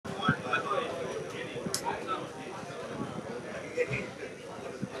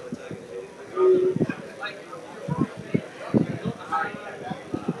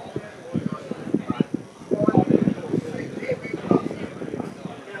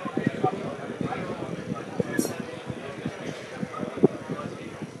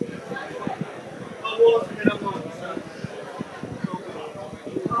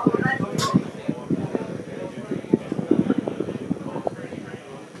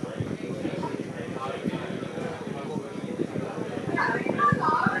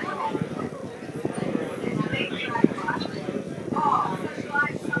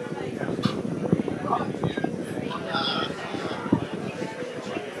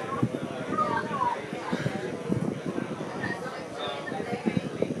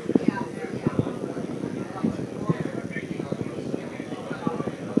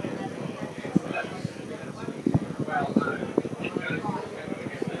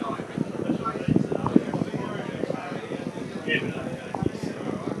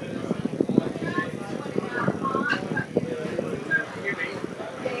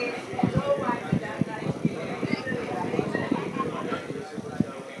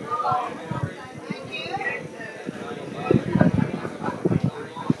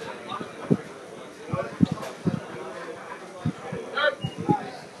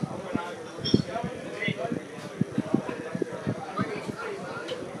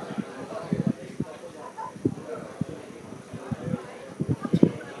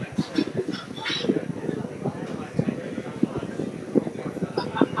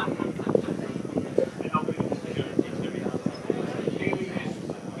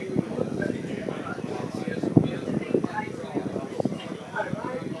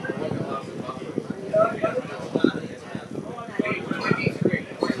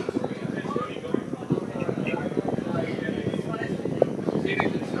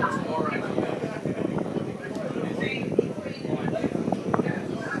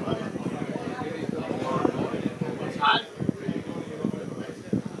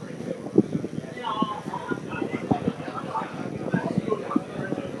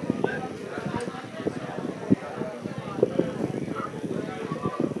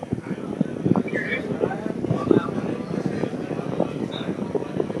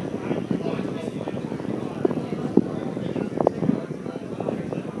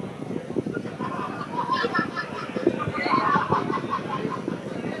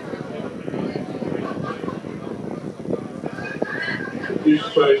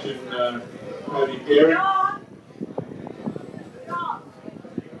first prize in Paddy Dairy.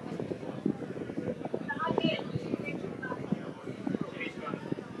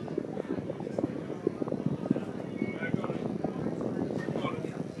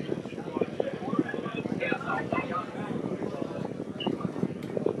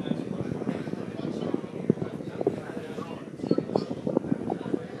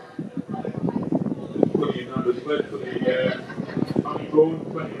 Split for the ungrown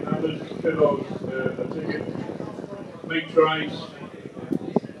 20 numbers, fiddles, a ticket, make tries,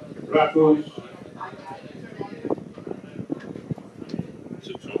 raffles.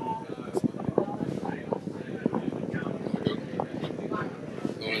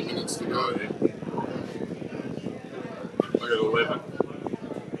 Nine minutes to go. I got 11.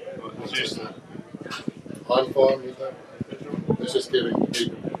 I'm fine with that. It's just giving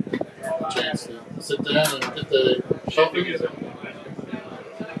people a chance to sit down and get their shopping. Is it?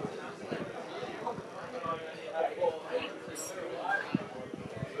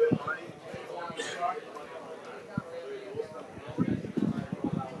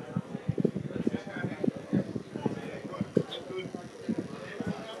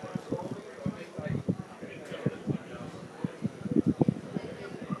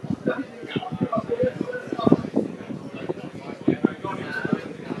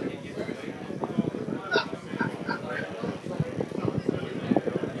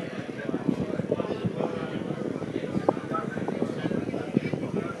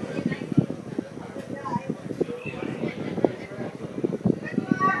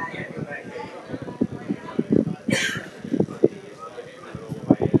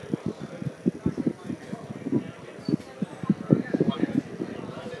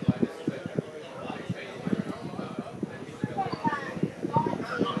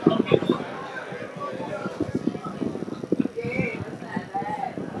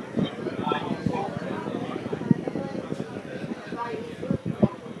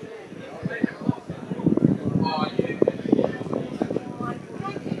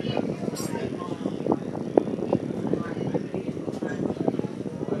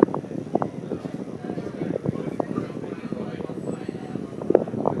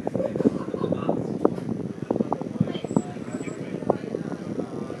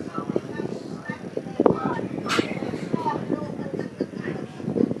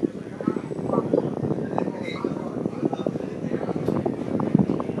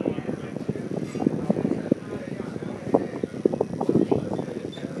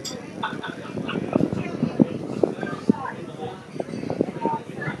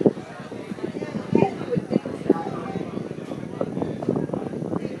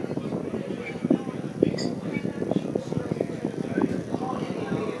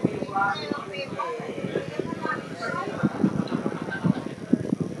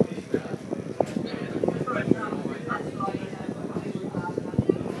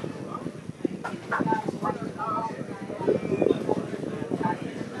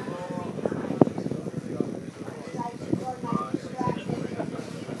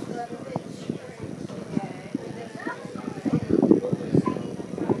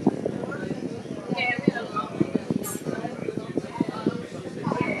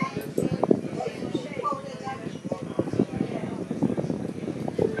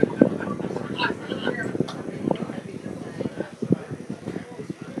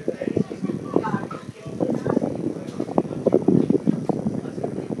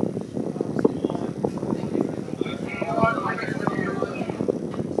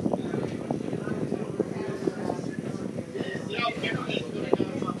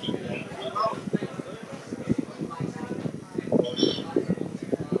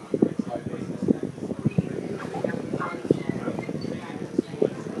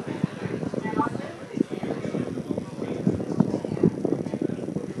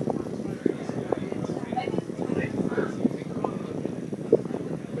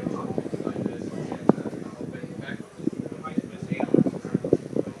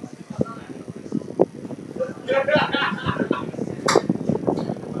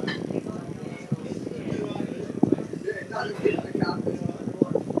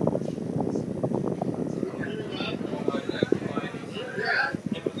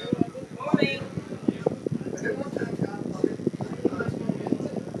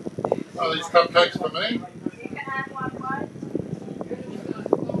 Oh, these cupcakes for me?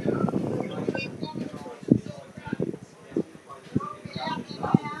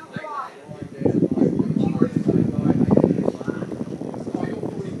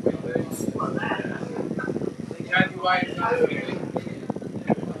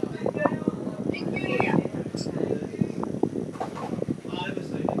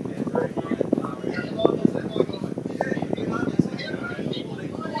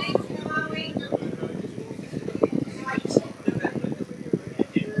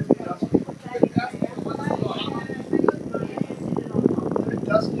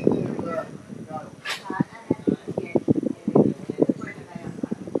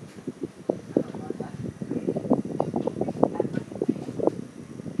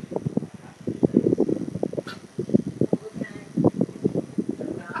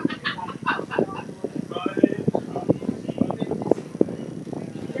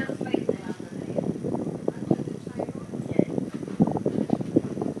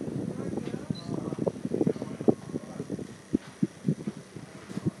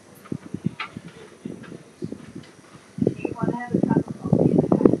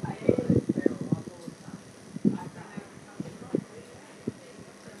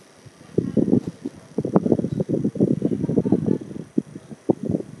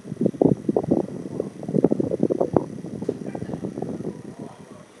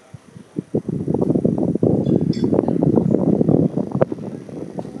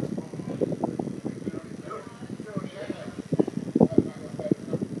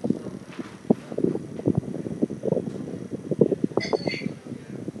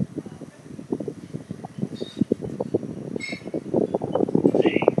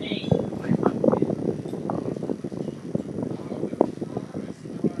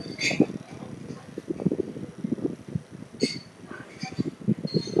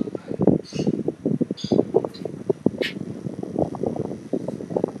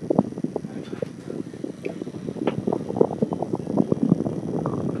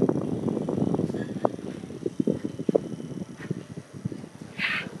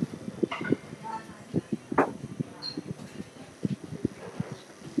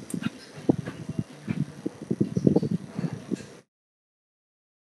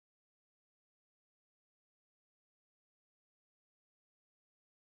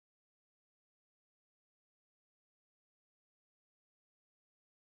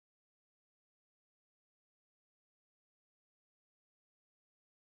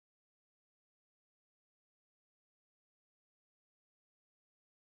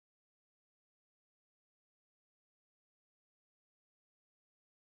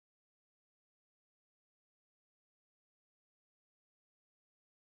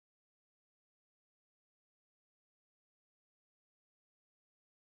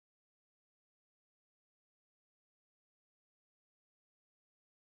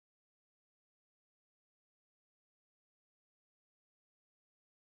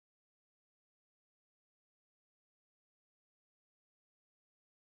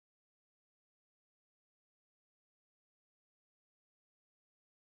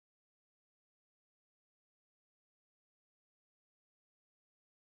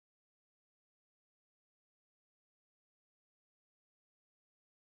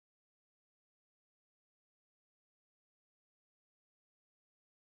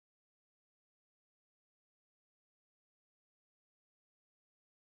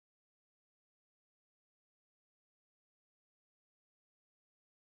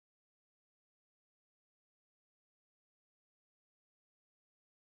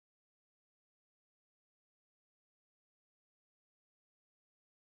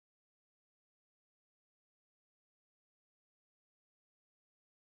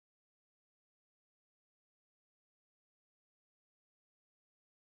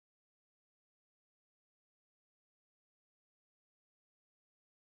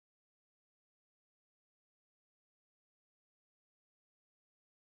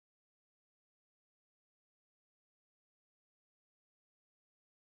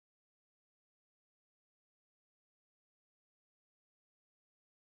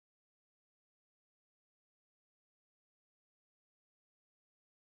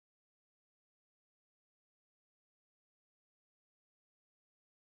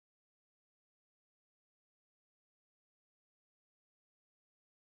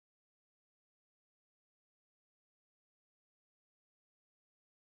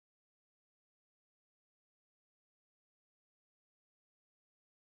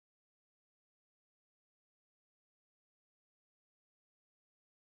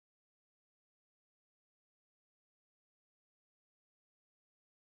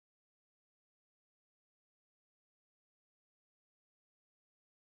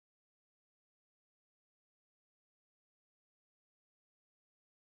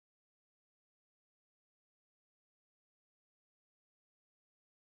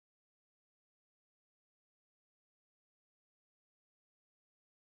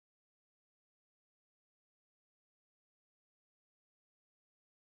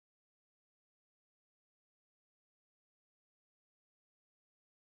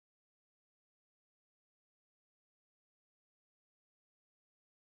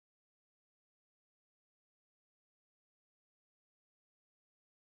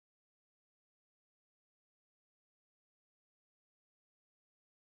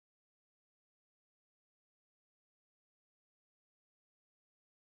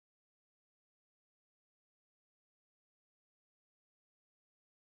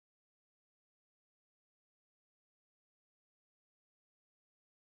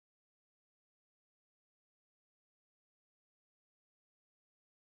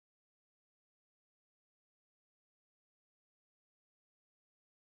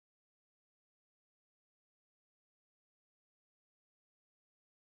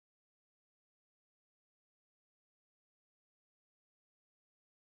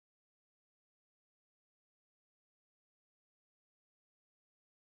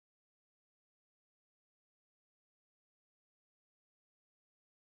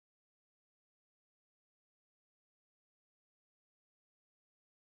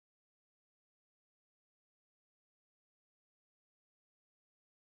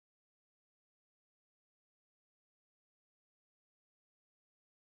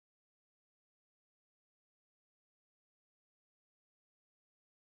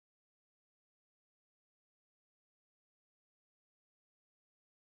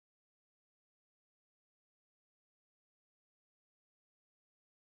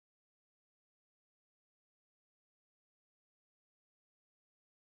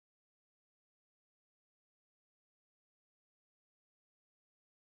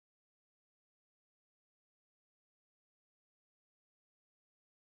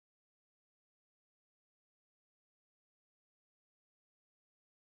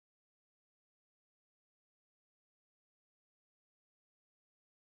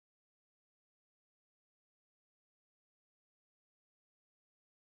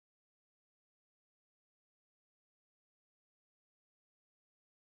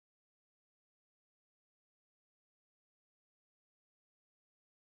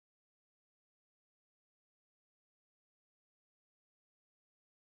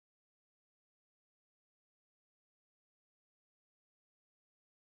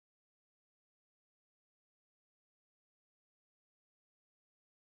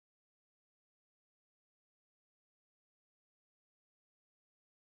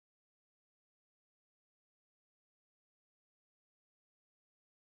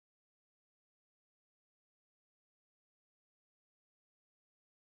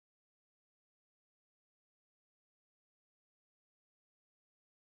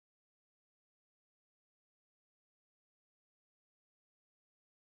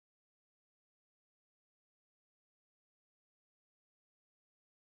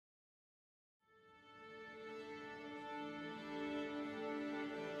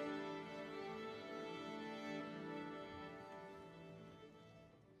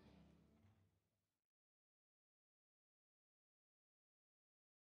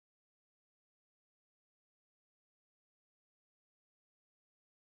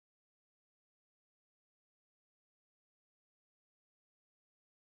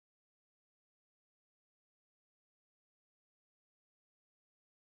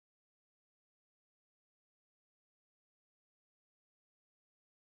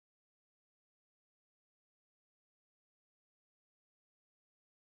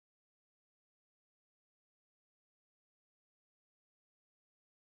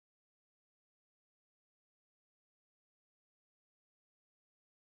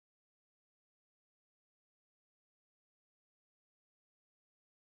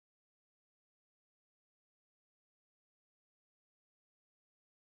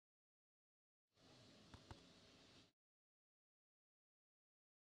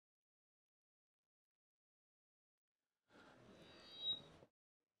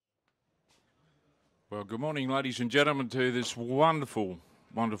 Well, good morning, ladies and gentlemen, to this wonderful,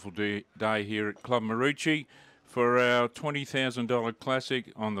 wonderful day here at Club Maroochy for our $20,000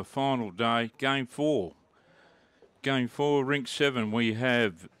 Classic on the final day, Game 4. Game 4, Rink 7, we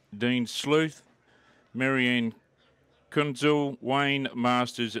have Dean Sleuth, Marianne Kunzel, Wayne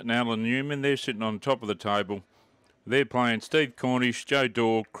Masters and Alan Newman. They're sitting on top of the table. They're playing Steve Cornish, Joe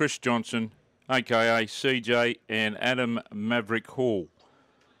Dorr, Chris Johnson, a.k.a. CJ, and Adam Maverick Hall.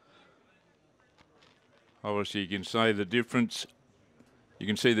 Obviously, you can see the difference. You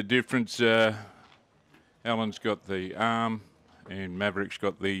can see the difference. Alan's got the arm and Maverick's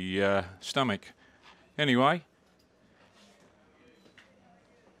got the stomach. Anyway,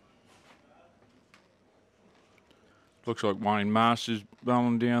 looks like Wayne Masters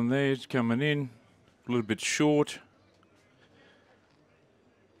bowling down there. It's coming in a little bit short.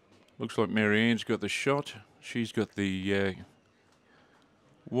 Looks like Marianne's got the shot. She's got the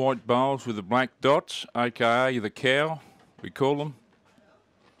white bowls with the black dots, aka the cow, we call them.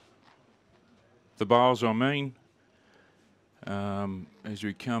 The bowls, I mean. As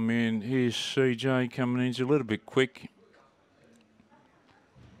we come in, here's CJ coming in. He's a little bit quick.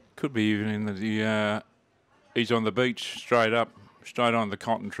 Could be even in the he's on the beach straight up, straight on the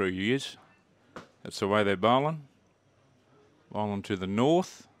cotton tree he is. That's the way they're bowling. Bowling to the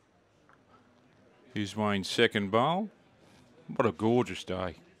north. Here's Wayne's second bowl. What a gorgeous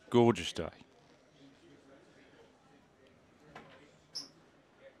day. Gorgeous day.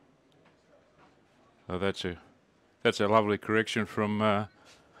 So that's a lovely correction from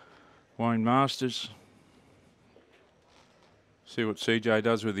Wayne Masters. See what CJ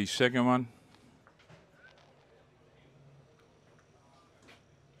does with his second one.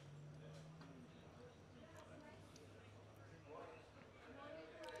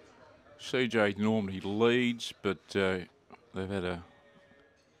 CJ normally leads, but they've had a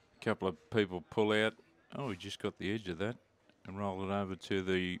couple of people pull out. Oh, he just got the edge of that and roll it over to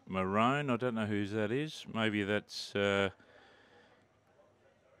the maroon. I don't know whose that is. Maybe that's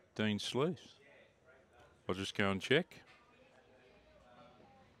Dean Sleuth. I'll just go and check.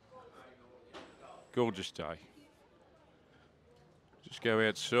 Gorgeous day. Just go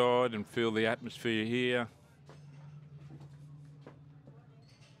outside and feel the atmosphere here.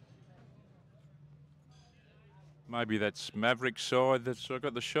 Maybe that's Maverick's side that's I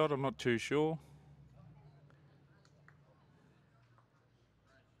got the shot, I'm not too sure.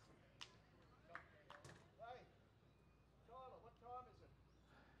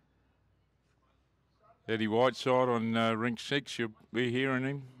 Eddie Whiteside on rink 6, you'll be hearing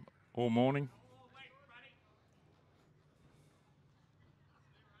him all morning.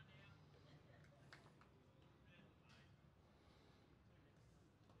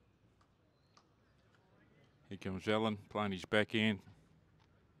 Here comes Alan playing his backhand.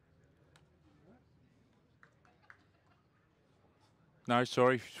 No,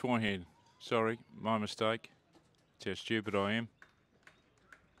 sorry, forehand. Sorry, my mistake. That's how stupid I am.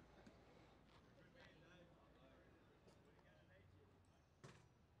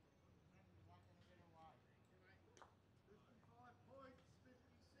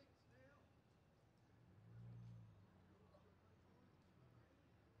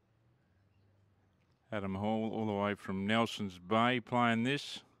 Adam Hall all the way from Nelson's Bay playing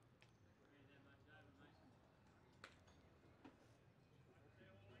this.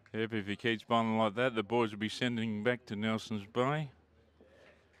 Yep, if he keeps bowling like that, the boys will be sending him back to Nelson's Bay.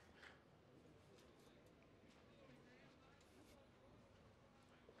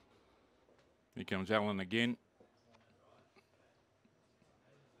 Here comes Alan again.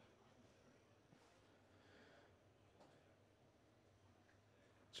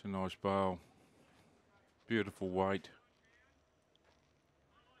 It's a nice bowl. Beautiful weight.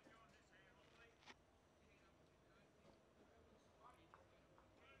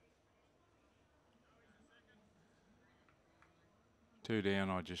 Two down,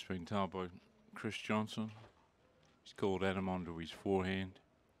 I've just been told by Chris Johnson. He's called Adam onto his forehand.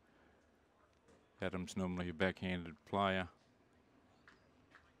 Adam's normally a backhanded player.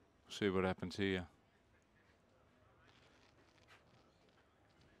 See what happens here.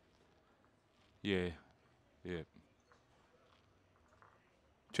 Yeah.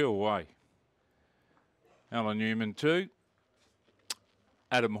 Two away. Alan Newman 2.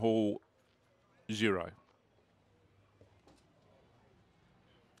 Adam Hall 0.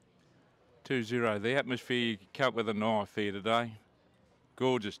 2-0. The atmosphere you could cut with a knife here today.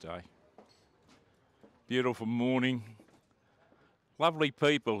 Gorgeous day. Beautiful morning. Lovely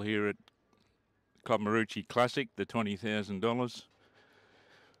people here at Club Maroochy Classic, the $20,000.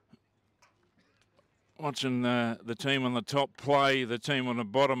 watching the team on the top play the team on the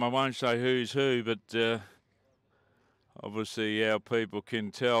bottom. I won't say who's who, but obviously our people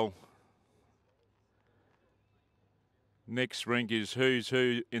can tell. Next rink is who's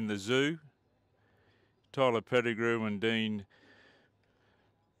who in the zoo. Tyler Pettigrew and Dean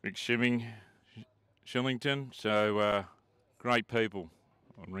Shillington. So great people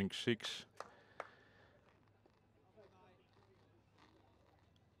on rink 6.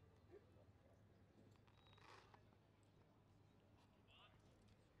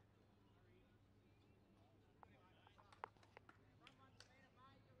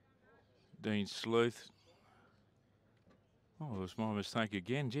 Dean Sleuth. Oh, it was my mistake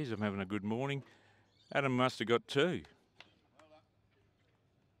again. Geez, I'm having a good morning. Adam must have got 2.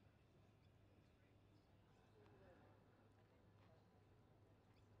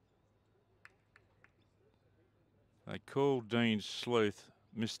 They call Dean Sleuth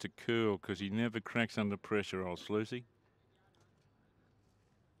Mr. Cool because he never cracks under pressure, old Sleuthy.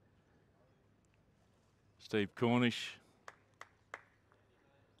 Steve Cornish.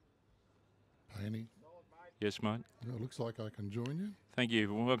 Penny. Yes, mate. Yeah, it looks like I can join you. Thank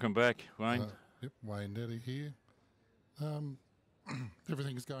you. Welcome back, Wayne. Yep, Wayne Neddy here.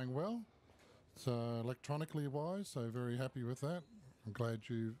 Everything's going well. So electronically wise, so very happy with that. I'm glad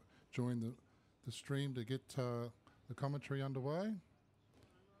you've joined the stream to get the commentary underway.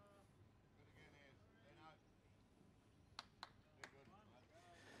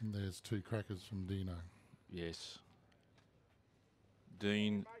 And there's 2 crackers from Dino. Yes.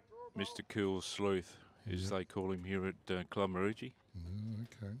 Dean, Mr. Cool Sleuth, as they call him here at Club Maroochy.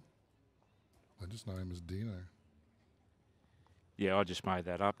 Okay. I just know him as Dino. Yeah, I just made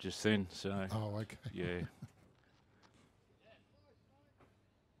that up just then, so... Oh, okay. Yeah.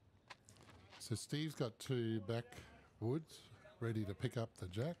 So Steve's got 2 backwoods ready to pick up the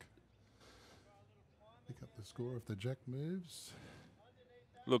jack. Pick up the score if the jack moves.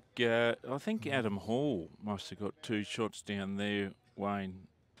 Look, I think Adam Hall must have got 2 shots down there, Wayne,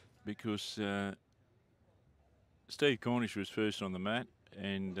 because Steve Cornish was first on the mat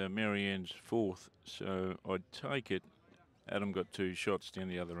and Marianne's 4th, so I'd take it Adam got 2 shots down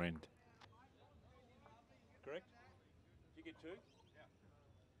the other end. Correct? Did you get 2?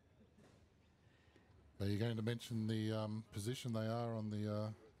 Are you going to mention the position they are on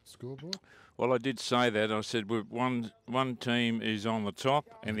the scoreboard? Well, I did say that. I said one team is on the top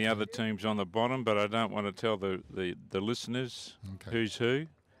and the other team's on the bottom, but I don't want to tell the listeners who's who.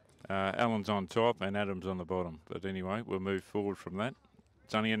 Alan's on top and Adam's on the bottom. But anyway, we'll move forward from that.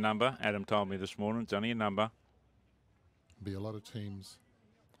 It's only a number. Adam told me this morning it's only a number. Be a lot of teams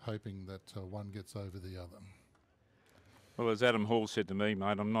hoping that one gets over the other. Well, as Adam Hall said to me,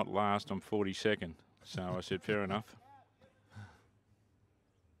 mate, I'm not last, I'm 42nd. So I said, fair enough.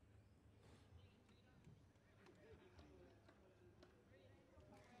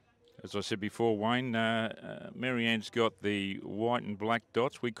 As I said before, Wayne, Marianne's got the white and black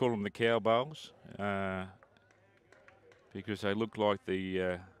dots. We call them the cow bowls because they look like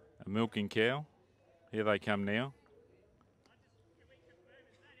a milking cow. Here they come now.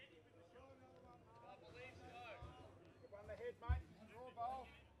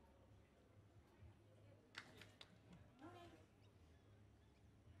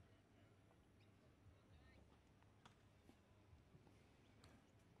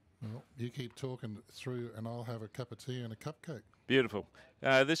 Well, you keep talking through and I'll have a cup of tea and a cupcake. Beautiful.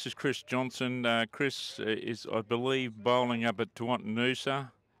 This is Chris Johnson. Chris is, I believe, bowling up at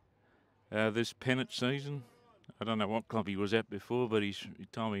Tawantinoosa this pennant season. I don't know what club he was at before, but he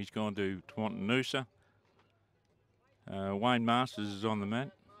told me he's gone to Tawantinoosa. Wayne Masters is on the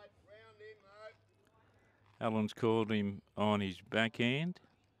mat. Alan's called him on his backhand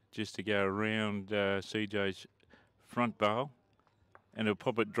just to go around CJ's front bowl. And he'll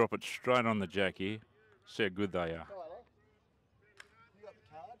drop it straight on the jack here. See how good they are. You got the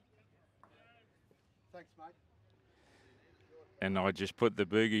card? Thanks, mate. And I just put the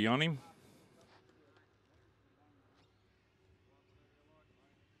boogie on him.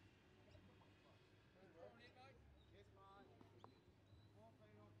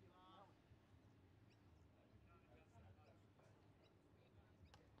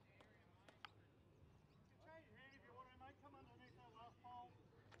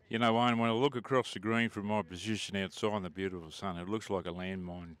 You know, Wayne, when I look across the green from my position outside in the beautiful sun, it looks like a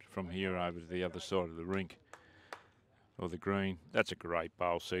landmine from here over to the other side of the rink or the green. That's a great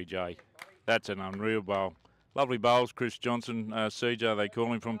bowl, CJ. That's an unreal bowl. Lovely bowls, Chris Johnson. CJ, they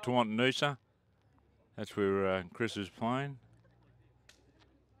call him from Tawantinoosa. That's where Chris is playing.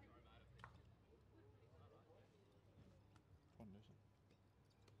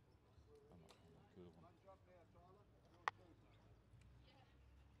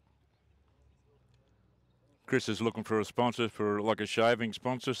 Chris is looking for a sponsor, for like a shaving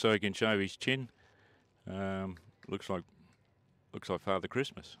sponsor, so he can shave his chin. Looks like Father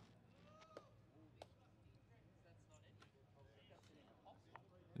Christmas.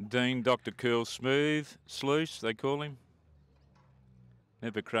 Dean, Dr. Curl Smooth, Sluice, they call him.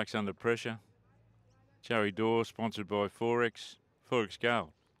 Never cracks under pressure. Cherry Door, sponsored by Forex Gold.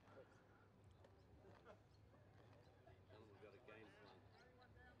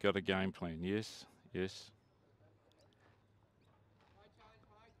 Got a game plan, yes, yes.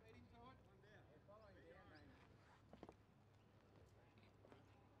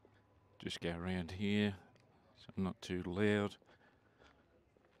 Just go around here, so I'm not too loud.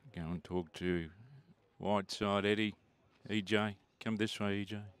 Go and talk to Whiteside Eddie, EJ. Come this way,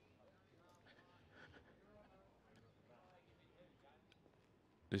 EJ.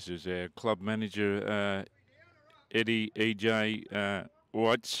 This is our club manager, Eddie, EJ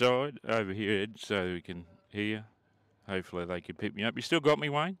Whiteside, over here, Ed, so we can hear. Hopefully they can pick me up. You still got me,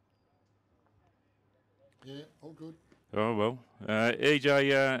 Wayne? Yeah, all good. Oh, well.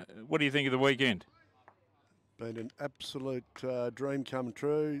 EJ, what do you think of the weekend? Been an absolute dream come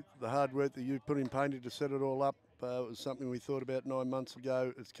true. The hard work that you put in painting to set it all up was something we thought about 9 months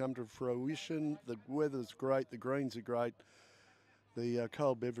ago. It's come to fruition. The weather's great. The greens are great. The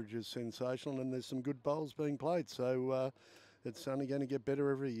cold beverage is sensational, and there's some good bowls being played. So it's only going to get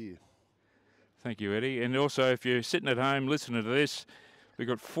better every year. Thank you, Eddie. And also, if you're sitting at home listening to this, we've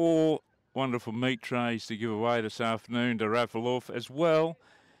got 4 wonderful meat trays to give away this afternoon to raffle off, as well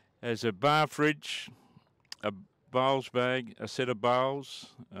as a bar fridge, a bowls bag, a set of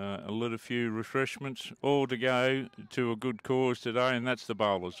bowls, a little few refreshments, all to go to a good cause today, and that's the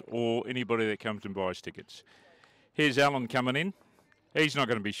bowlers or anybody that comes and buys tickets. Here's Alan coming in. He's not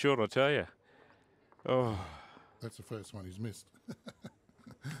going to be short, I tell you. Oh, That's the first one he's missed.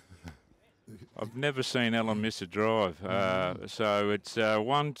 I've never seen Alan miss a drive. So it's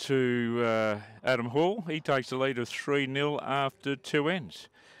 1 to Adam Hall. He takes the lead of 3-0 after 2 ends.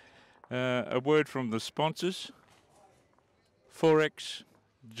 A word from the sponsors. Forex,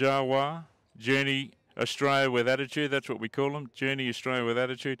 Jawa, Journey Australia with Attitude. That's what we call them. Journey Australia with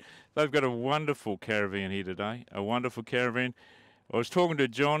Attitude. They've got a wonderful caravan here today. A wonderful caravan. I was talking to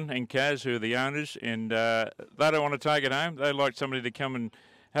John and Kaz, who are the owners, and they don't want to take it home. They'd like somebody to come and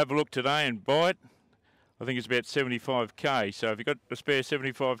have a look today and buy it. I think it's about 75k. So if you've got a spare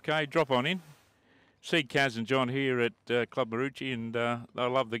 75k, drop on in. See Kaz and John here at Club Maroochy, and they'll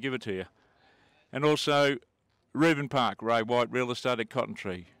love to give it to you. And also, Reuben Park, Ray White Real Estate at Cotton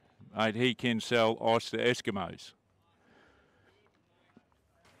Tree. Mate, he can sell ice to Eskimos.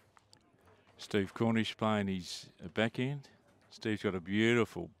 Steve Cornish playing his backhand. Steve's got a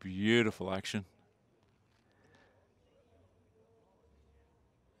beautiful, beautiful action.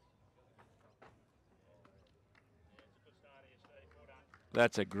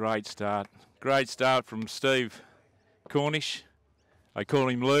 That's a great start. Great start from Steve Cornish. I call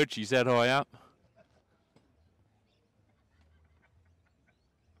him Lurch, he's that high up.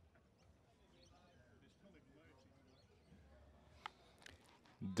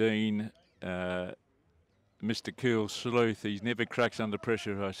 Dean, Mr. Cool Sleuth, he never cracks under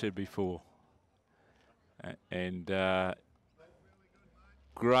pressure, I said before. And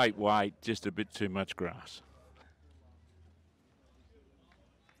great weight, just a bit too much grass.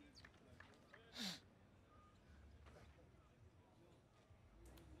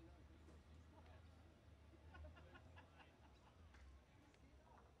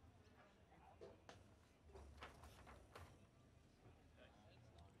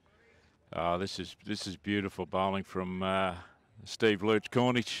 Oh, this is beautiful bowling from Steve Lurch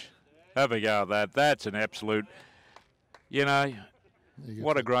Cornish. Have a go at that. That's an absolute, you know,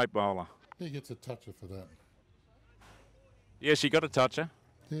 what a great bowler. He gets a toucher for that. Yes, he got a toucher.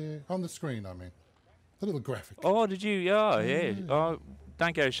 Yeah, on the screen, I mean. The little graphic. Oh, did you? Oh, yeah. Oh,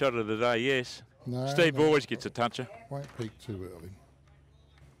 don't go shot of the day, yes. No, Steve no. always gets a toucher. Won't peak too early.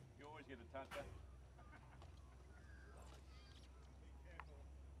 You always get a toucher.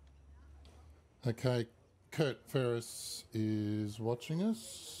 Okay, Kurt Ferris is watching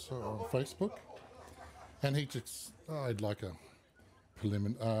us on Facebook, and he just, I'd like a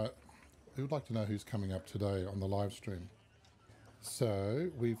preliminary, he would like to know who's coming up today on the live stream.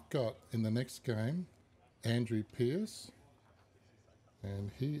 So we've got in the next game, Andrew Pearce, and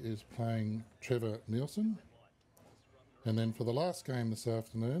he is playing Trevor Nielsen. And then for the last game this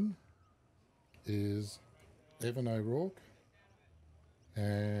afternoon is Evan O'Rourke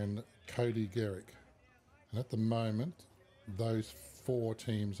and Cody Garrick. And at the moment, those 4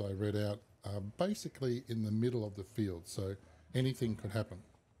 teams I read out are basically in the middle of the field, so anything could happen.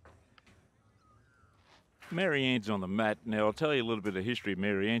 Marianne's on the mat. Now, I'll tell you a little bit of history of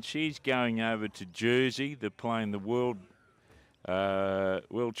Marianne. She's going over to Jersey. They're playing the World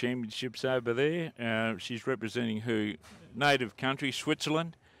Championships over there. She's representing her native country,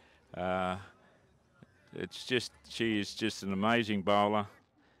 Switzerland. She is just an amazing bowler.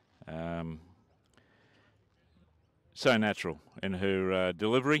 So natural in her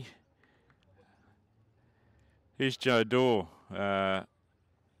delivery. Here's Joe Dorr.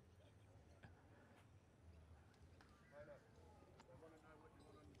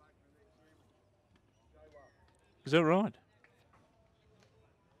 Is that right?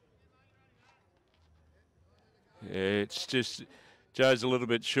 It's just Joe's a little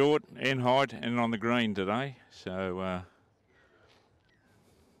bit short in height and on the green today, so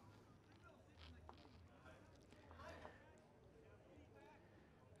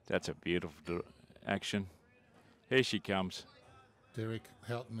that's a beautiful action. Here she comes. Derek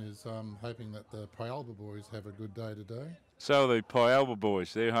Houghton is hoping that the Pialba boys have a good day today. So the Pialba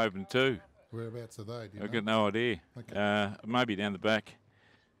boys, they're hoping too. Whereabouts are they? Do you I've know? got no idea. Okay. Maybe down the back.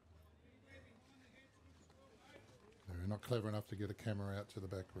 They're not clever enough to get a camera out to the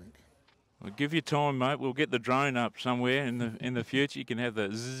back rink. Well, give you time, mate. We'll get the drone up somewhere in the future. You can have the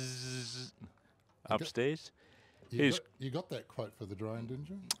zzz upstairs. You got that quote for the drone, didn't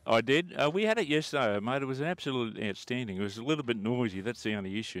you? I did. We had it yesterday, mate. It was absolutely outstanding. It was a little bit noisy. That's the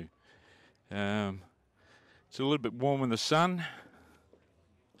only issue. It's a little bit warm in the sun.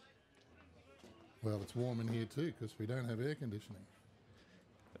 Well, it's warm in here too because we don't have air conditioning.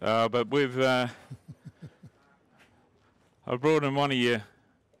 But we've... I brought in one of your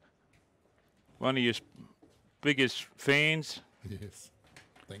biggest fans. Yes.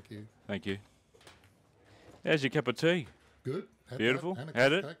 Thank you. Thank you. How's your cup of tea? Good. Beautiful. And a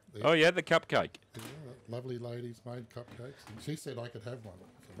Had it? cupcake. Yeah. Oh, you had the cupcake. Yeah, lovely ladies made cupcakes. And she said I could have one.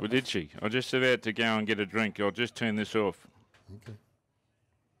 So Well, did she? I'm just about to go and get a drink. I'll just turn this off. Okay.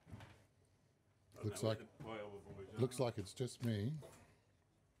 Looks like it's just me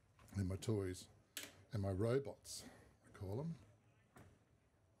and my toys and my robots, I call them.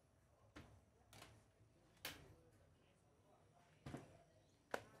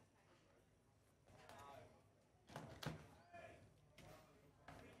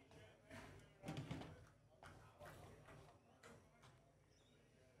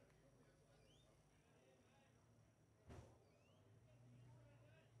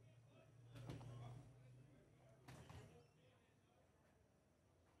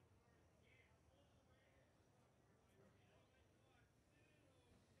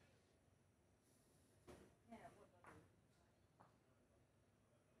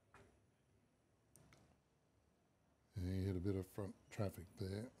 Yeah, you had a bit of front traffic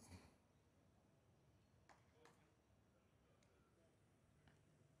there.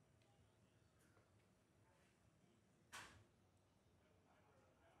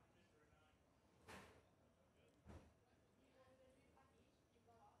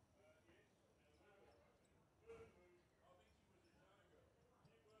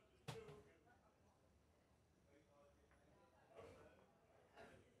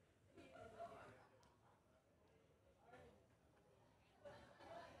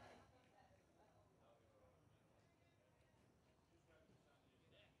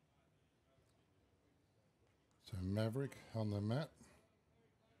 So Maverick on the mat.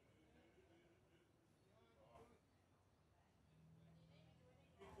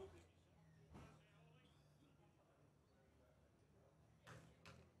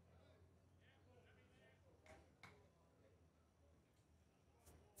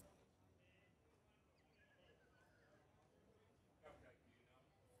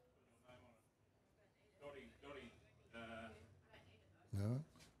 No.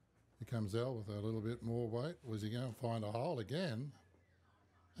 Here comes Al with a little bit more weight. Was he going to find a hole again?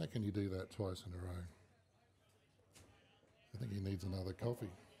 How can you do that twice in a row? I think he needs another coffee.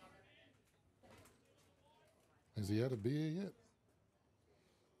 Has he had a beer yet?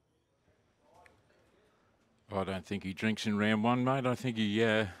 I don't think he drinks in round one, mate. I think he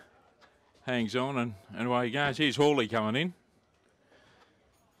hangs on and away he goes. Here's Hawley coming in.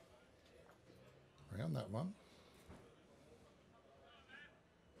 Round that one.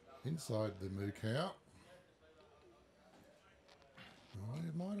 Inside the moo cow. Oh,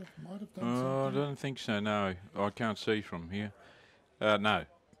 he might have done something. I don't think so, no. I can't see from here. No.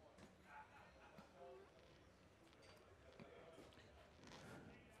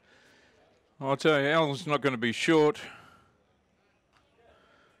 I'll tell you, Alan's not going to be short.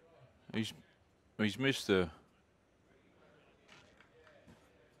 He's missed the...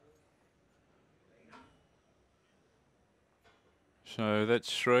 So that's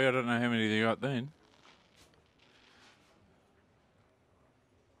 3. I don't know how many they got then.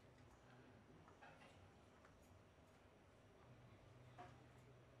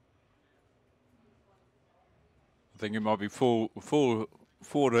 think it might be four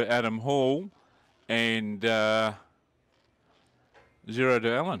to Adam Hall and 0 to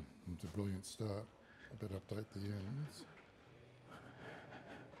Allen. It's a brilliant start. I better update the ends.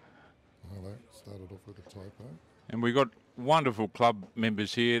 Hello, started off with a typo. And we've got wonderful club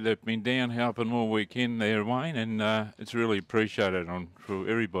members here that've been down helping all weekend there, Wayne, and it's really appreciated for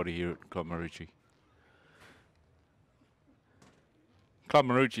everybody here at Club Maroochy. Club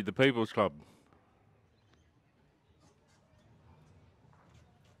Maroochy, the People's Club.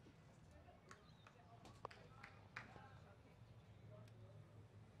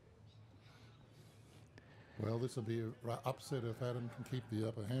 Well, this will be an upset if Adam can keep the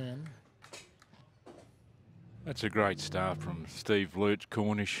upper hand. That's a great start from Steve Lurch,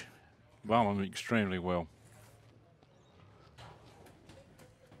 Cornish. Bowling extremely well.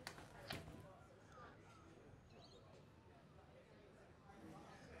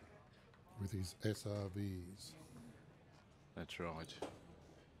 With his SRVs. That's right.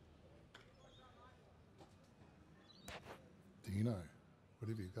 Dino, what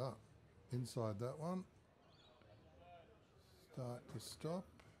have you got? Inside that one. Start to stop.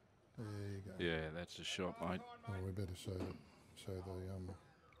 There you go. Yeah, that's a shot, mate. Oh, we better show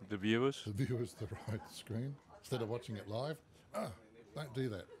The viewers. the viewers the right screen instead of watching it live. Don't do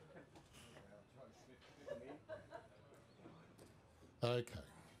that. Okay.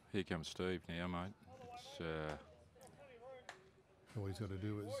 Here comes Steve now, mate. It's, All he's got to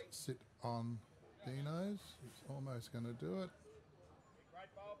do is sit on Dino's. He's almost going to do it.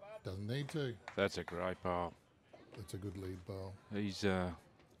 Doesn't need to. that's a great bowl. It's a good lead bowl. He's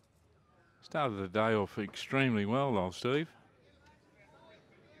started the day off extremely well, old Steve.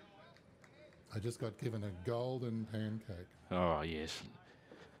 I just got given a golden pancake. Oh, yes.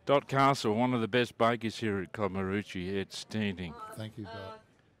 Dot Castle, one of the best bakers here at Club Maroochy. Outstanding. Thank you, Doc.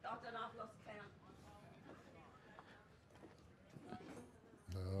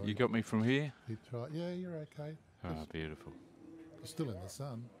 No, You got me from here? he tried. Yeah, you're okay. Oh, beautiful. You're still in the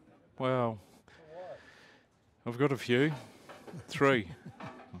sun. Well, I've got a few.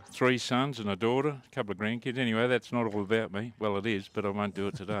 Three sons and a daughter, a couple of grandkids. Anyway, that's not all about me. Well, it is, but I won't do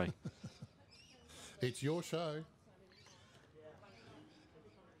it today. It's your show.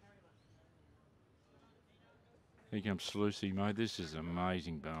 Here comes Lucy, mate. This is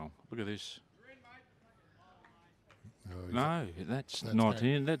amazing bowl. Look at this. No, No, that's that's not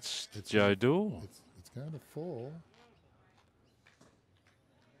going- in. That's it's Joe going- Doyle. It's going to fall.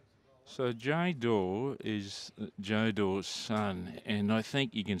 So Joe Doyle is Joe Doyle's son, and I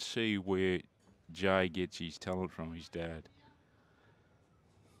think you can see where Jay gets his talent from, his dad.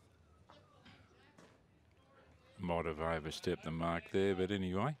 Might have overstepped the mark there, but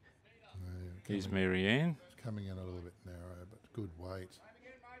anyway. Here's Mary Ann. Coming in a little bit narrow, but good weight.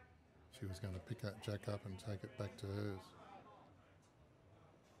 She was going to pick up Jack up and take it back to hers.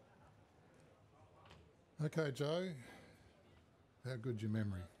 Okay, Joe. How good's your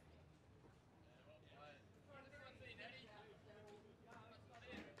memory?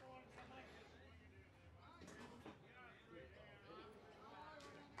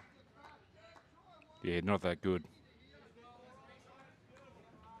 Yeah, not that good.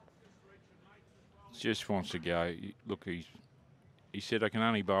 Just wants to go. Look, he said I can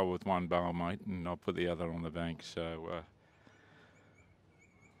only bowl with one bowl, mate, and I'll put the other on the bank. So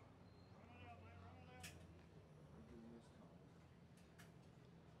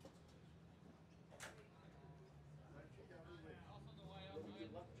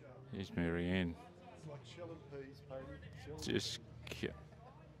here's Mary Ann. Just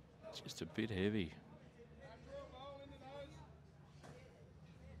a bit heavy.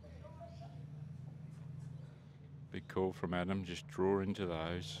 Big call from Adam, just draw into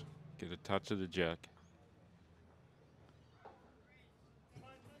those, get a touch of the jack.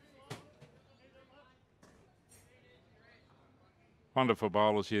 Wonderful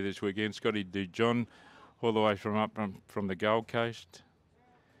bowlers here this weekend. Scotty DeJohn, all the way from the Gold Coast.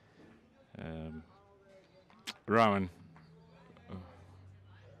 Rowan.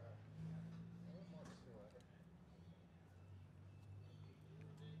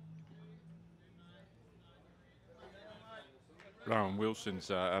 Rowan Wilson's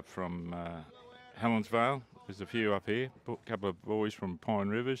up from Helensvale. There's a few up here. A couple of boys from Pine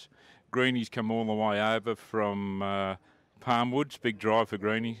Rivers. Greenie's come all the way over from Palmwoods. Big drive for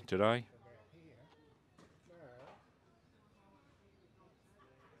Greenie today.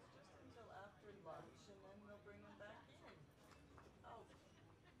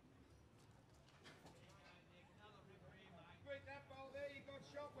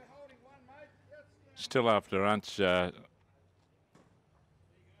 Still after lunch.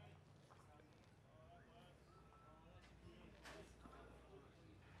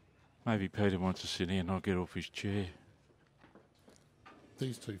 Maybe Peter wants to sit in. I'll get off his chair.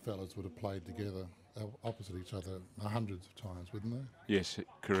 These two fellas would have played together opposite each other hundreds of times, wouldn't they? Yes,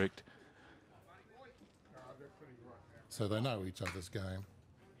 correct. So they know each other's game.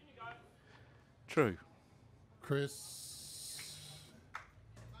 True. Chris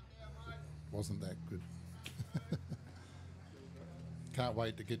wasn't that good. Can't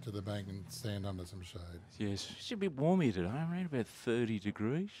wait to get to the bank and stand under some shade. Yes, it's a bit warm here today, around about 30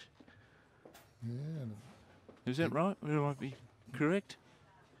 degrees. Yeah. Is that right? Will I be correct?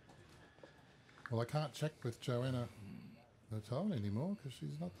 Well, I can't check with Joanna Natal anymore because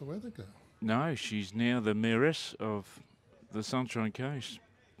she's not the weather girl. No, she's now the mayoress of the Sunshine Coast.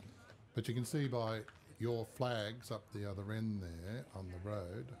 But you can see by your flags up the other end there on the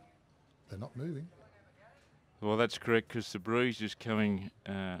road, they're not moving. Well, that's correct, because the breeze is coming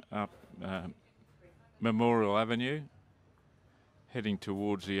up Memorial Avenue, heading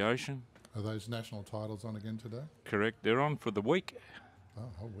towards the ocean. Are those national titles on again today? Correct. They're on for the week. Oh,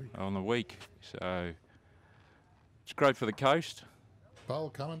 whole week. On the week. So it's great for the coast. Bowl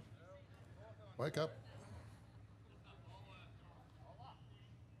coming. Wake up.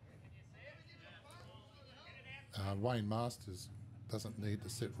 Wayne Masters doesn't need to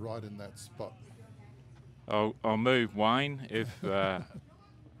sit right in that spot. I'll move Wayne if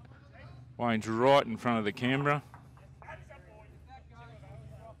Wayne's right in front of the camera.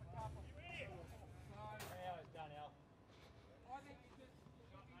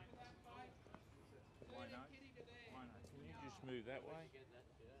 Can you just move that way?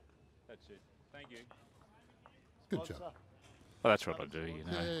 That's it. Thank you. Good job. Well, that's what I do, you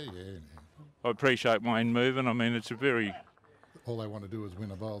know. Yeah. I appreciate Wayne moving. I mean, it's a very... All they want to do is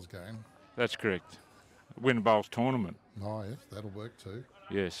win a bowls game. That's correct. Win a bowls tournament. Oh, yes, that'll work too.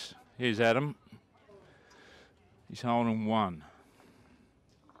 Yes. Here's Adam. He's holding one.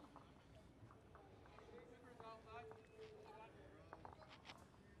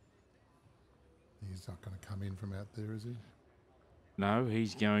 He's not going to come in from out there, is he? No,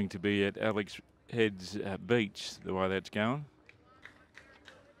 he's going to be at Alex Head's beach, the way that's going.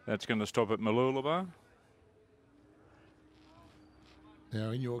 That's going to stop at Mooloolaba.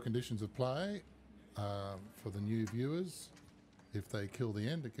 Now, in your conditions of play, for the new viewers, if they kill the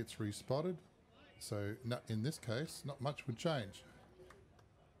end, it gets respotted. So in this case, not much would change.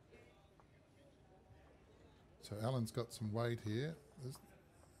 So Alan's got some weight here.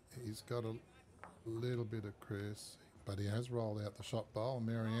 He's got a little bit of Chris, but he has rolled out the shot bowl.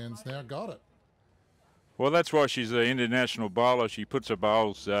 Marianne's now got it. Well, that's why she's an international bowler. She puts her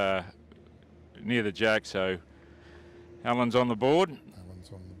bowls near the jack, so Alan's on the board. Alan's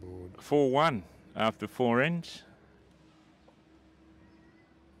on the board. 4-1 after 4 ends.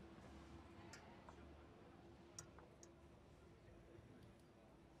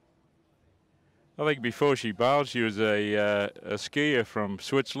 I think before she bowled, she was a skier from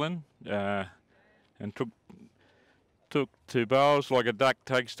Switzerland and took to bowls like a duck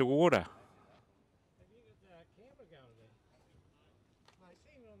takes to water.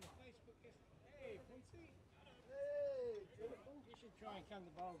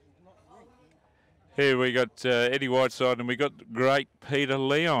 Here we got Eddie Whiteside, and we got great Peter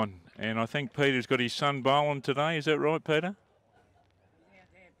Leon, and I think Peter's got his son bowling today. Is that right, Peter?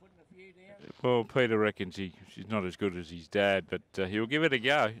 Well, Peter reckons she's not as good as his dad, but he'll give it a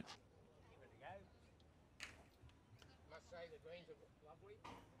go.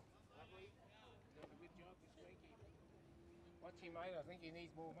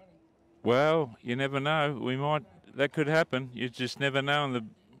 Well, you never know. That could happen. You just never know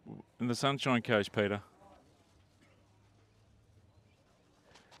in the Sunshine Coast, Peter.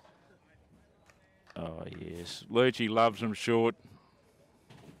 Oh yes, Lurchy loves them short.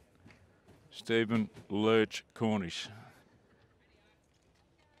 Stephen Lurch Cornish.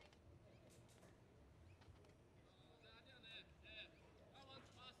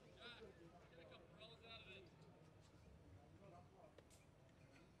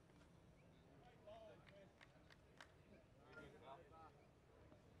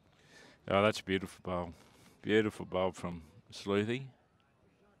 Oh, that's a beautiful bowl. Beautiful bowl from Sleuthy.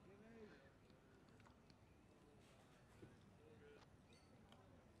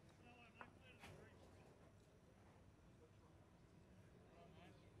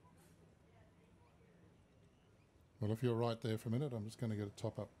 Well, if you're right there for a minute, I'm just going to get a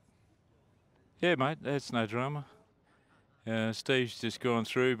top up. Yeah, mate, that's no drama. Steve's just gone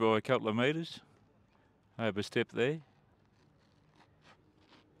through by a couple of metres. Overstep there.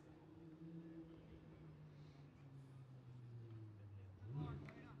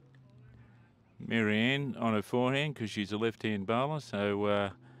 Marianne on her forehand because she's a left-hand bowler,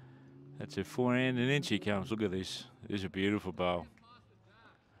 so That's a forehand, and in she comes. Look at this. This is a beautiful bowl.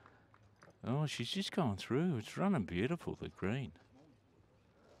 Oh, she's just gone through. It's running beautiful, the green.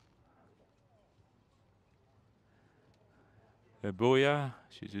 Booyah,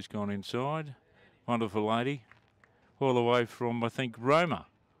 she's just gone inside. Wonderful lady. All the way from, I think, Roma.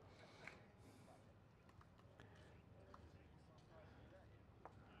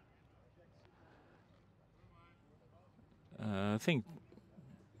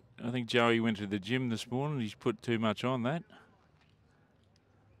 I think Joey went to the gym this morning. He's put too much on that.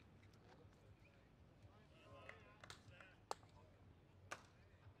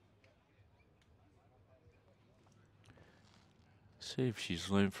 See if she's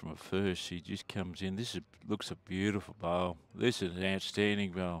learned from her first. She just comes in. Looks a beautiful bowl. This is an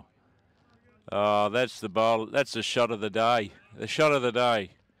outstanding bowl. Oh, that's the bowl. That's the shot of the day. The shot of the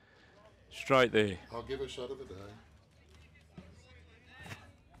day. Straight there. I'll give a shot of the day.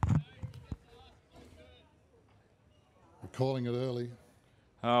 We're calling it early.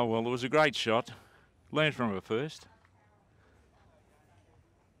 Oh, well, it was a great shot. Learned from her first.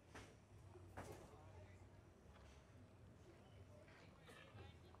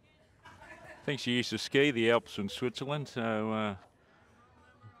 I think she used to ski the Alps in Switzerland, so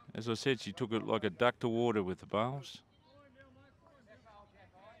as I said, she took it like a duck to water with the bowls.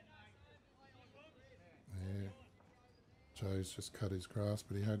 Yeah. Joe's just cut his grass,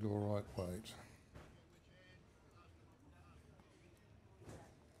 but he had all right weight.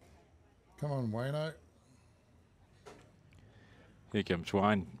 Come on, Wayno. Here comes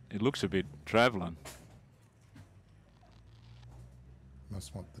Wayne. It looks a bit travelling.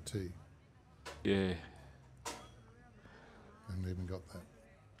 Must want the tea. Yeah. Haven't even got that.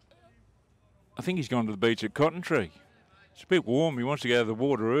 I think he's gone to the beach at Cotton Tree. It's a bit warm. He wants to go to the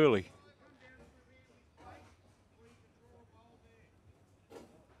water early.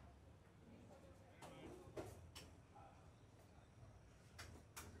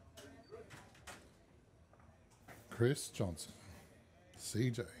 Chris Johnson,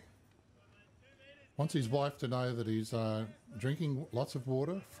 CJ. Wants his wife to know that he's drinking lots of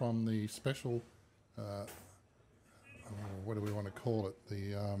water from the special, what do we want to call it?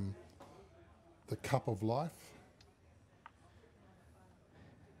 The cup of life.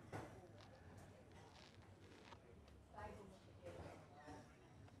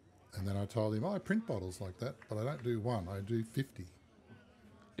 And then I told him, I print bottles like that, but I don't do one, I do 50.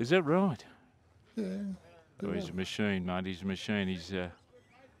 Is that right? Yeah. Oh, he's a machine, mate. He's a machine. He's the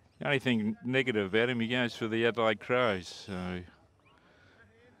only thing negative about him, he goes for the Adelaide Crows. So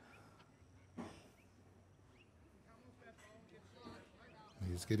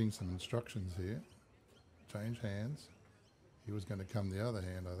he's getting some instructions here. Change hands. He was going to come the other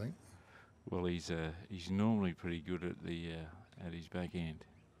hand, I think. well, he's normally pretty good at the at his back end.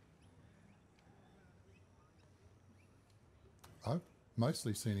 I've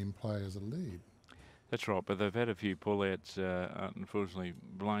mostly seen him play as a lead. That's right, but they've had a few pullouts. Unfortunately,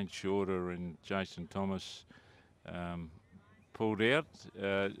 Blaine Shorter and Jason Thomas pulled out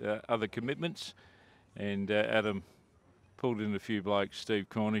other commitments, and Adam pulled in a few blokes, Steve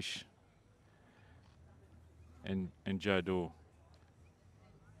Cornish and Joe Dorr.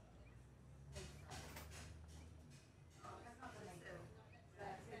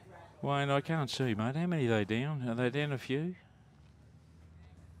 Wayne, I can't see, mate. How many are they down? Are they down a few?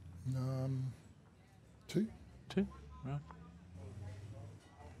 2. Two? Right.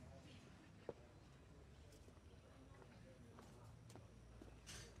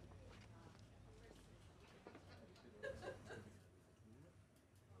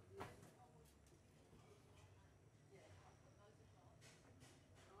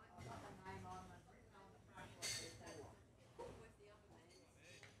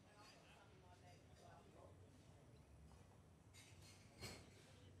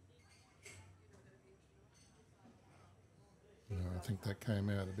 No, I think that came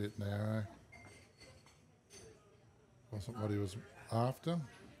out a bit narrow. Wasn't what he was after.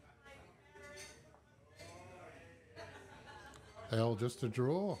 Al just a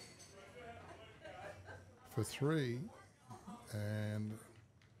draw for 3 and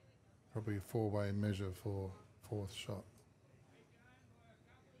probably a 4-way measure for 4th shot.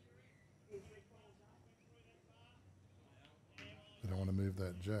 You don't want to move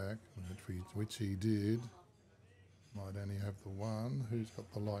that jack, which he did. Might only have the one. Who's got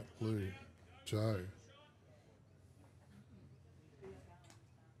the light blue? Joe.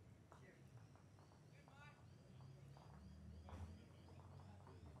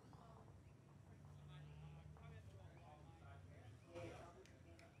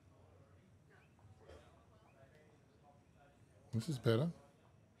 This is better.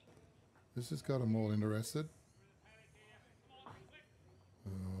 This has got them all interested.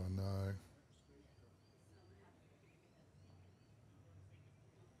 Oh no.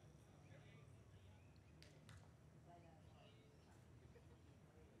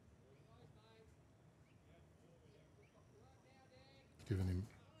 Giving him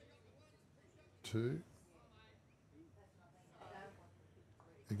 2.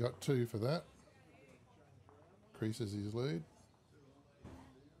 He got 2 for that. Increases his lead.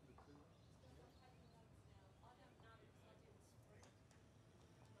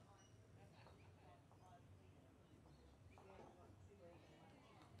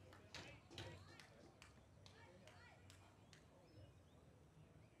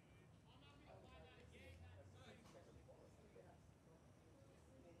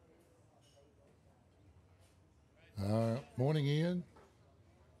 Morning, Ian.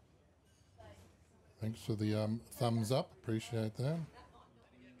 Thanks for the thumbs up. Appreciate that.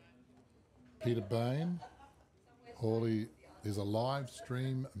 Peter Bain. Hawley is a live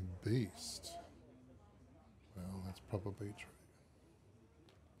stream beast. Well, that's probably true.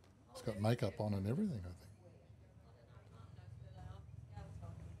 It's got makeup on and everything, I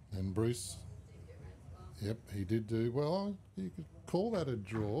think. And Bruce, yep, he did do well. You could call that a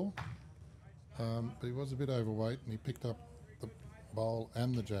draw. But he was a bit overweight and he picked up the bowl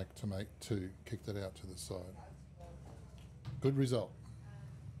and the jack to make 2. Kicked it out to the side. Good result.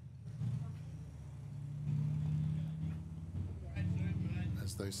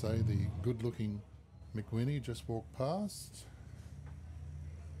 As they say, the good-looking McWhinney just walked past.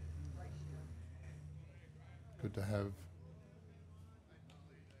 Good to have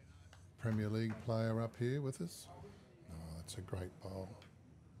Premier League player up here with us. Oh, that's a great bowl.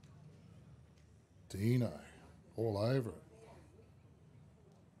 Dino, all over it.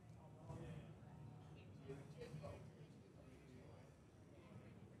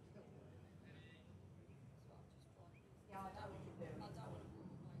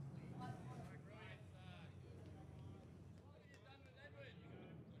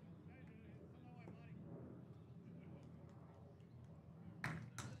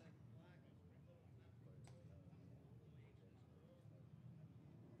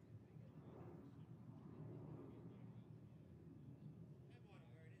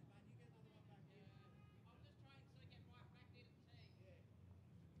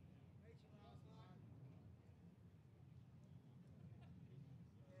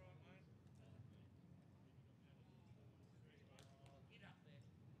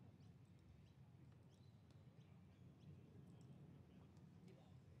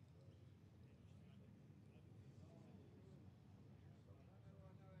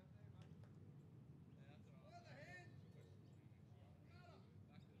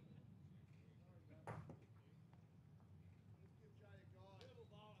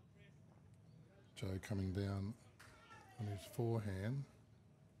 Joe coming down on his forehand.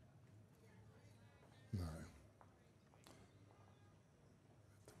 No.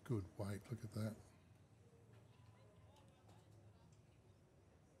 Good weight, look at that.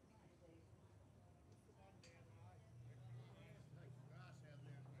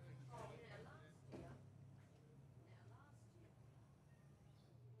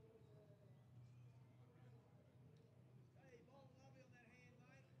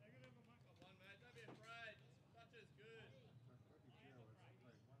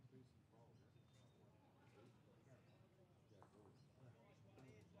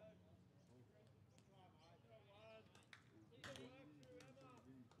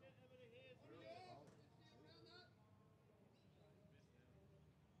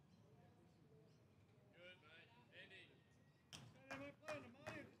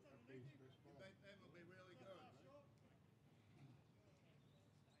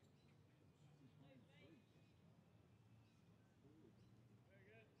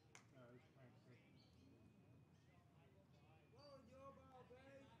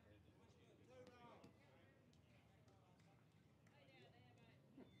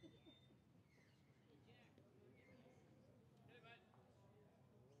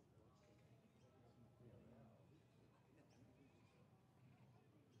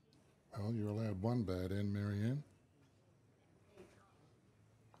 Well, you're allowed one bad end, Marianne.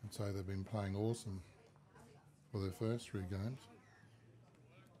 I'd say they've been playing awesome for their first 3 games.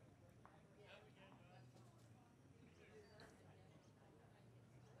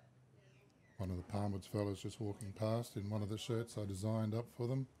 One of the Palmwoods fellas just walking past in one of the shirts I designed up for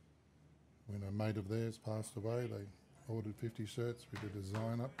them. When a mate of theirs passed away, they ordered 50 shirts. We did a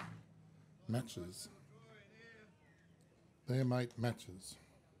design up. Matches. Their mate matches.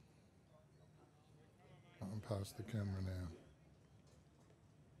 I'm past the camera now.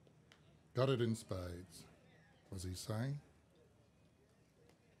 Got it in spades, was he saying?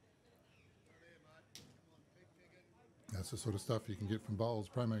 That's the sort of stuff you can get from bowls,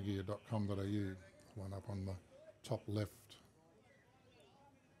 promogear.com.au, one up on the top left.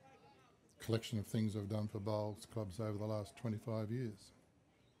 Collection of things I've done for bowls clubs over the last 25 years.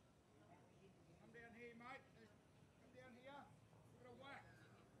 Come down here, mate. Come down here. Give it a whack.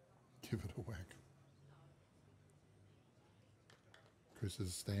 Give it a whack. Chris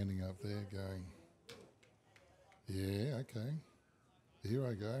is standing up there going, yeah, okay, here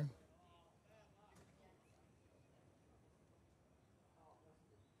I go.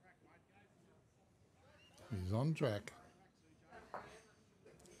 He's on track.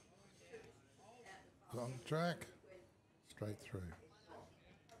 He's on track. Straight through.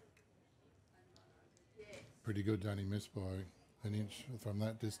 Pretty good, only missed by an inch from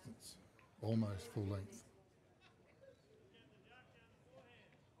that distance. Almost full length.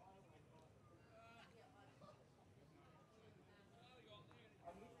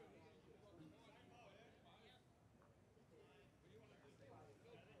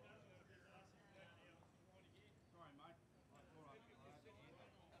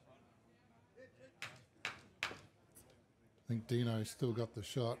 I think Dino's still got the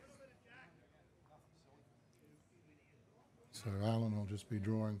shot. So Alan will just be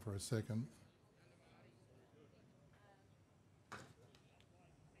drawing for a second.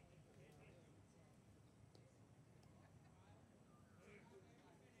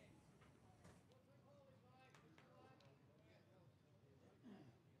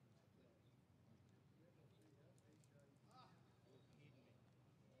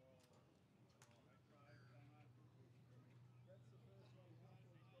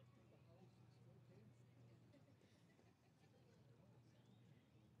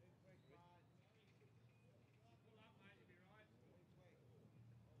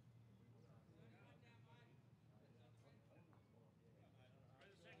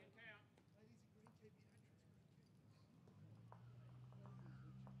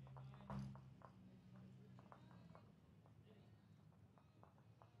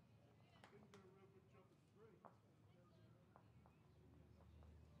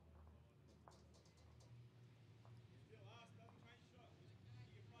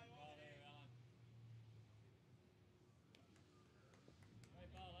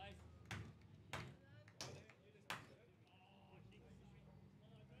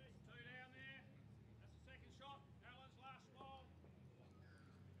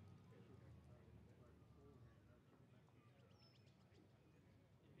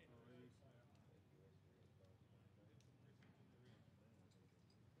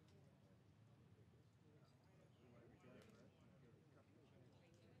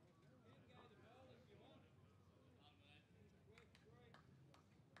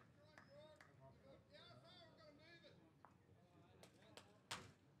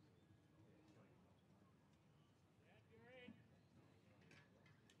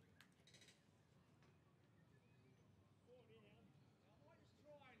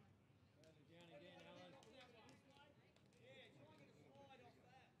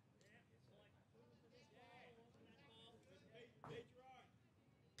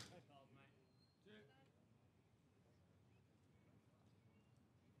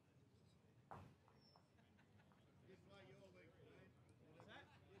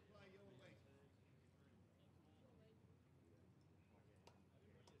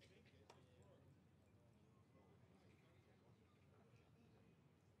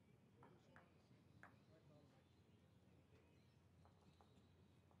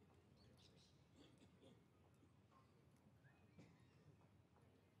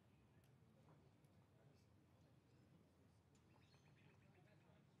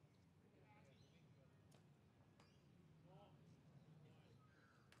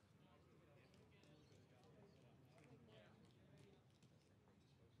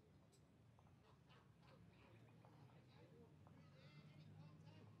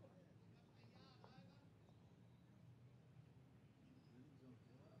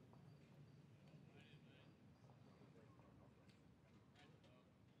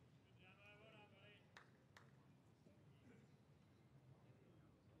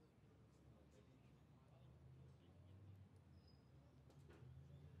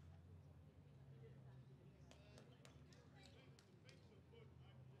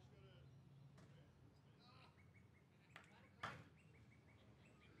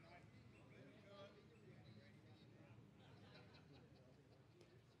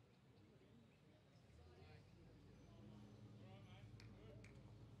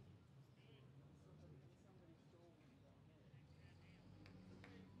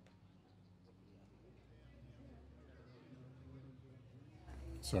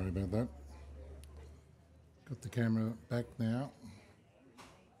 Sorry about that. Got the camera back now.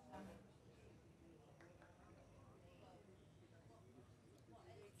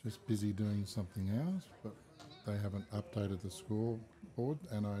 Just busy doing something else, but they haven't updated the scoreboard,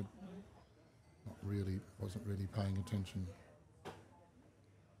 and I wasn't really paying attention.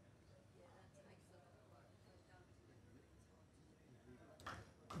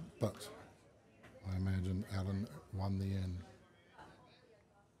 But I imagine Alan won the end.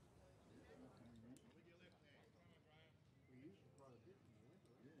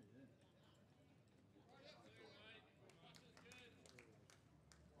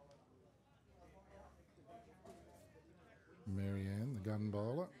 Marianne, the gun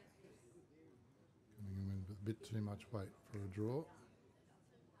bowler, coming in with a bit too much weight for a draw.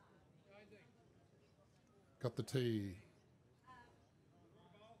 Got the tee.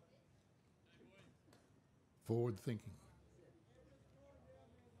 Forward thinking.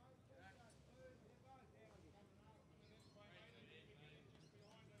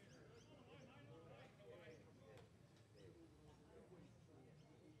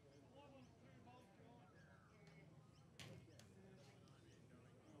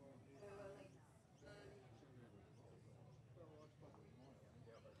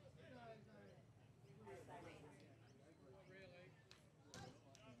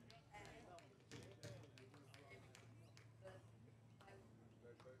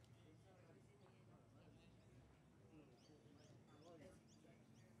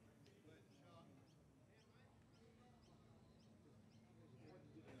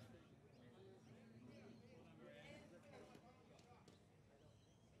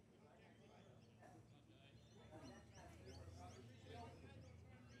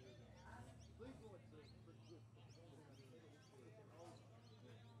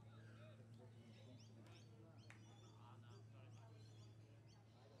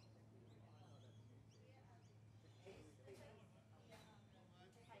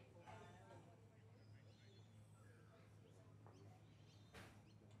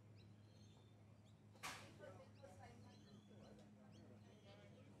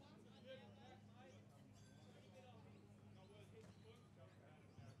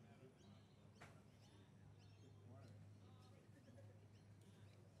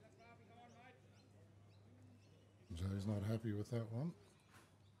 Joe's not happy with that one.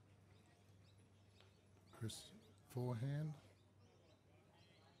 Chris, forehand.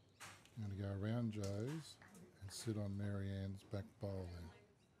 I'm going to go around Joe's and sit on Marianne's back bowl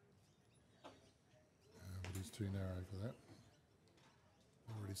there. But he's too narrow for that.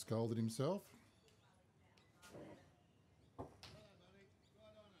 Already scolded himself.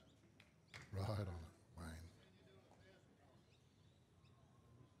 Right on it, Wayne.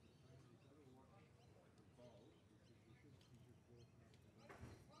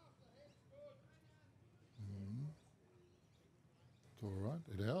 It's all right.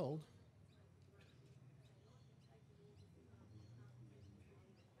 It held.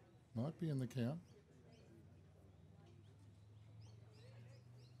 Might be in the count.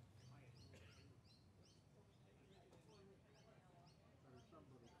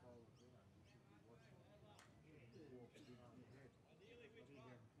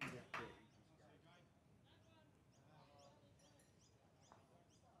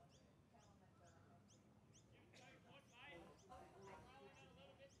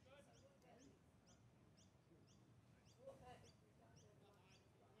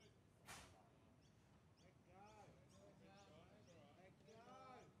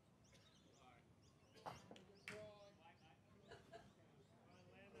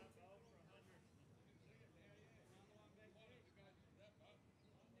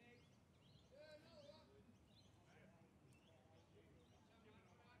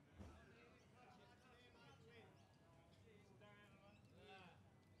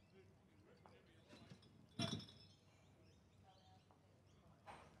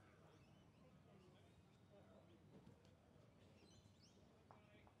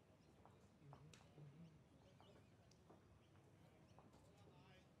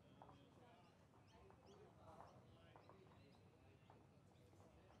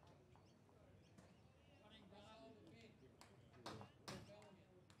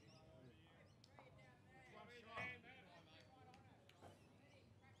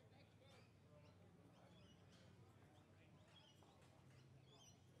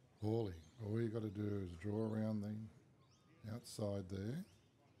 Paulie, all you got to do is draw around the outside there.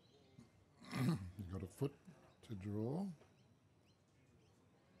 You've got a foot to draw.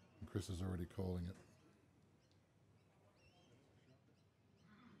 And Chris is already calling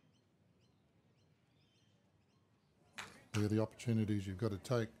it. They're the opportunities you've got to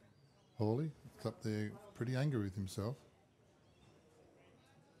take. Hawley, it's up there pretty angry with himself.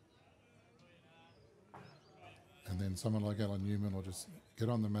 And then someone like Alan Newman will just get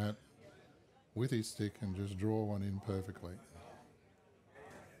on the mat with his stick and just draw one in perfectly.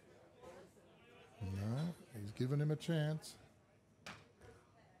 No, he's given him a chance.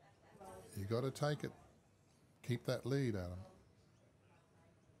 You got to take it. Keep that lead, Adam.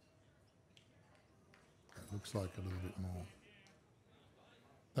 That looks like a little bit more.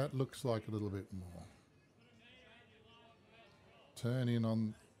 That looks like a little bit more. Turn in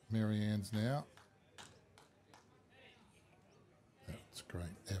on Marianne's now. That's great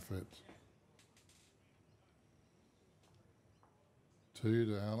effort. 2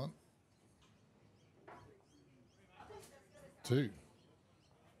 to Alan. 2.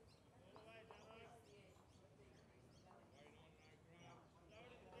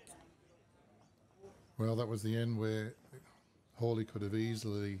 Well, that was the end where Hawley could have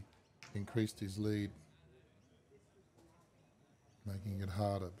easily increased his lead, making it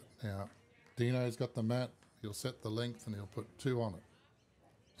harder. But now Dino's got the mat. He'll set the length and he'll put 2 on it.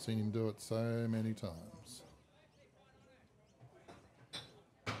 Seen him do it so many times.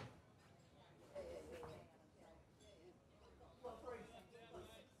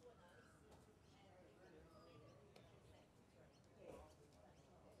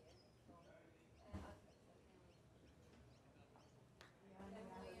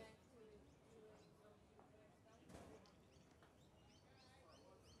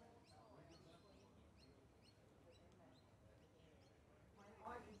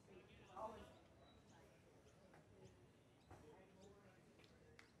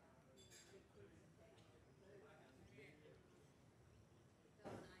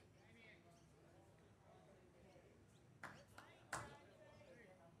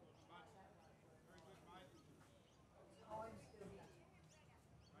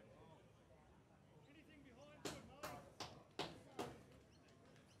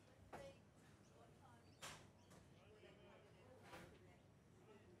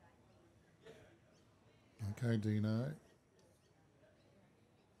 Okay, Dino.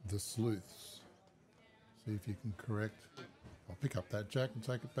 The sleuths. See if you can correct. I'll pick up that jack and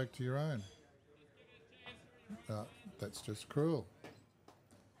take it back to your own. That's just cruel.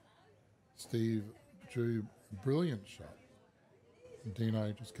 Steve drew a brilliant shot. And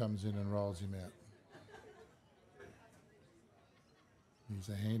Dino just comes in and rolls him out. He's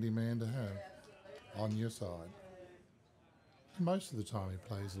a handy man to have on your side. Most of the time he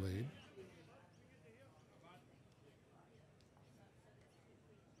plays lead.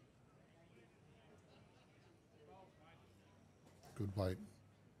 Good weight.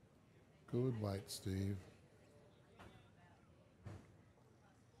 Good weight, Steve.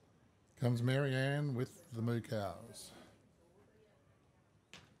 Comes Marianne with the moo cows.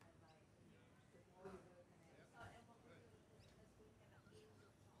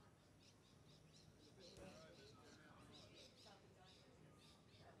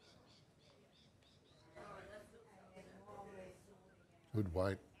 Good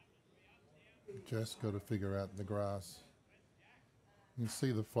weight. Just got to figure out the grass. You can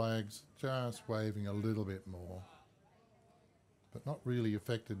see the flags just waving a little bit more, but not really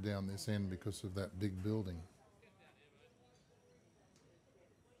affected down this end because of that big building.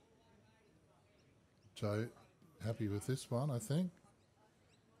 Joe, happy with this one, I think.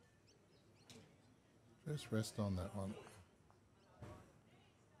 Just rest on that one.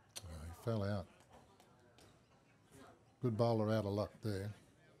 Oh, he fell out. Good bowler out of luck there.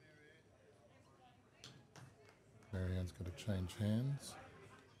 Marianne's got to change hands.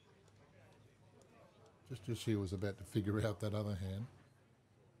 Just as she was about to figure out that other hand.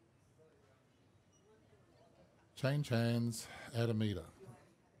 Change hands, add a meter.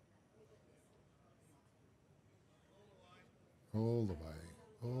 All the way,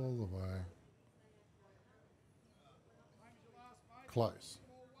 all the way. Close.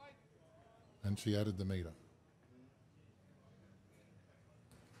 And she added the meter.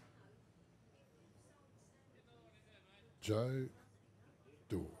 Joe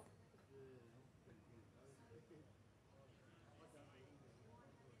Dorr.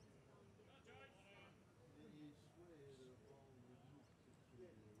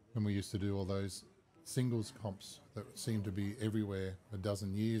 When we used to do all those singles comps that seemed to be everywhere a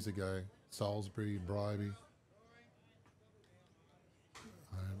dozen years ago, Salisbury, Bribey.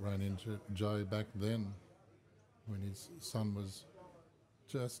 I ran into Joe back then when his son was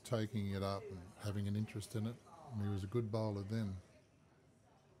just taking it up and having an interest in it. And he was a good bowler then.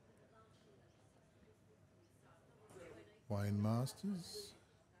 Wayne Masters.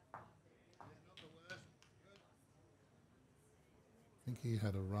 think he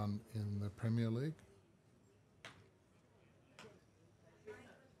had a run in the Premier League.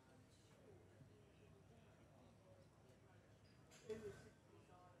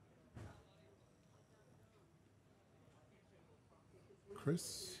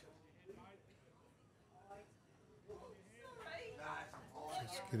 Chris.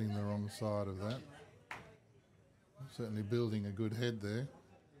 Just getting the wrong side of that. Certainly building a good head there.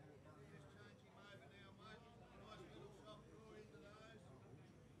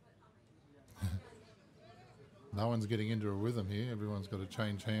 No one's getting into a rhythm here. Everyone's got to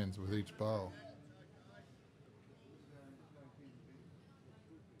change hands with each bowl.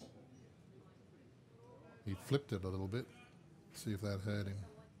 He flipped it a little bit. See if that hurt him.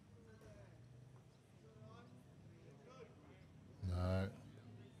 No.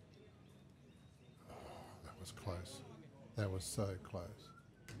 Oh, that was close. That was so close.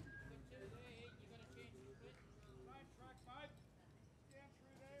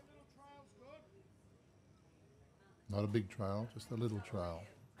 Not a big trail, just a little trail.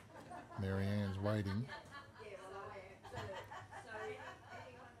 Mary Ann's waiting.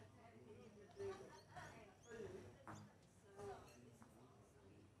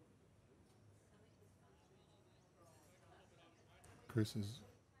 Chris has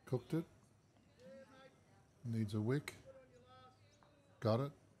cooked it. Needs a wick. Got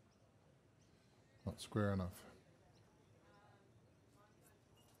it. Not square enough.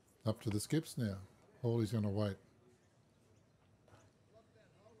 Up to the skips now. Hawley's going to wait.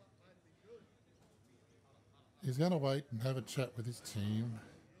 He's going to wait and have a chat with his team.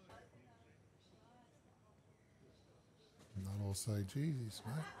 And they'll all say, Jesus,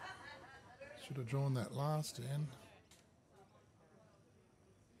 mate, should have drawn that last in.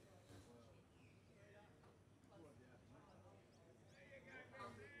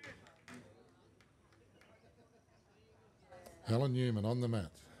 Alan Newman on the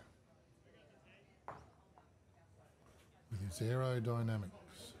mat with his aerodynamics.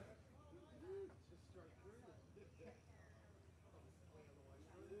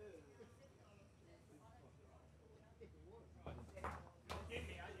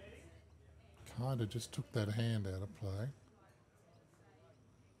 Kind of just took that hand out of play.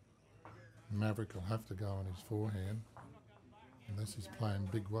 Maverick will have to go on his forehand unless he's playing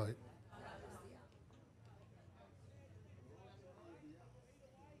big weight.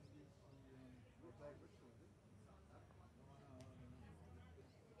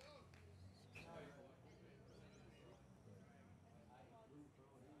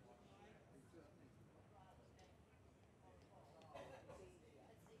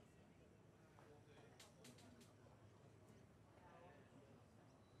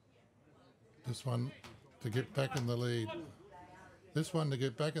 This one to get back in the lead. This one to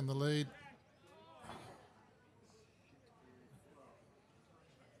get back in the lead.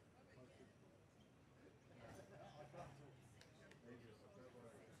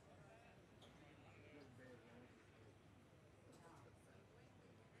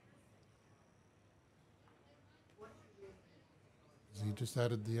 He just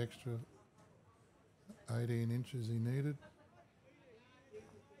added the extra 18 inches he needed.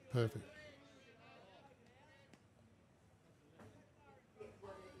 Perfect.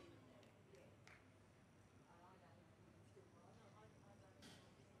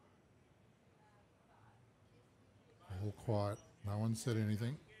 All quiet. No one said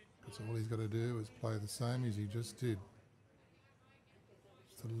anything because all he's got to do is play the same as he just did.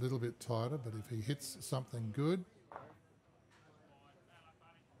 Just a little bit tighter, but if he hits something good,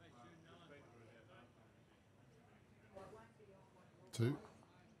 two.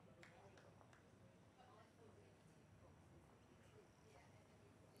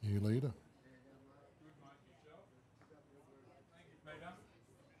 New leader.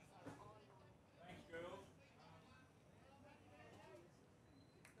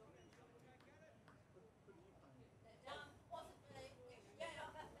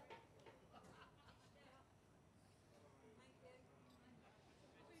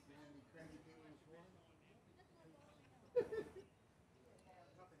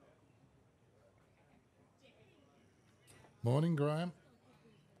 Morning, Graham.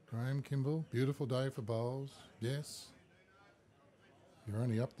 Graham Kimball. Beautiful day for bowls. Yes. You're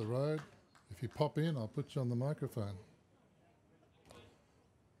only up the road. If you pop in, I'll put you on the microphone.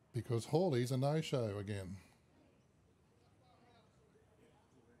 Because Hawley's a no-show again.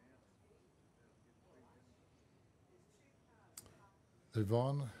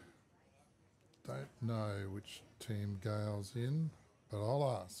 Yvonne, don't know which team Gail's in, but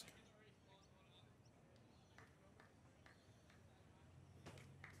I'll ask.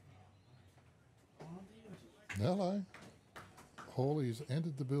 Hello. Hawley's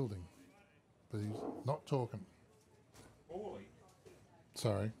entered the building, but he's not talking. Hawley?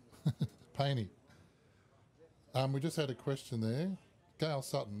 Sorry, Painey. We just had a question there. Gail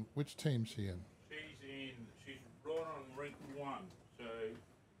Sutton, which team's she in? She's right on rink 1. So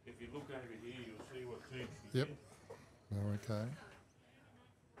if you look over here, you'll see what team she's Yep. in. Oh, okay.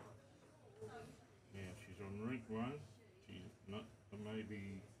 Yeah, she's on rink 1. She's not,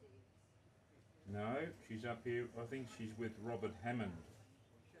 maybe, no, she's up here. I think she's with Robert Hammond.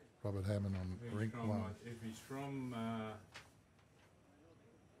 Robert Hammond on If he's rink from, 1. If he's from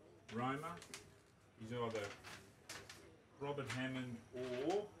Roma, he's either Robert Hammond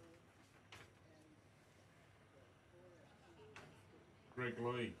or Greg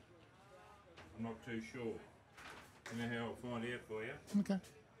Lee. I'm not too sure. You know how I'll find out for you? Okay.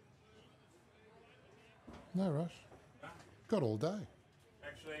 No rush. Got all day.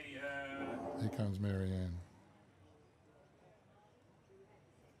 Actually, Here comes Marianne.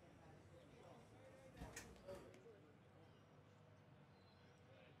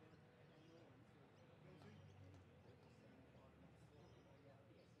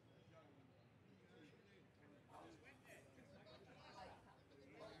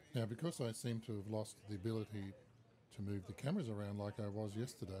 Now, because I seem to have lost the ability to move the cameras around like I was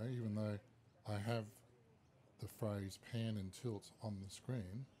yesterday, even though I have the phrase pan and tilt on the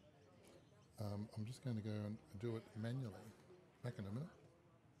screen, I'm just going to go and do it manually. Back in a minute.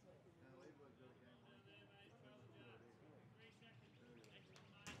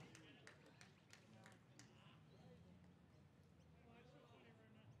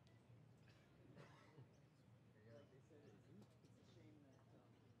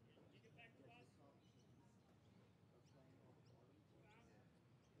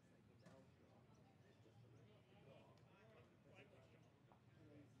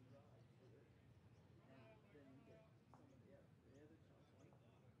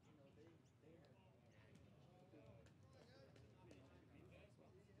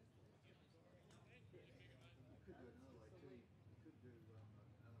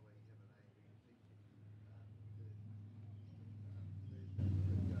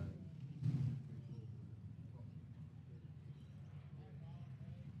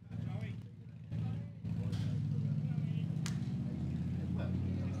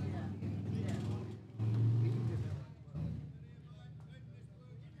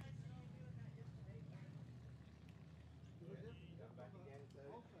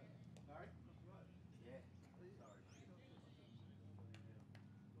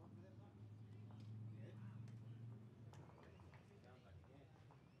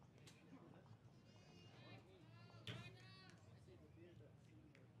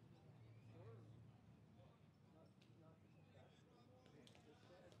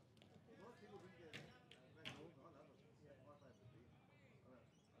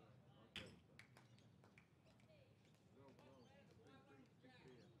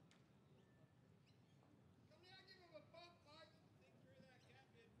 Come now, give him a bump, Mark. Think through that,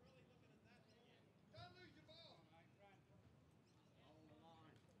 Captain. Really looking at that one. Don't lose your ball. All right, run. On the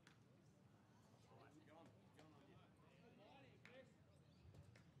line. Oh, it's gone. It's gone on you.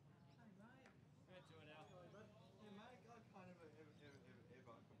 Hey, mate. Good to it, Al. Yeah, mate, I can't ever complain.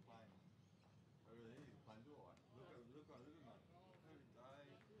 Over there, you playing all right. Look at mate. Every day.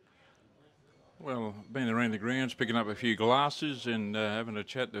 well, been around the grounds, picking up a few glasses and having a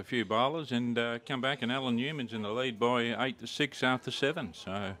chat to a few bowlers, and come back and Alan Newman's in the lead by 8-6 after 7.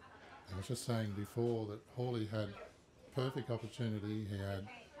 So I was just saying before that Hawley had perfect opportunity. He had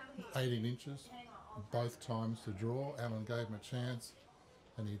 18 inches both times to draw. Alan gave him a chance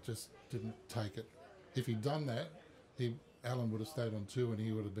and he just didn't take it. If he'd done that, Alan would have stayed on 2 and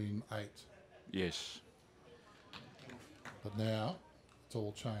he would have been 8. yes, But now it's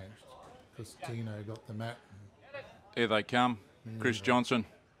all changed because Tino got the mat. here they come. Chris Johnson.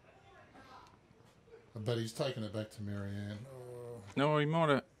 But he's taken it back to Marianne. Oh, No, he might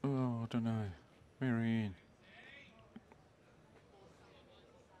have. Oh, I don't know. Marianne.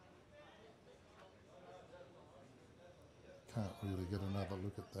 can't really get another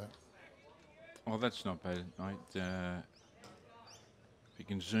look at that. Oh, that's not bad, mate. If you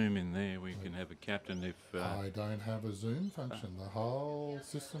can zoom in there, we can have a captain if... I don't have a zoom function. The whole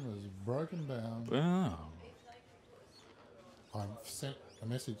system is broken down. oh, I've sent a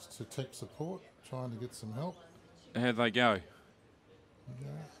message to tech support trying to get some help. how'd they go? Yeah,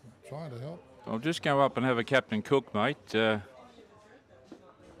 trying to help. I'll just go up and have a Captain Cook, mate.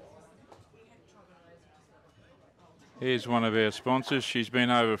 Here's one of our sponsors. She's been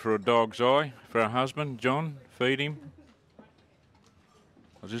over for a dog's eye for her husband, John. Feed him.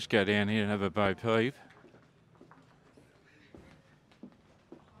 I'll just go down here and have a bo peep.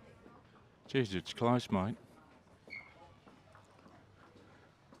 Jeez, it's close, mate.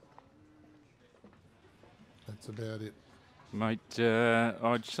 That's about it. Mate,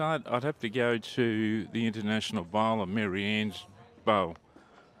 I'd have to go to the International Bowl of Mary Ann's Bowl.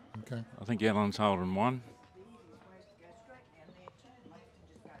 Okay. I think Alan's holding one.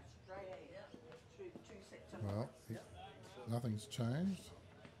 Well, nothing's changed.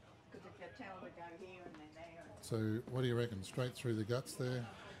 So what do you reckon? Straight through the guts there,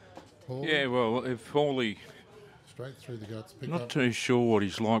 Paul? Yeah, well, if Hawley, Straight through the guts. Pick not up. too sure what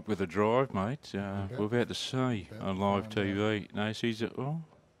he's like with the drive, mate. We're about to see About on to live find TV. No, he's Giving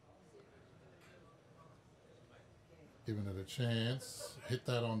it a chance. Hit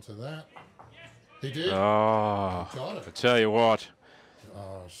that onto that. He did. oh, He got I it. tell you what,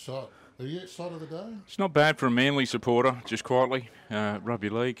 Shot. Are you shot of the day? it's not bad for a Manly supporter, just quietly. Rugby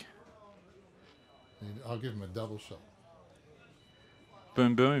league. I'll give him a double shot.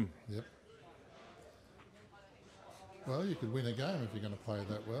 Boom, boom. Yep. Well, you could win a game if you're going to play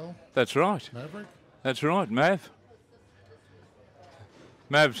that well. That's right. Maverick? That's right, Mav.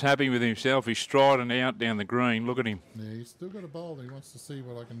 Mav's happy with himself. He's striding out down the green. Look at him. Yeah, he's still got a bowl. He wants to see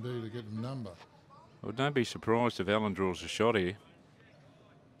what I can do to get a number. Well, don't be surprised if Alan draws a shot here.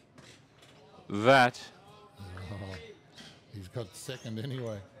 That. Oh, he's got second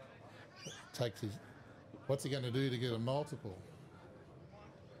anyway. Takes his. What's he going to do to get a multiple?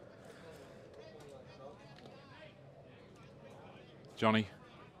 Johnny.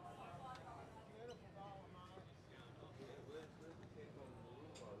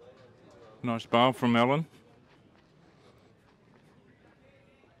 Nice bowl from Alan.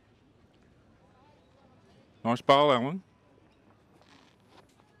 Nice bowl, Alan.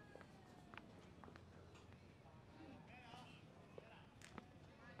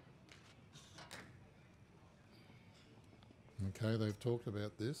 Okay, they've talked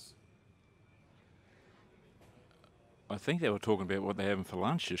about this. I think they were talking about what they're having for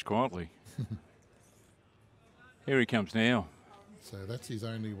lunch, just quietly. Here he comes now. So that's his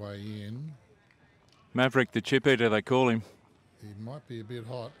only way in. Maverick the chip eater, they call him. He might be a bit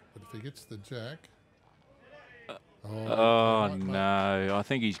hot, but if he gets the jack... Oh, it might- no. I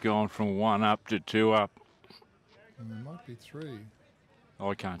think he's gone from 1 up to 2 up. It might be 3.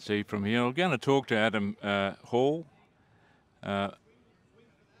 I can't see from here. I'm going to talk to Adam Hall.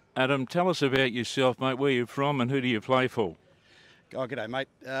 Adam, tell us about yourself, mate. Where you from and who do you play for? Oh, g'day, mate.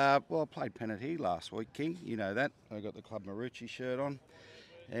 Well, I played Penalty last week, King. You know that. I got the Club Maroochy shirt on.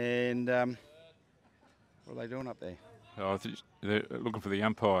 And what are they doing up there? Oh, they're looking for the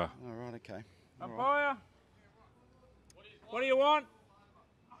umpire. All right, okay. All right. Umpire? What do you want?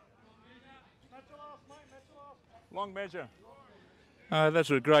 Long measure. That's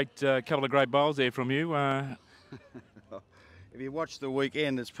a great couple of great bowls there from you. If you watch the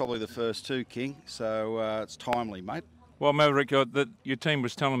weekend, it's probably the first 2, King. So it's timely, mate. Well, Maverick, your team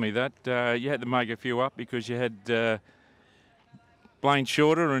was telling me that you had to make a few up because you had Blaine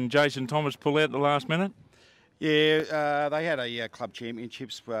Shorter and Jason Thomas pull out at the last minute. Yeah, they had a club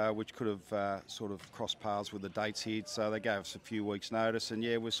championships which could have sort of crossed paths with the dates here, so they gave us a few weeks' notice, and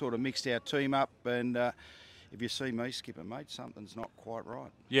yeah, we sort of mixed our team up. And if you see me, Skipper, mate, something's not quite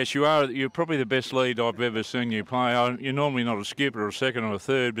right. Yes, you are. You're probably the best lead I've ever seen you play. You're normally not a skipper or a second or a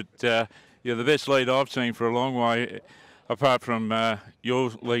third, but you're the best lead I've seen for a long way, apart from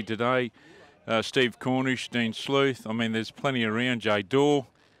your lead today. Steve Cornish, Dean Sleuth. I mean, there's plenty around. Jay Dorr.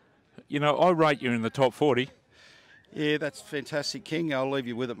 You know, I rate you in the top 40. Yeah, that's fantastic, King. I'll leave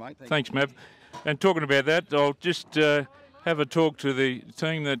you with it, mate. Thanks, Mav. And talking about that, I'll just have a talk to the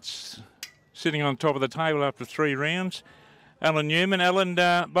team that's sitting on top of the table after 3 rounds. Alan Newman. Alan,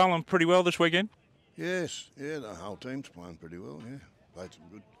 bowling pretty well this weekend? Yes, yeah, the whole team's playing pretty well, yeah.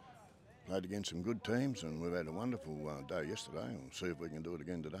 Played against some good teams, and we've had a wonderful day yesterday. We'll see if we can do it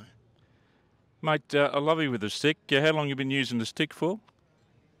again today. Mate, I love you with the stick. How long you been using the stick for?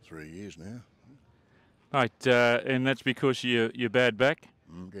 3 years now. Mate, and that's because you're bad back?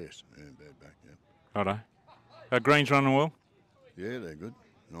 Yes, yeah, bad back, yeah. Righto. Green's running well? Yeah, they're good,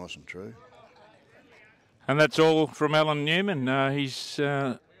 nice and true. And that's all from Alan Newman. He's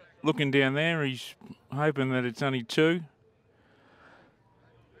looking down there. He's hoping that it's only 2.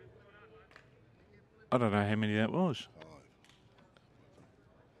 I don't know how many that was. 5.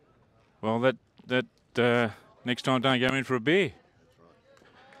 Well, that next time don't go in for a beer.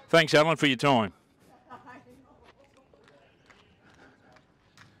 Thanks, Alan, for your time.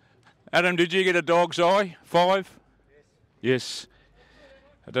 Adam, did you get a dog's eye? 5? Yes.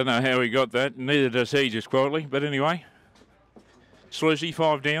 I don't know how he got that. Neither does he, just quietly. But anyway. Sluicy,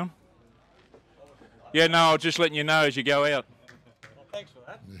 5 down. Yeah, no, I was just letting you know as you go out. Thanks for that.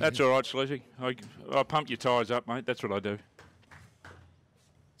 That's all right, Sleazy. I pump your tyres up, mate. That's what I do.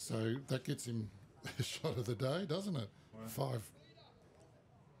 So that gets him a shot of the day, doesn't it? 5.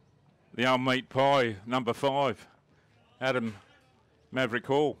 The old meat pie, number 5, Adam Maverick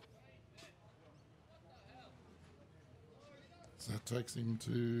Hall. So that takes him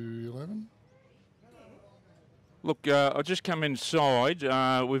to 11. Look, I just come inside.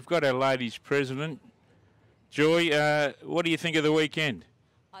 We've got our ladies president, Joy. What do you think of the weekend?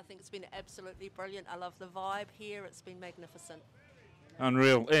 I think it's been absolutely brilliant. I love the vibe here. It's been magnificent.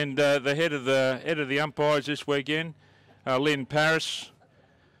 Unreal. And the head of the umpires this weekend, Lynn Paris.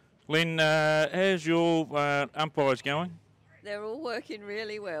 Lynn, how's your umpires going? They're all working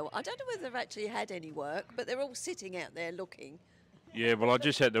really well. I don't know whether they've actually had any work, but they're all sitting out there looking. Yeah, well, I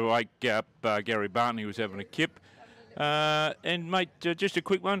just had to wake up Gary Barton. He was having a kip. And, mate, just a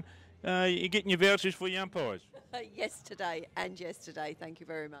quick one. You getting your vouchers for your umpires? Yesterday and yesterday. Thank you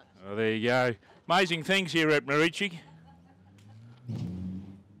very much. Oh, there you go. Amazing things here at Maroochy.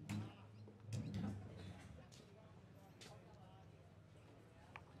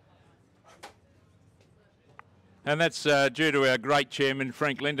 And that's due to our great chairman,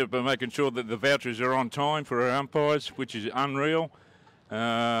 Frank Linder, for making sure that the vouchers are on time for our umpires, which is unreal.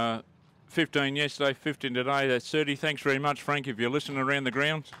 15 yesterday, 15 today, that's 30. Thanks very much, Frank, if you're listening around the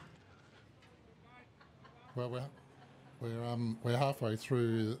grounds. Well, we're halfway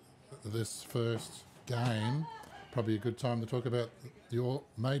through this first game. Probably a good time to talk about your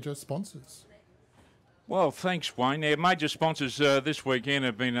major sponsors. Well, thanks, Wayne. Our major sponsors this weekend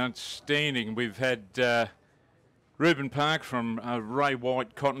have been outstanding. We've had Reuben Park from Ray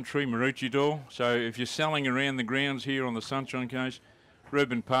White Cotton Tree, Maroochydore. So if you're selling around the grounds here on the Sunshine Coast,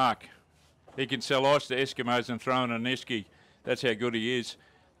 Reuben Park. He can sell ice to Eskimos and throw in an esky. That's how good he is.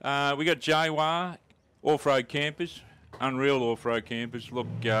 We got Jawa, off-road campers, unreal off-road campers. Look,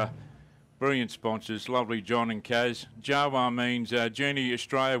 brilliant sponsors, lovely John and Kaz. Jawa means Journey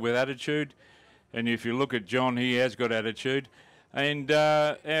Australia with attitude. And if you look at John, he has got attitude. And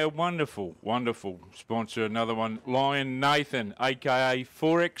our wonderful, wonderful sponsor, another one, Lion Nathan, a.k.a.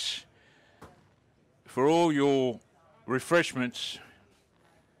 Forex. For all your refreshments,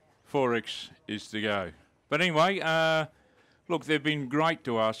 Forex is to go. But anyway, look, they've been great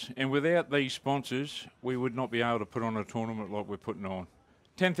to us. And without these sponsors, we would not be able to put on a tournament like we're putting on.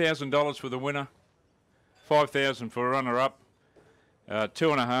 $10,000 for the winner, $5,000 for a runner-up,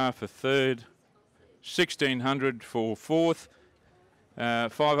 $2.5 for third, $1,600 for fourth,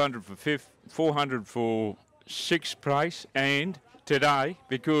 $500 for fifth, $400 for sixth place, and today,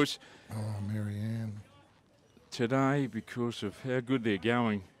 because today, because of how good they're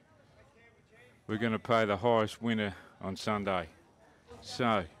going, we're going to pay the highest winner on Sunday.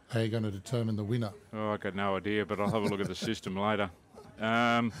 So, how are you going to determine the winner? Oh, I got no idea, but I'll have a look at the system later.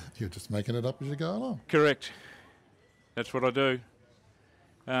 You're just making it up as you go along. Correct. That's what I do.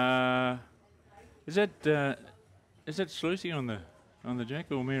 Is that Sluicy on the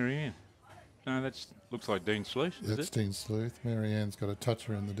jack or Mary Ann? No, that's looks like Dean Sleuth. That's Dean Sleuth. Mary Ann's got a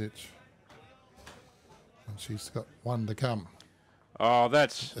toucher in the ditch, and she's got one to come. Oh,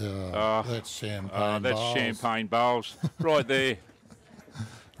 that's champagne. That's bowls. champagne bowls right there.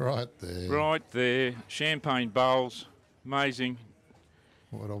 Right there. Right there. Champagne bowls. Amazing.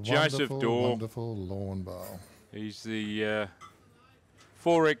 What a Joseph wonderful, Dorr. wonderful lawn bowl. He's the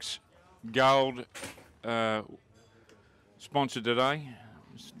Forex Gold sponsor today.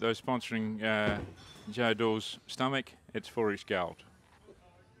 They're sponsoring Joe Dorr's stomach. It's Forex Gold.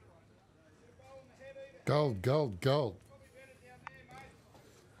 Gold, gold, gold.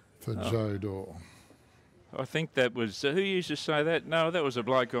 For Joe Dorr. I think that was, who used to say that? No, that was a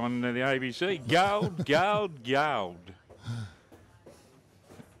bloke on the ABC. Gold, gold, gold.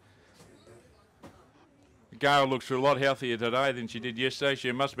 Gail looks a lot healthier today than she did yesterday.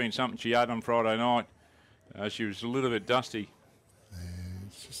 She must have been something she ate on Friday night. She was a little bit dusty. Yeah,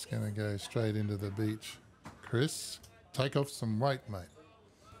 it's just going to go straight into the beach. Chris, take off some weight, mate.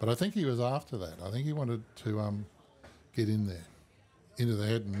 But I think he was after that. I think he wanted to get in there, into the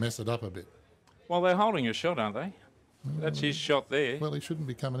head and mess it up a bit. Well, they're holding a shot, aren't they? That's his shot there. Well, he shouldn't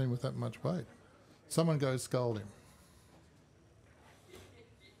be coming in with that much weight. Someone go scold him.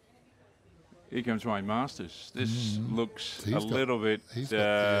 Here comes Wayne Masters. This looks He's a little bit, he's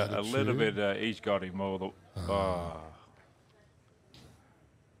got he's got him all the,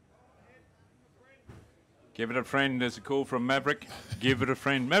 Give it a friend. There's a call from Maverick. Give it a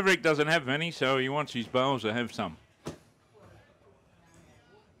friend. Maverick doesn't have many, so he wants his bowls to have some.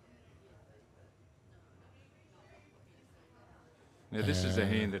 Now, this is the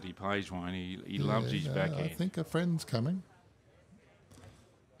hand that he plays, Wayne. He loves his backhand. I think a friend's coming.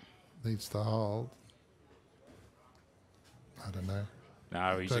 needs to hold. I don't know.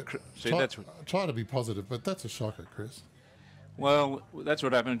 No, he's But see, try, that's what, try to be positive, but that's a shocker, Chris. well, that's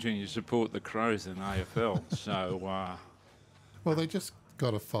what happens when you support the Crows in AFL. So, Well, they just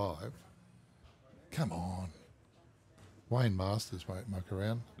got a 5. Come on. Wayne Masters won't muck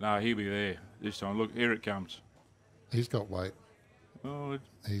around. no, he'll be there this time. Look, here it comes. He's got weight. Oh,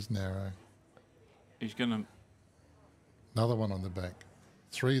 He's narrow. he's going to... Another one on the bank.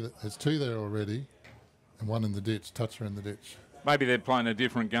 There's 2 there already, and 1 in the ditch. Toucher in the ditch. Maybe they're playing a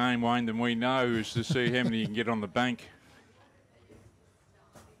different game, Wayne, than we know, is to see how many you can get on the bank.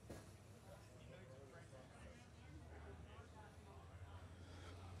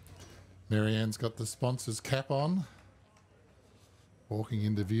 Marianne's got the sponsor's cap on. Walking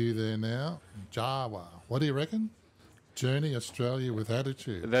into view there now. Jawa. What do you reckon? Journey Australia with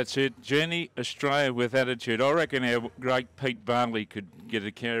attitude. That's it. Journey Australia with attitude. I reckon our great Pete Barley could get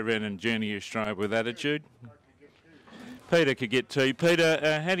a caravan and Journey Australia with attitude. Peter could get 2.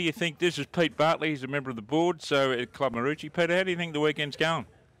 Peter, how do you think, this is Pete Bartley, he's a member of the board, so at Club Maroochy. Peter, how do you think the weekend's going?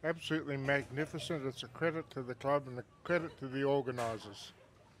 Absolutely magnificent. It's a credit to the club and a credit to the organisers.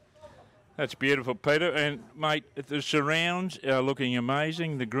 That's beautiful, Peter. And, mate, the surrounds are looking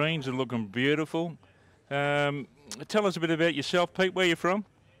amazing. The greens are looking beautiful. Tell us a bit about yourself, Pete. Where are you from?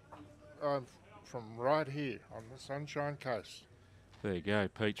 I'm from right here on the Sunshine Coast. There you go.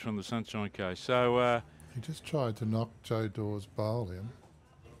 Pete's from the Sunshine Coast. So, He just tried to knock Joe Dawes' bowl in.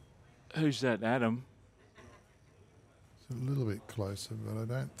 who's that, Adam? It's a little bit closer, but I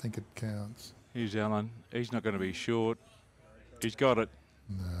don't think it counts. Here's Alan. He's not going to be short. He's got it.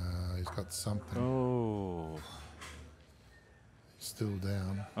 No, he's got something. Oh. He's still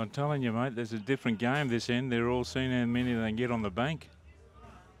down. I'm telling you, mate, there's a different game this end. They're all seeing how many they can get on the bank.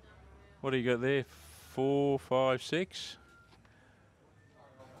 What do you got there? 4, 5, 6?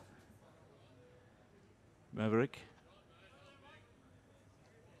 Maverick.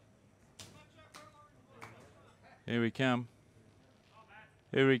 Here we come.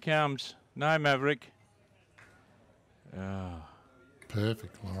 Here he comes. No, Maverick. Oh,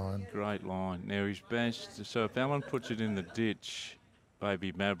 Perfect line. great line. Now he's best. So if Alan puts it in the ditch,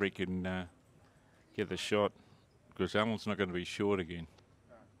 maybe Maverick can get the shot, because Alan's not going to be short again.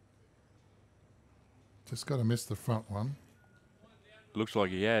 Just got to miss the front one. Looks like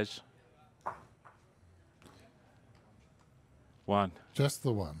he has. 1. Just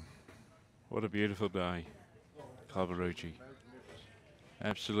the one. What a beautiful day. Club Maroochy.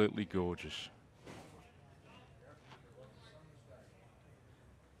 Absolutely gorgeous.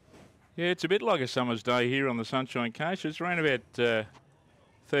 Yeah, it's a bit like a summer's day here on the Sunshine Coast. It's around about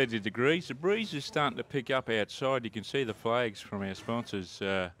 30 degrees. The breeze is starting to pick up outside. You can see the flags from our sponsors,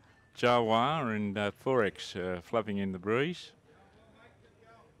 Jawa and Forex, flapping in the breeze.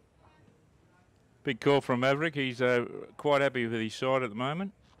 Big call from Maverick. He's quite happy with his side at the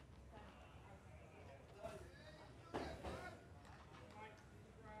moment.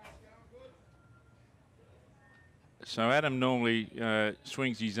 So Adam normally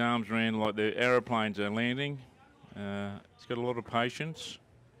swings his arms around like the aeroplanes are landing. He's got a lot of patience.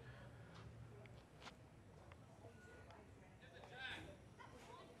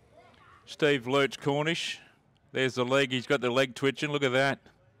 Steve Lurch Cornish. There's the leg. He's got the leg twitching. Look at that.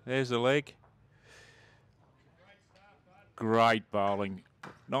 There's the leg. Great bowling.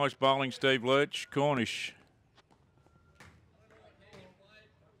 Nice bowling, Steve Lurch Cornish.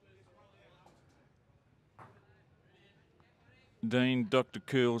 Dean Dr.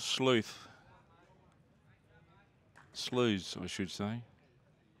 Cool Sleuth. Slews, I should say.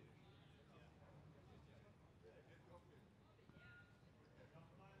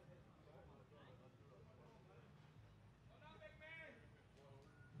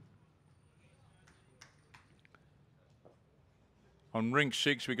 On ring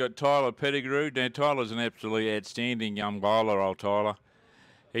 6, we got Tyler Pettigrew. Now, Tyler's an absolutely outstanding young bowler, old Tyler.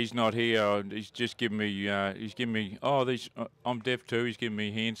 He's not here. He's just giving me. He's giving me. Oh, these. I'm deaf too. He's giving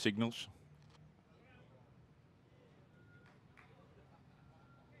me hand signals.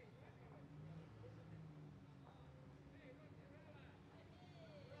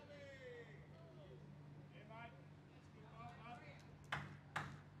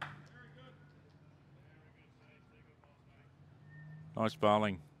 Nice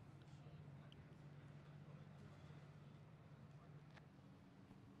bowling.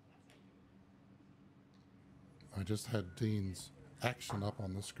 I just had Dean's action up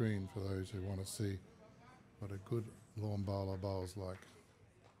on the screen for those who want to see what a good lawn bowler bowls like.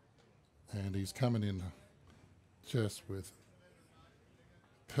 And he's coming in just with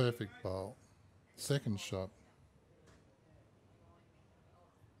perfect bowl. Second shot.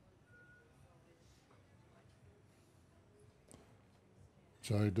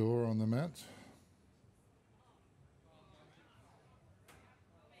 Joe Dore on the mat.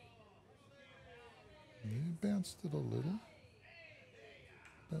 He bounced it a little.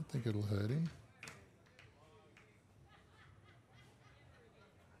 Don't think it'll hurt him.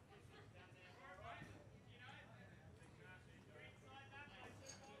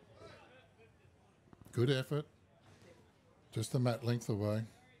 Good effort. Just a mat length away.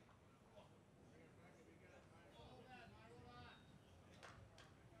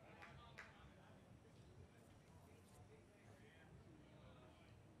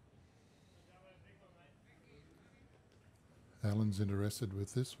 Alan's interested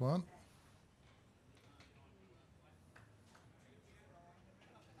with this one.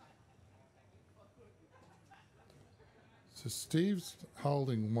 So Steve's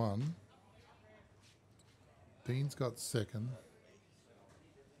holding one. Dean's got second.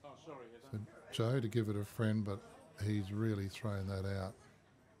 Oh, sorry. So Joe to give it a friend, but he's really thrown that out.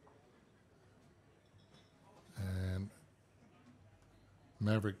 And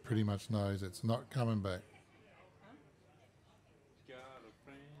Maverick pretty much knows it's not coming back.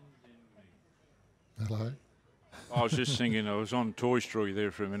 Hello? I was just thinking, I was on Toy Story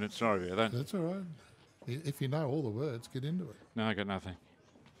there for a minute. Sorry about that. That's all right. If you know all the words, get into it. No, I got nothing.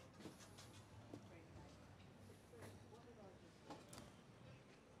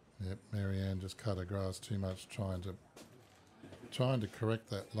 Yep, Marianne just cut her grass too much trying to correct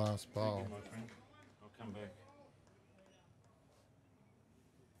that last bowl. Thank you, my friend. I'll come back.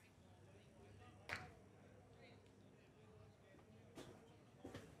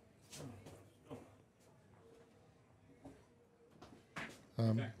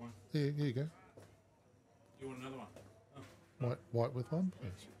 Back one. Here you go. You want another one? Oh. White with one,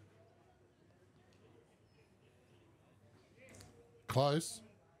 please. Close.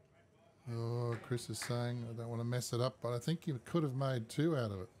 Oh, Chris is saying, I don't want to mess it up, but I think you could have made two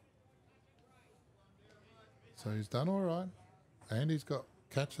out of it. So he's done all right. And he's got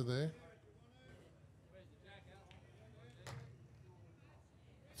catcher there.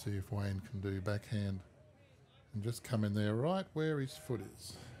 See if Wayne can do backhand and just come in there right where his foot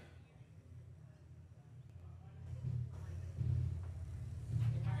is.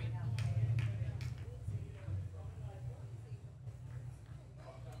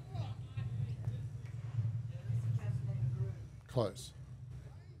 Close.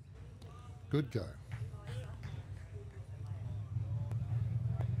 Good go.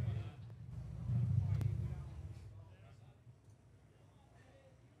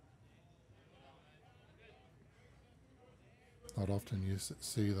 Not often you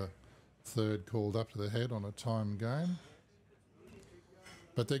see the third called up to the head on a timed game.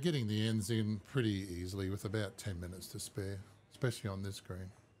 But they're getting the ends in pretty easily with about 10 minutes to spare, especially on this green.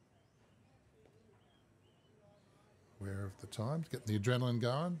 Aware of the times, getting the adrenaline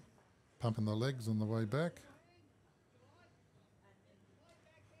going, pumping the legs on the way back.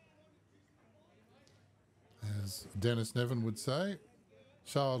 As Dennis Nevin would say,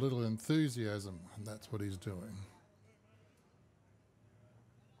 show a little enthusiasm, and that's what he's doing.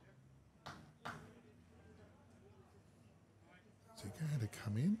 Is he going to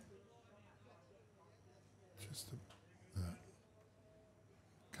come in?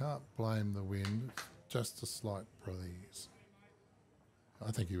 Can't blame the wind, it's just a slight breeze.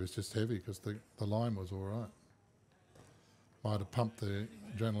 I think he was just heavy because the line was all right. Might have pumped the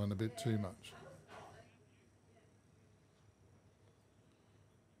adrenaline a bit too much.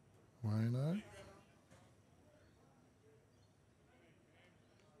 Wayno.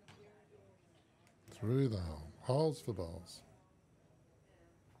 Through the hole. Holes for bowls.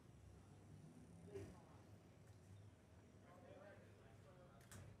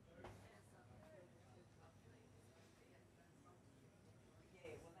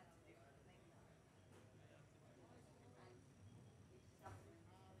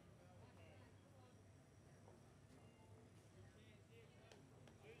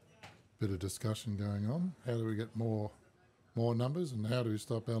 Bit of discussion going on. How do we get more numbers, and how do we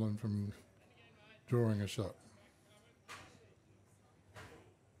stop Alan from drawing a shot?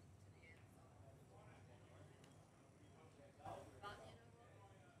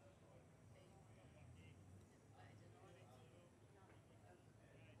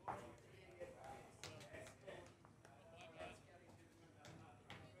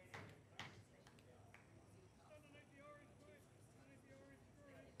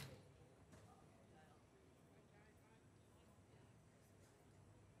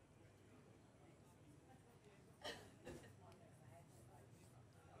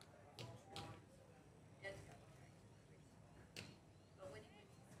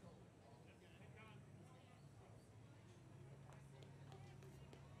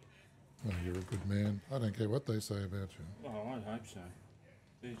 Oh, you're a good man. I don't care what they say about you. Oh, I hope so.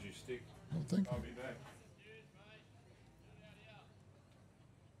 There's your stick. Well, thank I'll you. be back.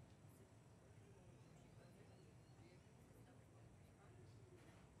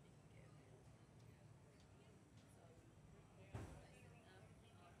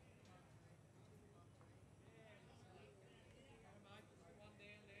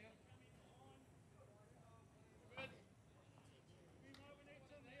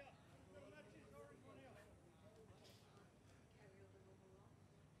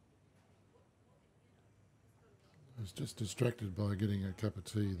 I was just distracted by getting a cup of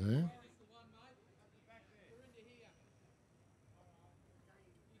tea there.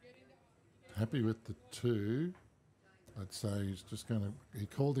 Happy with the 2. I'd say he's just going to... He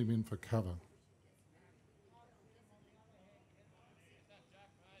called him in for cover.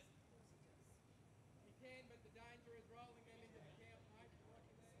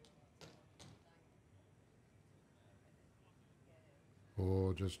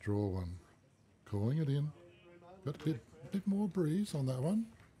 Or just draw one. Calling it in. Got a bit more breeze on that one.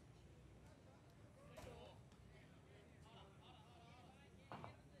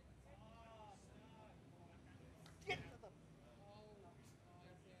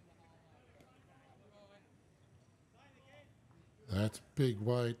 That's big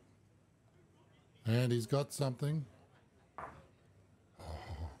weight. And he's got something. Oh,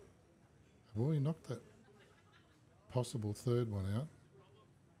 well, he knocked that possible third one out.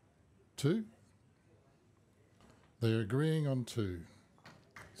 2. They're agreeing on 2.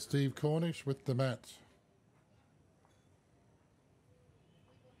 Steve Cornish with the mat.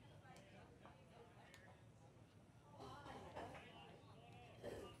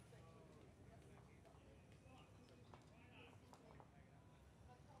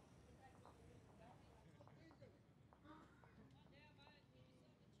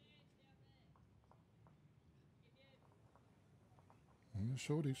 And the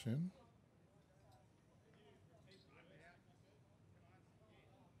shortish in.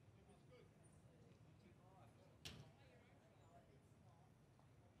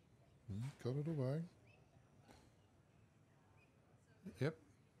 Got it away. Yep.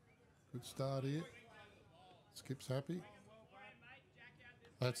 Good start here. Skip's happy.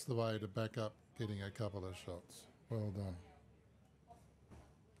 That's the way to back up getting a couple of shots. Well done.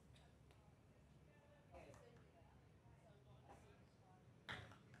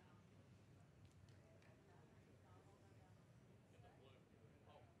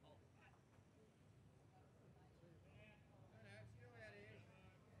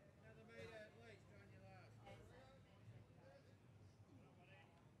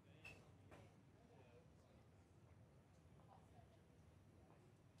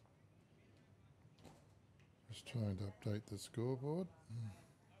 Just trying to update the scoreboard.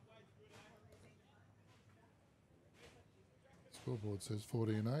 Scoreboard says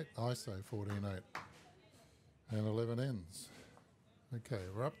 14-8. I say 14-8. And 11 ends. Okay,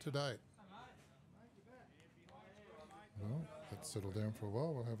 we're up to date. Well, let's settle down for a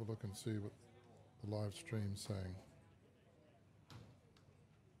while. We'll have a look and see what the live stream's saying.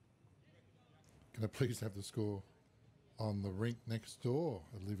 Can I please have the score on the rink next door,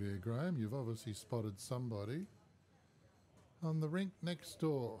 Olivia Graham? You've obviously spotted somebody on the rink next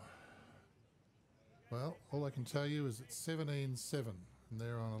door. Well, all I can tell you is it's 17-7, and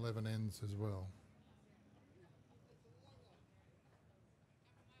they're on 11 ends as well.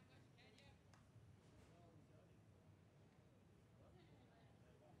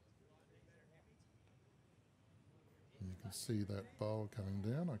 And you can see that bowl coming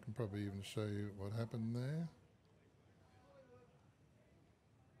down. I can probably even show you what happened there.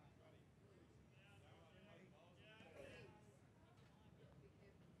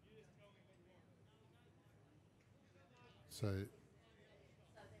 So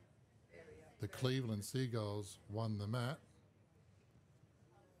the Cleveland Seagulls won the mat.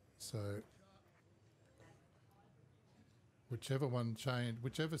 So whichever 7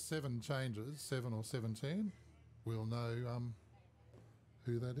 changes, 7 or 17, we'll know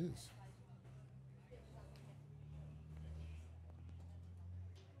who that is.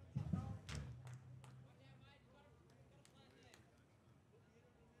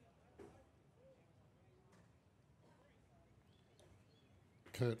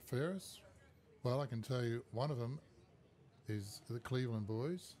 Kurt Ferris. Well, I can tell you one of them is the Cleveland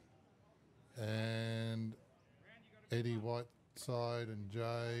boys, and Eddie Whiteside and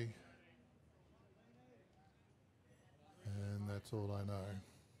Jay, and that's all I know.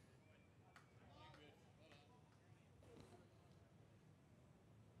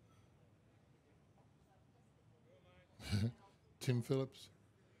 Tim Phillips.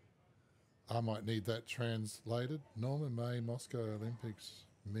 I might need that translated. Norman May, Moscow Olympics,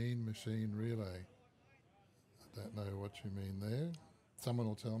 Mean Machine Relay. I don't know what you mean there. Someone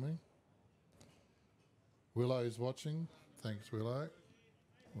will tell me. Willow's watching. Thanks, Willow.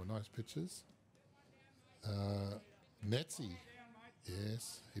 Well, nice pictures. Netsy.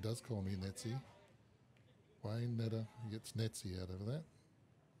 Yes, he does call me Netsy. Wayne Netter gets Netsy out of that.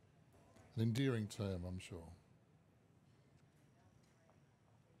 An endearing term, I'm sure.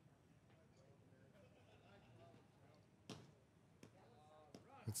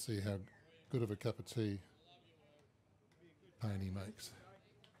 Let's see how good of a cup of tea Paney makes.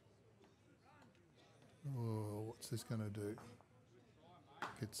 Oh, what's this going to do?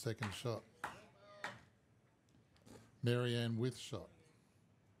 Get second shot. Marianne with shot.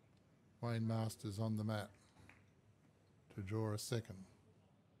 Wayne Masters on the mat to draw a second.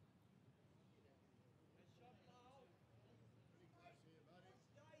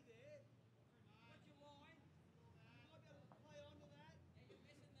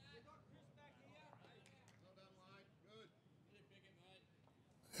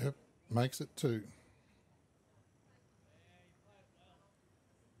 Yep, makes it two.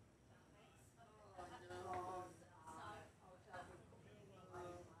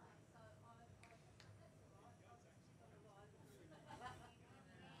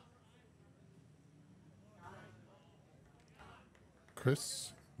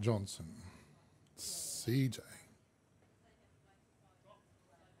 Chris Johnson, CJ.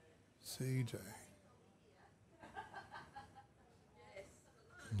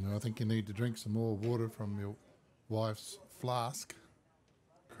 No, I think you need to drink some more water from your wife's flask,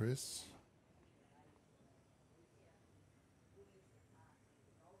 Chris.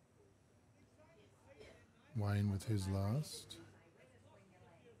 Wayne with his last.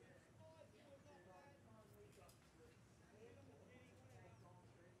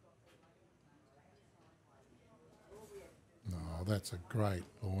 Oh, that's a great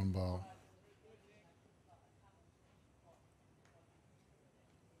lawn bowl.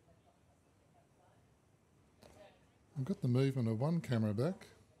 I've got the movement of one camera back.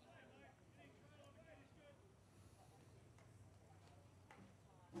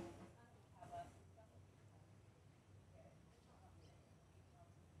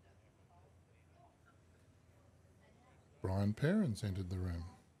 Brian Perrins entered the room.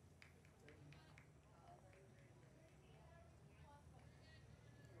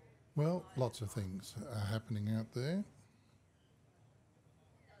 Well, lots of things are happening out there.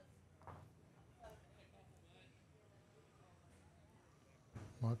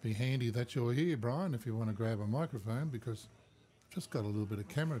 Might be handy that you're here, Brian, if you want to grab a microphone, because I've just got a little bit of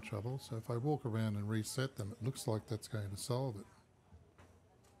camera trouble, so if I walk around and reset them, it looks like that's going to solve it.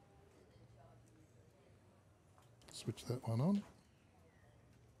 Switch that one on.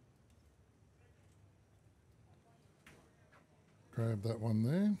 Grab that one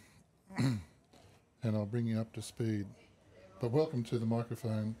there, and I'll bring you up to speed. But welcome to the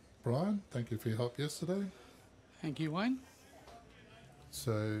microphone, Brian. Thank you for your help yesterday. Thank you, Wayne.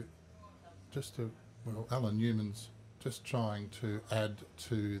 So, Alan Newman's just trying to add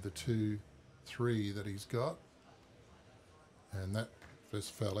to the 2-3 that he's got, and that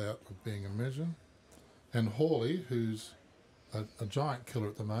just fell out of being a measure. And Hawley, who's a giant killer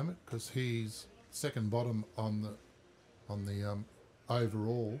at the moment, because he's second bottom on the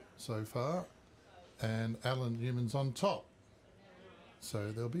overall so far, and Alan Newman's on top.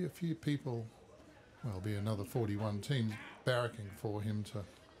 So there'll be a few people, well, there'll be another 41 teams barracking for him to...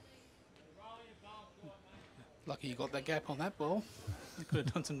 Lucky you got that gap on that ball. It could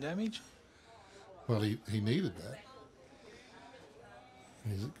have done some damage. Well, he needed that.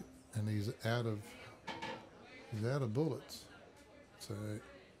 He's out of bullets. So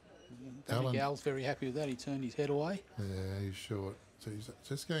Danny Gal's very happy with that. He turned his head away. Yeah, he's short. So he's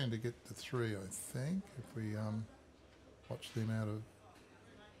just going to get the 3, I think, if we watch them out of...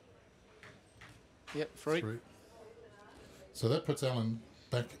 Yep, 3. So that puts Alan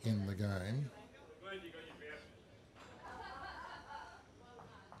back in the game.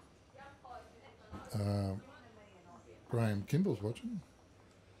 Graham Kimball's watching.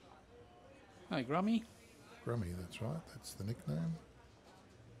 Hey, Grummy. Grummy, that's right. That's the nickname.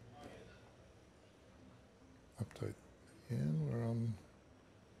 Update again. We're on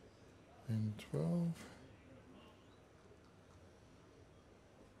N12.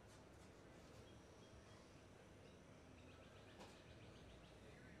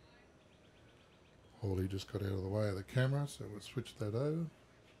 Hawley just got out of the way of the camera, so we'll switch that over.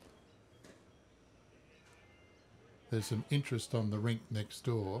 There's some interest on the rink next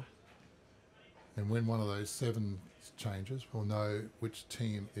door, and when one of those 7s changes, we'll know which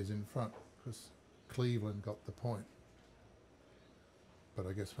team is in front. because Cleveland got the point. But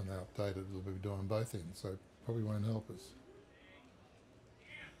I guess when they update it, it'll be doing both ends, so probably won't help us.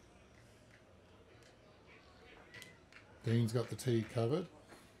 Dean's got the tee covered.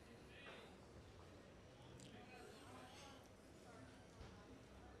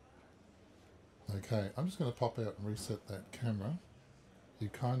 Okay, I'm just going to pop out and reset that camera. You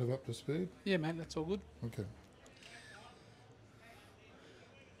kind of up to speed? Yeah, mate, that's all good. Okay.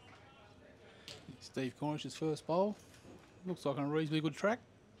 Steve Cornish's first bowl. Looks like on a reasonably good track.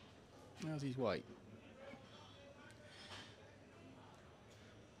 How's his weight?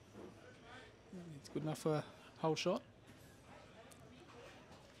 It's good enough for a whole shot.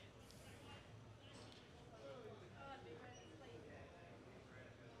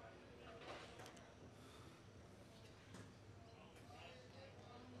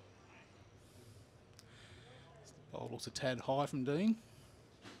 Bowl looks a tad high from Dean.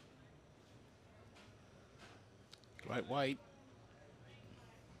 Great weight.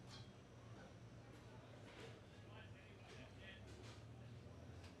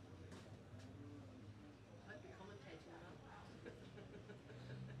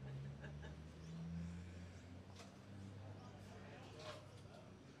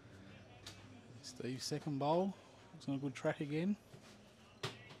 Steve's second bowl. Looks on a good track again.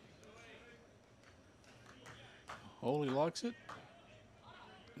 Hawley likes it.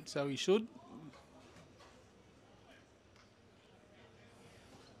 And so he should.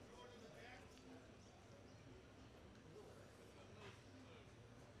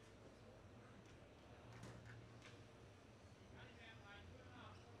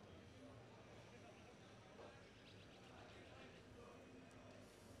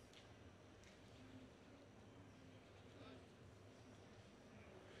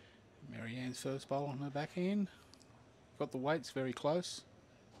 Marianne's first bowl on her backhand. Got the weights very close.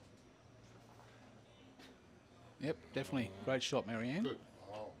 Yep, definitely. Great shot, Marianne. Good.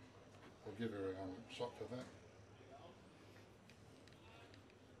 Oh, we'll give her a shot for that.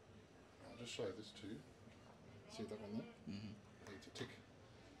 I'll just show this to you. See that one there? Mm-hmm. Needs a tick.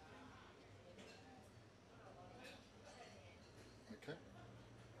 Okay.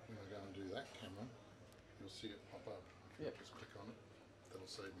 When I go and do that camera, you'll see it pop up. If you just click on it, that'll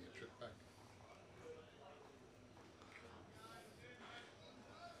save me a trip back.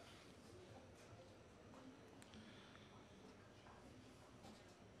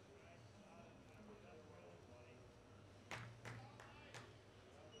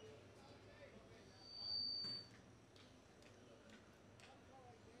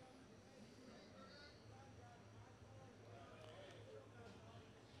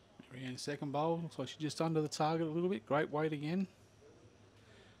 Marianne's second bowl. Looks like she's just under the target a little bit. Great weight again.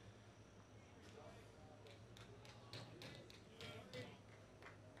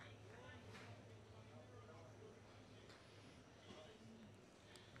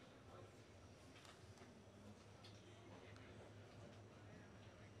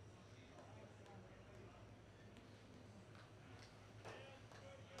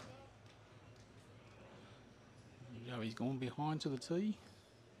 There you go, he's gone behind to the tee.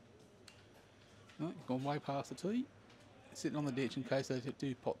 No, he's gone way past the tee. Sitting on the ditch in case they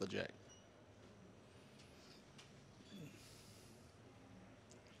do pot the jack.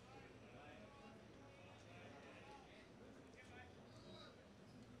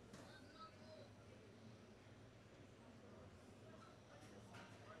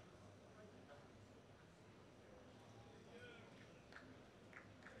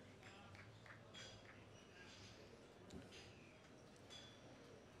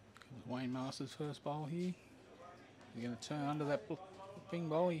 Wayne Masters' first bowl here. He's going to turn under that ping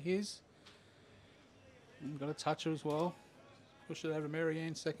bowl he hears. And got a toucher as well. Push it over to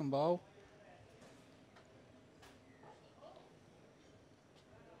Marianne's second bowl.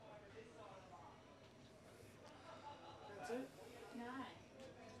 That's it? No.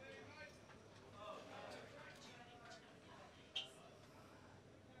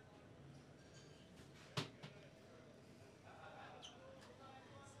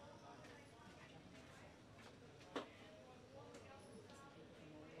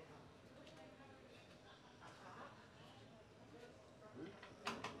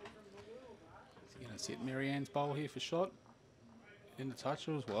 He's going to sit Marianne's bowl here for shot. In the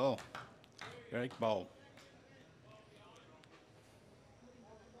toucher as well. Great bowl.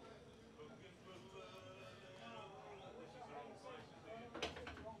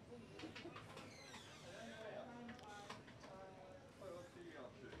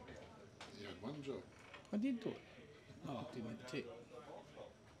 You had one job. I did do it. Oh, didn't hit the tip.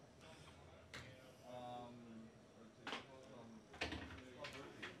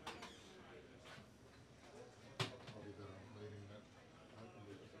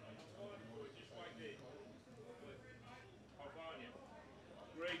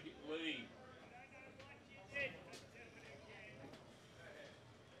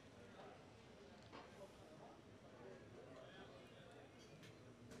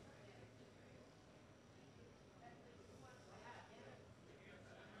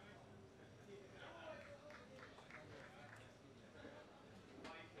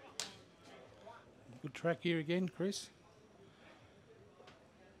 Good track here again, Chris.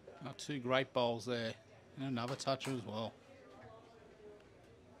 Oh, 2 great bowls there. And another toucher as well.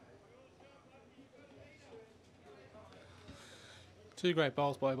 Two great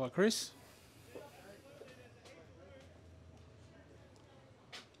bowls by Chris.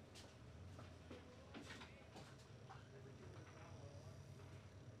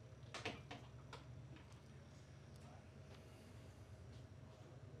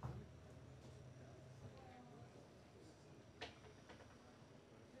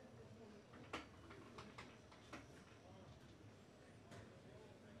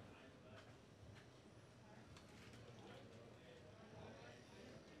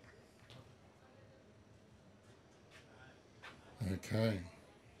 Okay.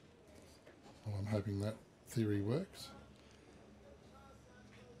 Well, I'm hoping that theory works.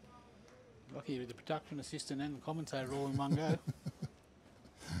 Lucky with the production assistant and the commentator all in one go.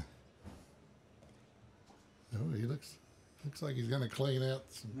 Oh, he looks like he's going to clean out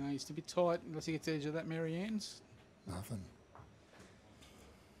some... No, he's a bit tight unless he gets the edge of that Mary Ann's. Nothing.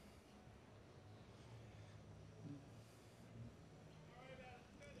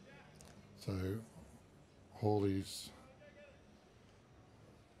 So, Hawley's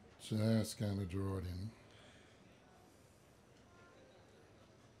just going to draw it in.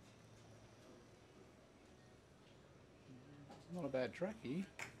 Not a bad track here.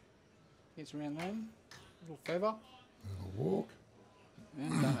 Gets around that. Little feather. Little walk.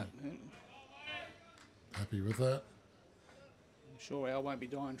 And done it. Happy with that? I'm sure Al won't be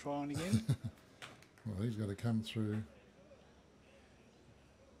dying trying again. Well, he's got to come through.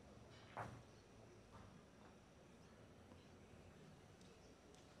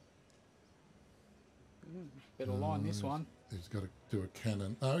 Better line this one. He's got to do a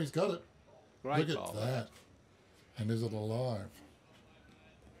cannon. Oh, he's got it. Great Look bowl, at that. And is it alive?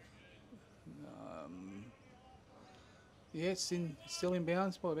 Yeah, it's still in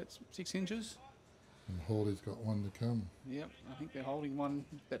bounds by about 6 inches. And Hawley's got one to come. Yep, I think they're holding one,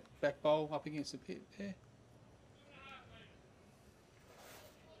 that back bowl up against the pit there.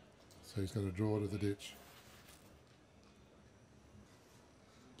 So he's got to draw to the ditch.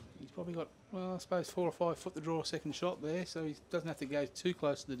 He's probably got, well, I suppose 4 or 5 foot to draw a second shot there, so he doesn't have to go too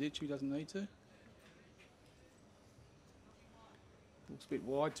close to the ditch if he doesn't need to. Looks a bit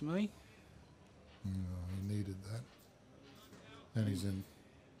wide to me. No, he needed that. And he's in.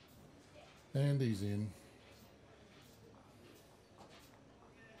 And he's in.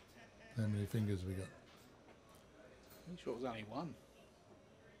 How many fingers have we got? I'm sure it was only one.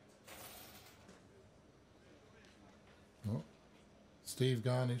 Oh, Steve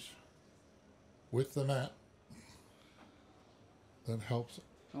Garnish with the mat. That helps.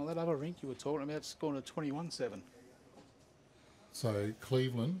 Oh, that other rink you were talking about scoring a 21-7. So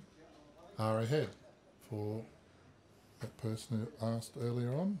Cleveland are ahead for that person who asked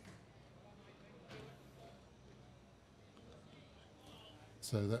earlier on.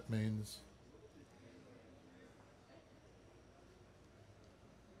 So that means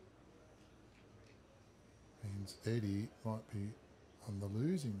Eddie might be on the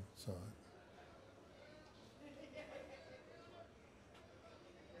losing side.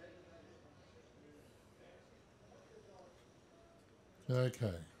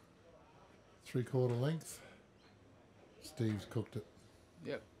 Okay, 3/4 length. Steve's cooked it.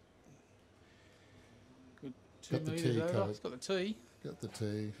 Yep. Good 2 Got the metres tee over. covered. It's got the tee. Got the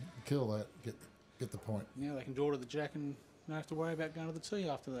tee. Kill that. Get the point. Now they can draw to the jack and don't have to worry about going to the tee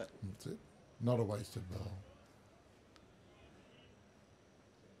after that. That's it. Not a wasted bowl.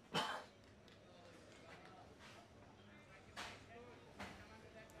 I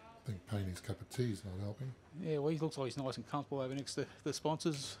think Payne's cup of tea is not helping. Yeah, well, he looks like he's nice and comfortable over next to the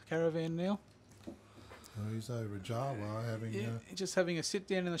sponsors' caravan now. Oh, he's over at Java having Just having a sit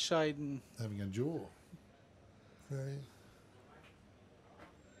down in the shade and having a jaw. Okay.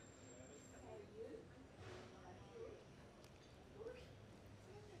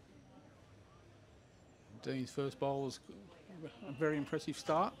 Dean's first bowl was a very impressive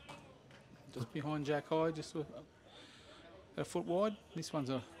start. Just behind Jack High, just a foot wide. This one's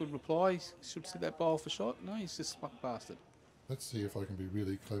a good reply. He should see that bowl for shot. No, he's just smucked past it. Let's see if I can be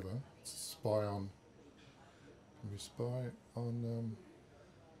really clever. Spy on. Can we spy on?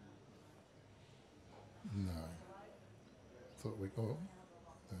 No. Thought we. Oh,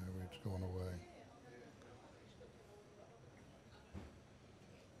 no, we've gone away.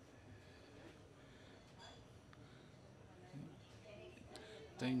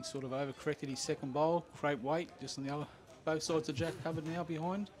 Dean sort of overcorrected his second bowl. Great weight, just on the other, both sides of Jack covered now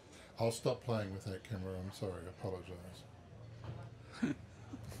behind. I'll stop playing with that camera. I'm sorry. I apologise.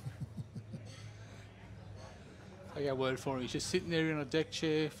 Take our word for it. He's just sitting there in a deck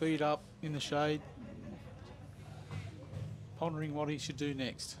chair, feet up in the shade, pondering what he should do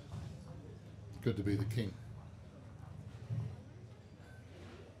next. Good to be the king.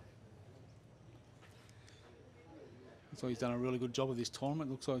 So he's done a really good job of this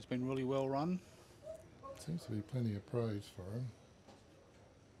tournament. Looks like it's been really well run. Seems to be plenty of praise for him.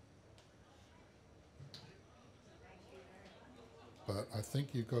 But I think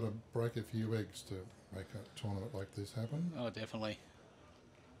you've got to break a few eggs to make a tournament like this happen. Oh, definitely.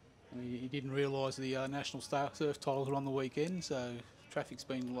 He didn't realise the national surf titles were on the weekend, so traffic's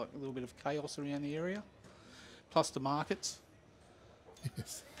been like a little bit of chaos around the area. Plus the markets.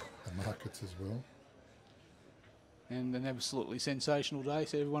 Yes, the markets as well. And an absolutely sensational day.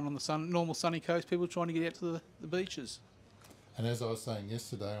 So everyone on the normal sunny coast, people trying to get out to the beaches. And as I was saying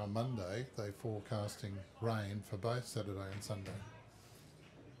yesterday, on Monday, they're forecasting rain for both Saturday and Sunday.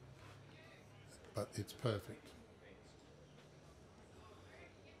 But it's perfect.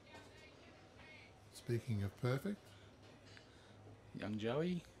 Speaking of perfect, Young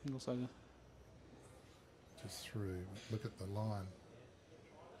Joey, and also just through. Look at the line.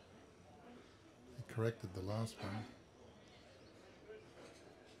 He corrected the last one.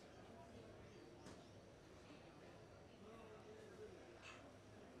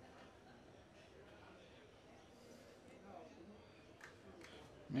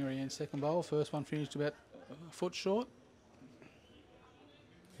 Marianne's second bowl. First one finished about a foot short.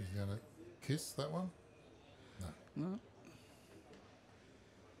 He's going to kiss that one? No. No.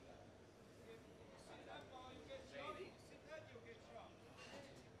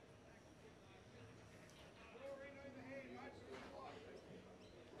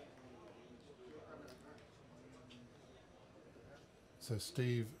 So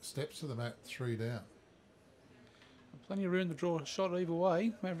Steve steps to the mat, 3 down. Plenty of room to draw a shot either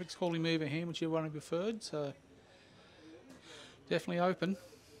way. Maverick's calling me over hand, whichever one he preferred, so definitely open.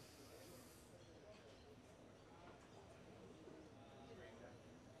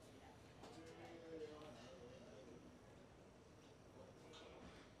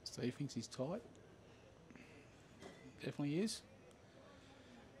 Steve thinks he's tight. Definitely is.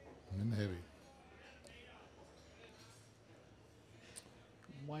 And heavy.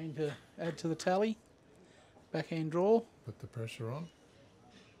 Wayne to add to the tally. Backhand draw. Put the pressure on.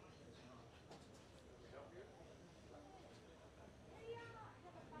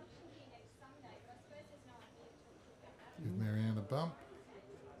 Give Marianne a bump.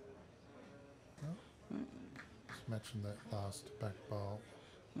 Oh. Just matching that last back bowl.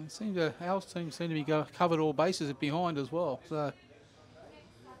 And it seems our team seem to be covered all bases at behind as well. So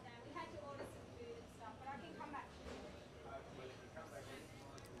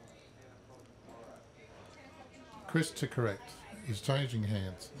Chris to correct. He's changing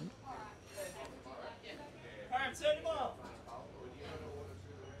hands. I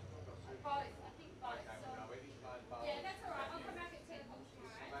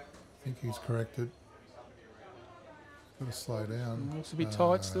think he's corrected. Got to slow down. Looks a bit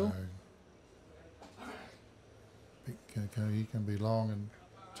tight still. He can be long and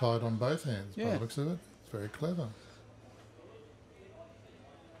tight on both hands by Yeah. the looks of it. It's very clever.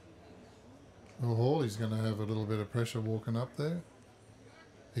 Well, Hawley's going to have a little bit of pressure walking up there.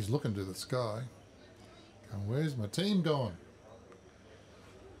 He's looking to the sky. Going, where's my team going?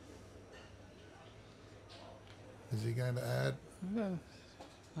 Is he going to add?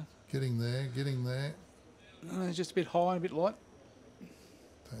 Getting there, getting there. It's just a bit high and a bit light.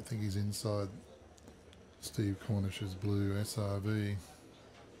 Don't think he's inside Steve Cornish's blue SRV.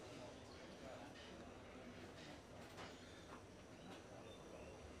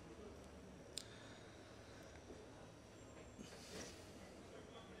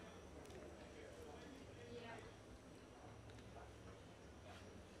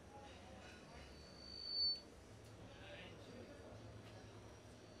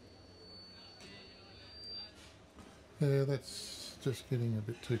 Yeah, that's just getting a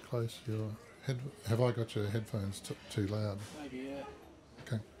bit too close to your head. Have I got your headphones too loud? Maybe, yeah.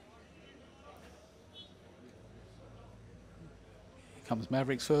 Okay. Here comes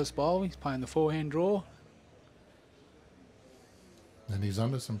Maverick's first bowl. He's playing the forehand draw. And he's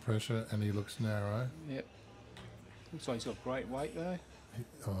under some pressure and he looks narrow. Yep. Looks like he's got great weight though.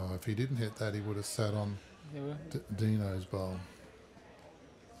 If he didn't hit that, he would have sat on Yeah, Dino's bowl.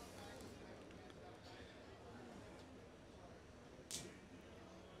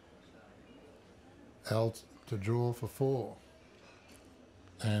 Al to draw for 4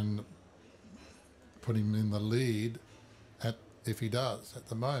 and put him in the lead if he does. At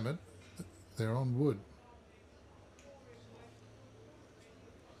the moment, they're on wood.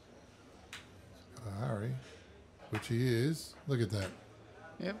 Got to hurry. which he is. Look at that.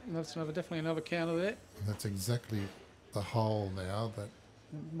 Yep, that's definitely another counter there. That's exactly the hole now that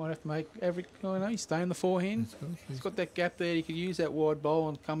Might have to make every. Oh no, he's staying the forehand. He's got that gap there. He could use that wide bowl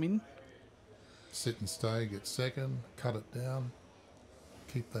and come in. sit and stay, get second, cut it down,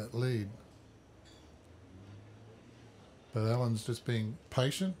 keep that lead. But Alan's just being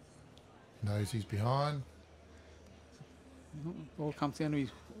patient. Knows he's behind. All comes down to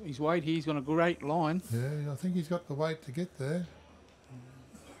his weight. He's got a great line. Yeah, I think he's got the weight to get there.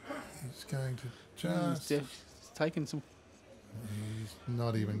 He's going to just... He's taking some... He's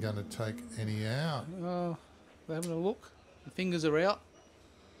not even going to take any out. Oh, they're having a look. The fingers are out.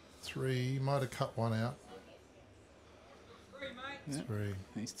 3, might have cut one out. Yeah. 3.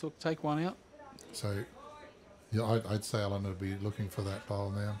 He's take one out. So, yeah, I'd say Alan would be looking for that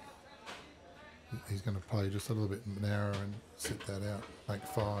bowl now. He's going to play just a little bit narrower and sit that out, make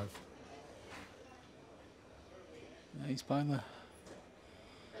 5. Yeah, he's playing the...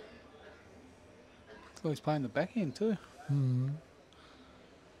 Well, he's playing the backhand too. Hmm.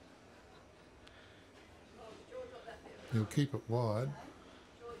 He'll keep it wide.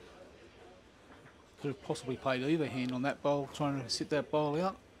 Could have possibly played either hand on that bowl, trying to sit that bowl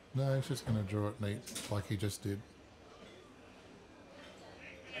out. No, he's just going to draw it neat, like he just did.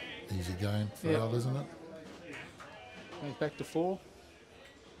 Easy game for Al, isn't it? Goes back to 4.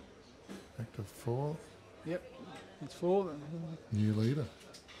 Back to 4. Yep, it's 4. New leader.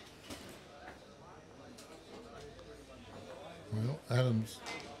 Well, Adams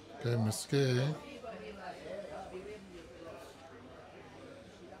gave him a scare.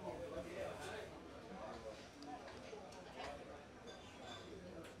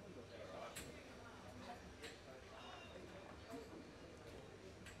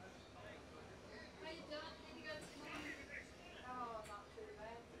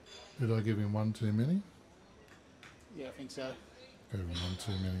 Did I give him one too many? Yeah, I think so. Gave him one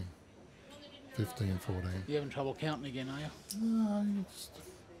too many. 15, 14. You having trouble counting again, are you? No,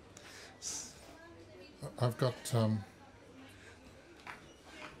 I've got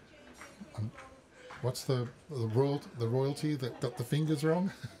what's the royalty that got the fingers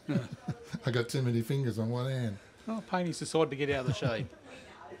wrong? I got too many fingers on one hand. Oh, Payne's decided to get out of the shade.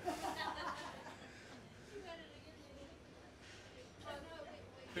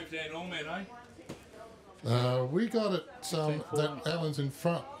 All men, eh? We got it that Alan's in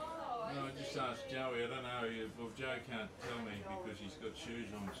front. No, I just asked Joey. I don't know. Well, Joe can't tell me because he's got shoes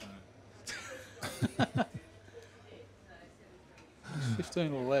on. So.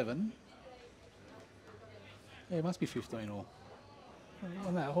 15 or 11. Yeah, it must be 15 or.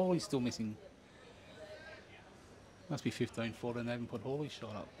 Oh, no, Hawley's still missing. Must be 15, 14. They haven't put Hawley's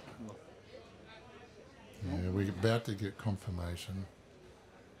shot up. Well, yeah, we're about to get confirmation.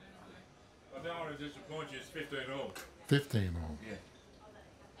 I don't want to disappoint you. It's 15 all. 15 all. Yeah.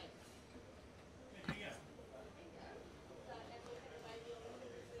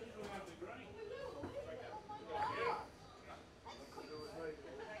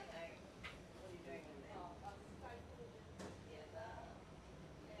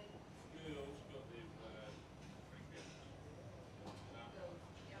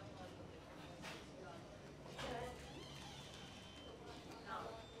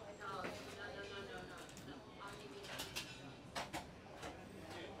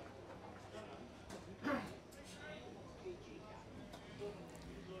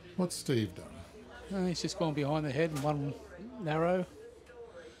 What's Steve done? he's just gone behind the head and one narrow.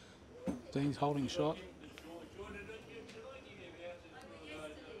 Dean's holding shot.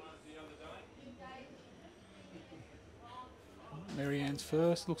 Marianne's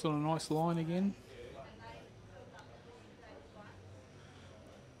first. Looks on a nice line again.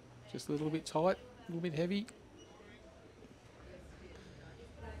 Just a little bit tight, a little bit heavy.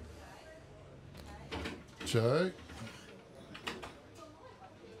 Joe.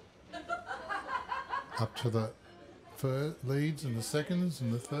 Up to the leads and the seconds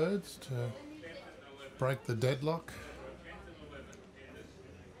and the thirds to break the deadlock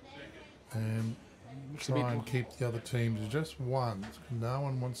and try and keep the other teams to just one. No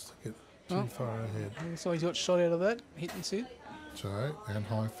one wants to get too far ahead. So he's got shot out of that, hit and sit. Joe, and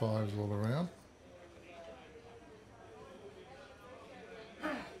high fives all around.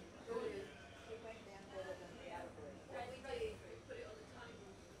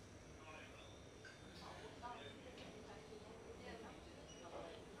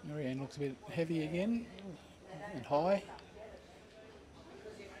 Marianne looks a bit heavy again and high.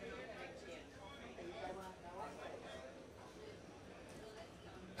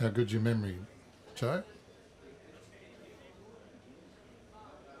 How good's your memory, Joe?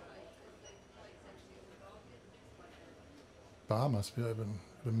 bar must be open.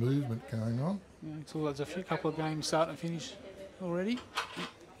 The movement going on. Yeah, so there's a couple of games starting to finish already.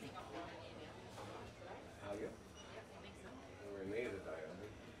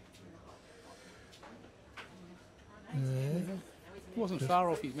 Yeah. Wasn't far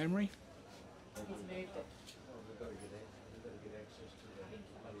off his memory.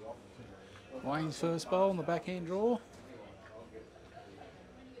 Wayne's first bowl on the backhand draw.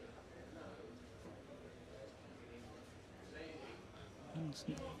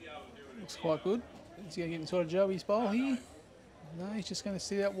 Looks quite good. Is he going to get inside Joey's bowl here? No, he's just going to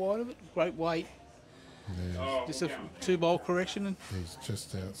sit out wide of it. Great weight. Yeah. Just a 2-bowl correction. And he's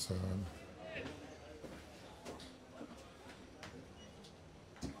just outside.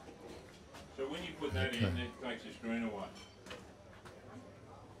 So when you put that in, it takes the screen away.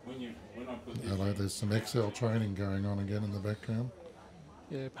 When I put this Hello, there's some XL training going on again in the background.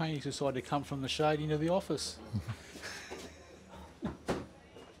 yeah, Payne's decided to come from the shade into the office.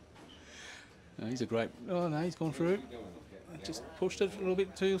 No, he's a great. Oh no, he's gone through. Just pushed it a little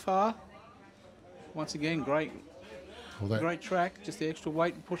bit too far. Once again, great track. Just the extra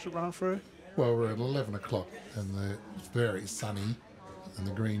weight and push it running through. Well, we're at 11 o'clock and it's very sunny and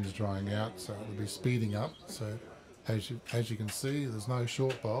the green's drying out, so it'll be speeding up. So as you can see, there's no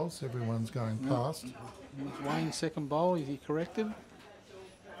short bowls. Everyone's going past. Wayne's second bowl. Is he corrected?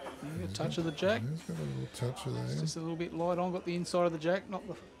 A touch of the jack. He's got a little touch of that. Just a little bit light on. Got the inside of the jack.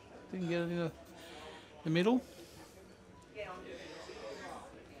 Didn't get it in the middle.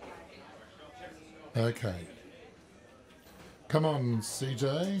 Okay. Come on,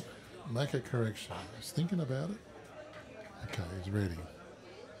 CJ. Make a correction. He's thinking about it. Okay, he's ready.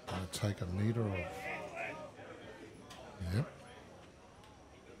 Gonna take a metre off. Yep.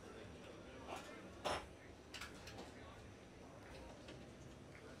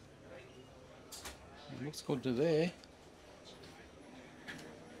 It looks good to there.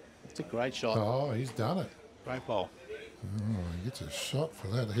 It's a great shot. Oh, he's done it. Great bowl. Oh, he gets a shot for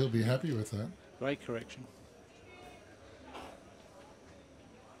that. He'll be happy with that. Great correction.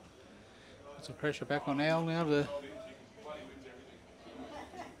 Put some pressure back on Al now to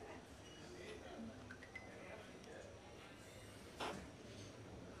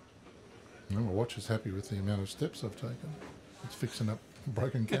my watch is happy with the amount of steps I've taken. It's fixing up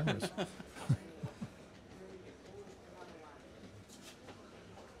broken cameras.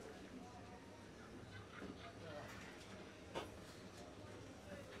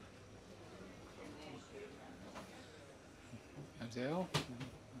 Al.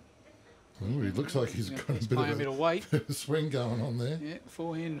 Ooh, he looks like he's got a bit of weight. Swing going on there. Yeah,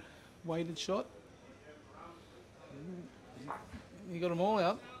 forehand weighted shot. He got them all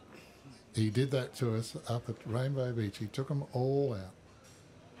out. He did that to us up at Rainbow Beach. He took them all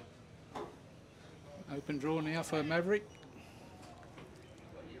out. Open draw now for Maverick.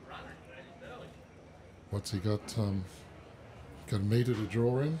 What's he got? Got a metre to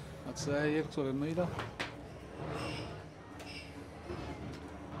draw in? I'd say, yeah, looks like a metre.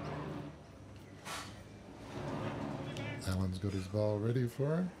 Alan's got his bowl ready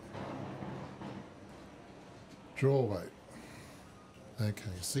for him. Draw weight.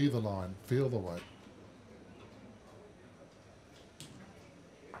 Okay, see the line, feel the weight.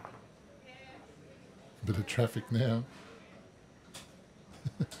 Bit of traffic now.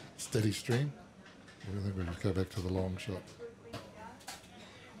 Steady stream. I think we'll just go back to the long shot.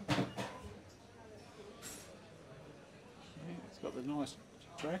 Yeah, it's got the nice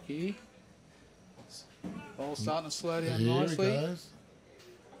track here. Ball starting to slow down Here nicely. He goes.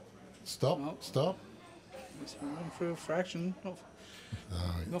 Stop, stop. It's running through a fraction.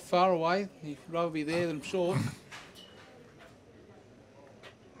 Not far away. He'd rather be there than short.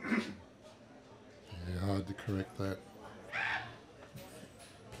 Yeah, hard to correct that.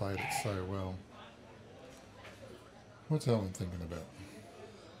 Played it so well. What's Alan thinking about?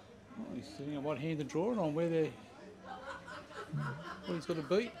 Well, he's sitting on what hand to draw it on, where they, what he's got to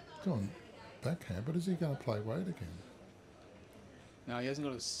beat. Go on, backhand, but is he going to play weight again? No, he hasn't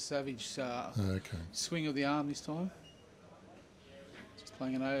got a savage Okay. swing of the arm this time. Just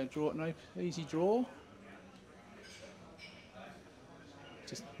playing an easy draw.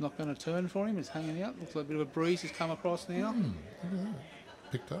 Just not going to turn for him. It's hanging out. Looks like a bit of a breeze has come across now. Look at that.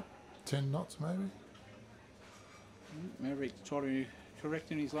 Picked up 10 knots maybe. Maverick tried to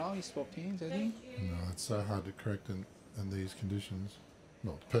correct in his line. He swapped hands, hasn't he? No, it's so hard to correct in these conditions.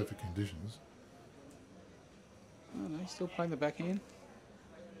 Not perfect conditions. Oh no, he's still playing the backhand.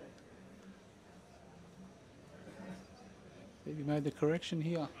 Maybe made the correction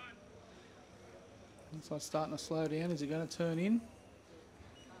here. Looks like starting to slow down. Is he going to turn in?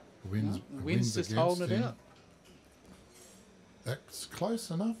 The wind's Wind's just against holding it him. out. That's close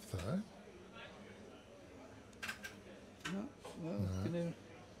enough, though. No, well, No. didn't-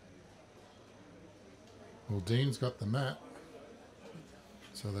 Well, Dean's got the mat,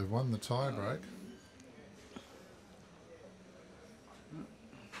 so they've won the tie break.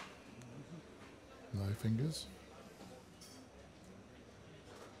 No fingers.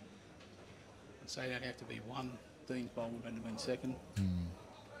 So it'd have to be one. Dean's bowl would have been second.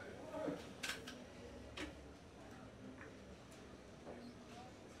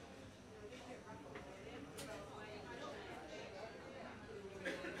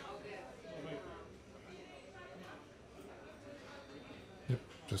 Yep,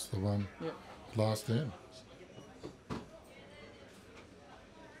 just the one. Yep. Last end.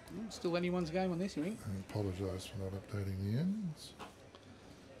 Still anyone's game on this, you think? I apologise for not updating the ends.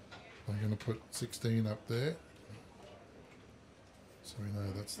 I'm going to put 16 up there, so we know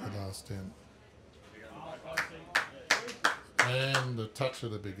that's the last end. And a toucher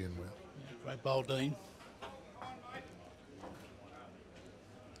to begin with. Great bowl, Dean.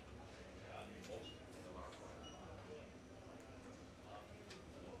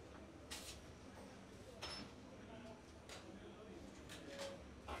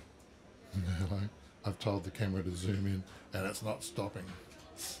 I've told the camera to zoom in and it's not stopping.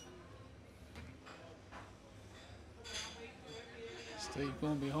 Steve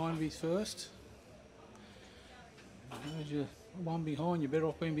going behind his first. As you're one behind, you're better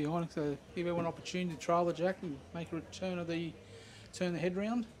off being behind. So give everyone an opportunity to trail the jack and make a return of the turn the head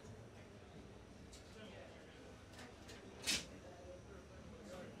round.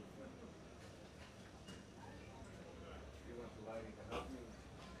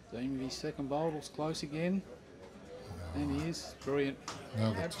 Dean with his second bowl looks close again. And he is brilliant.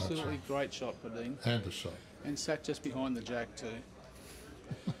 Another Absolutely toucher. great shot for Dean. And a shot. And sat just behind the jack too.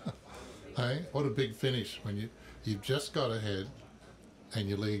 Hey, what a big finish when you've just got ahead and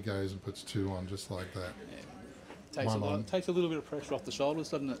your lead goes and puts two on just like that. Yeah. Takes a little bit of pressure off the shoulders,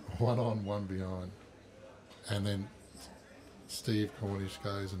 doesn't it? One on, one behind. And then Steve Cornish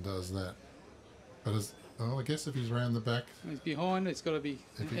goes and does that. But I guess if he's round the back... He's behind, it's got to be...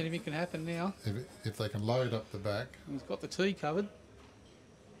 anything can happen now. If they can load up the back... He's got the tee covered.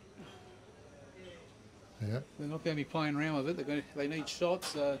 Yep. They're not going to be playing around with it. They need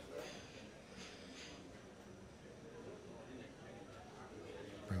shots.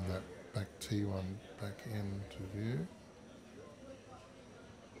 Bring that back T1 back into view.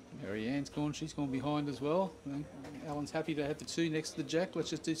 Mary Ann's gone. She's gone behind as well. Alan's happy to have the two next to the jack. Let's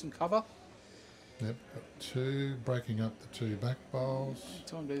just do some cover. Yep, got two, breaking up the two back bowls.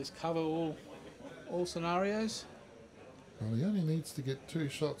 Time to just cover all scenarios. Well, he only needs to get two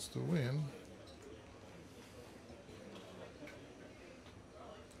shots to win.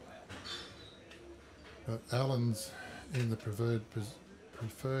 But Alan's in the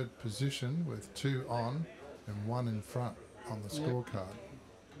preferred position with two on and one in front on the scorecard.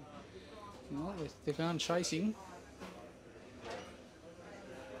 Well, they're going chasing.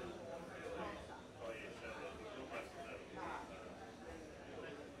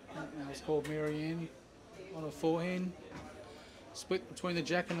 Now it's called Mary Ann on a forehand. Split between the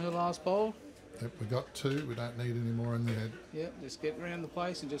jack and her last bowl. Yep, we got two. We don't need any more in the head. Yep, just get around the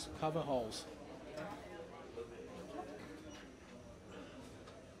place and just cover holes.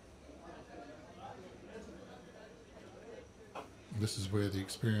 This is where the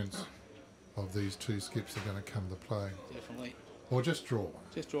experience of these two skips are going to come to play. Definitely. Or just draw one.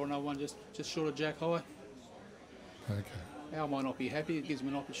 Just draw another one, just short of jack high. Okay. Al might not be happy. It gives him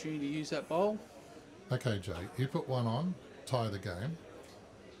an opportunity to use that bowl. Okay, Jay, you put one on, tie the game.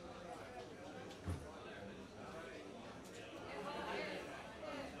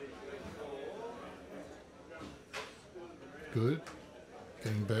 Good.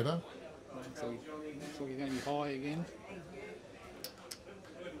 Getting better. So he's going to be high again.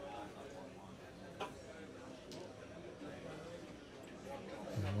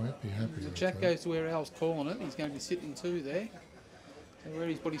 You won't be happy The with jack that. goes to where Al's calling it. He's going to be sitting two there. So where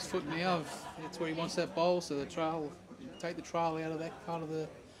he's put his foot now, that's where he wants that bowl. So the trail, take the trail out of that part of the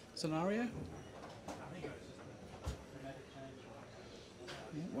scenario.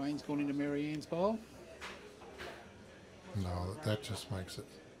 Yeah, Wayne's gone into Mary Ann's bowl. No, that just makes it.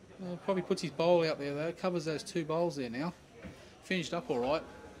 Probably puts his bowl out there though. Covers those two bowls there now. Finished up all right.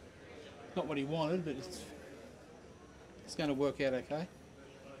 Not what he wanted, but it's going to work out okay.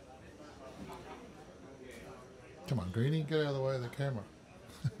 Come on, Greenie, get out of the way of the camera.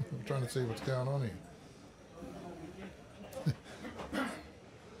 I'm trying to see what's going on here.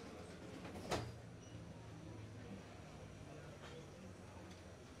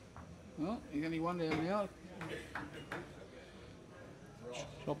 Well, he's only one down now.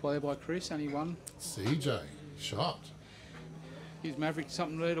 Shot there by Chris, only one. CJ, shot. Gives Maverick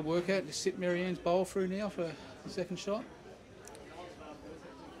something there to work out. Just sit Marianne's bowl through now for the second shot.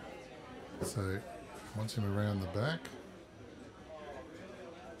 So, wants him around the back.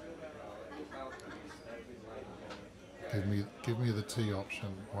 Give me the tee option,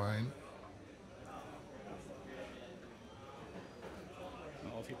 Wayne.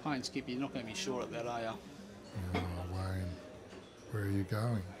 Oh, if you're playing skip, you're not going to be sure at that, are you? Oh, Wayne, where are you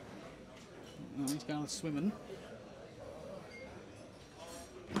going? Oh, he's going swimming.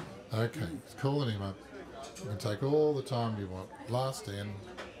 Okay, he's calling him up. You can take all the time you want. Last end.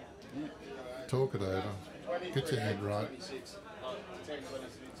 Talk it over. Get your head right.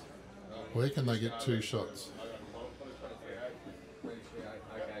 Where can they get 2 shots?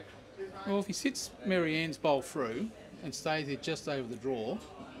 Well, if he sits Marianne's bowl through and stays there just over the draw,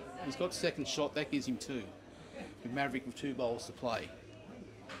 he's got second shot, that gives him 2. With Maverick with 2 bowls to play.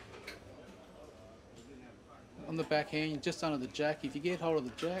 On the backhand, just under the jack, if you get hold of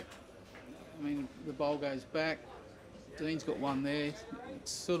the jack, I mean, the bowl goes back. Dean's got one there.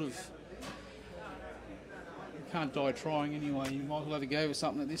 It's sort of, you can't die trying anyway. You might as well have a go with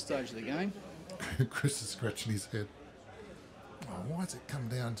something at this stage of the game. Chris is scratching his head. Oh, why has it come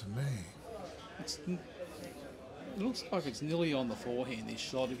down to me? It looks like it's nearly on the forehand, this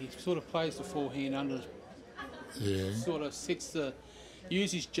shot. If he sort of plays the forehand under, sort of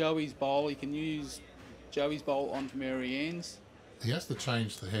uses Joey's bowl, he can use Joey's bowl onto Marianne's. He has to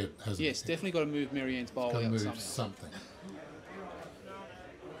change the head, hasn't he? Yes, definitely got to move Marianne's bowl Got to out move somehow. something.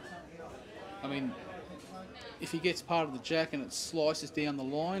 I mean, if he gets part of the jack and it slices down the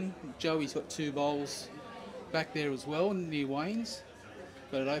line, Joey's got 2 bowls back there as well, near Wayne's,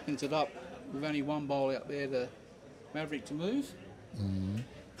 but it opens it up with only 1 bowl out there to Maverick to move.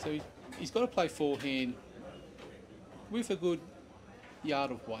 So he's got to play forehand with a good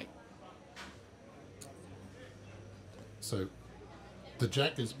yard of weight. So the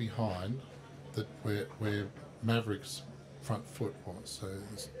jack is behind where Maverick's front foot was. So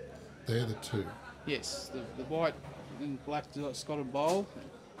they're the 2. Yes, the white and black Scotted bowl.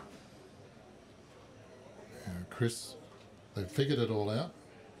 Chris, they've figured it all out.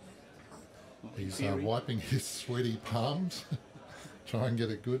 He's wiping his sweaty palms, try and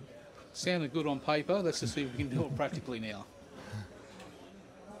get it good. Sounded good on paper. Let's just see if we can do it practically now.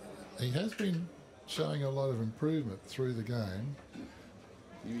 He has been showing a lot of improvement through the game.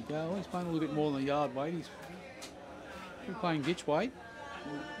 Here we go. He's playing a little bit more than the yard weight. He's been playing ditch weight.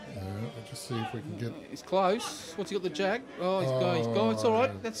 Let's just see if we can get... It's close. What's he got the jack? Oh, he's gone. It's all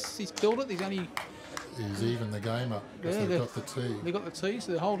right. He's killed it. He's even the game up because they've got the tee. They've got the tee,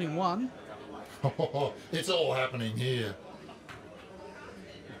 so they're holding 1. It's all happening here.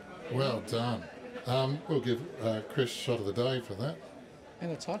 Well done. We'll give Chris shot of the day for that.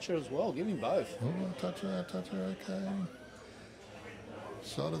 And a toucher as well. Give him both. Oh, toucher, okay.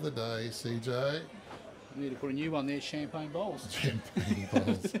 Shot of the day, CJ. We need to put a new one there, champagne bowls. Champagne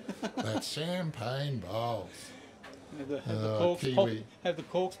bowls. That's champagne bowls. Have the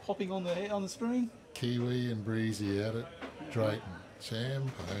corks popping on the screen. Kiwi and Breezy at it. Drayton.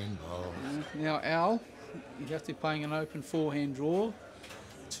 Champagne bowls. Now, Al, you have to be playing an open forehand draw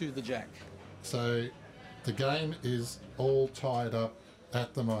to the jack. So the game is all tied up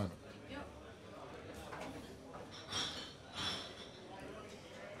at the moment.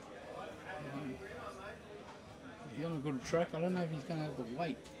 He's on a good track. I don't know if he's going to have the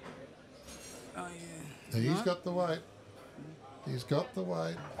weight. Oh, yeah. He's got the weight. He's got the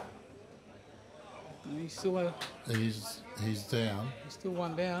weight. He's still He's down. He's still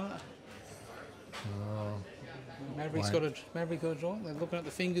 1 down. Oh, Maverick's got a draw. They're looking at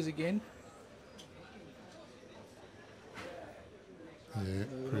the fingers again. Yeah,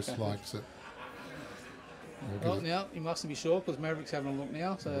 Chris likes it. Well, now he mustn't be sure because Maverick's having a look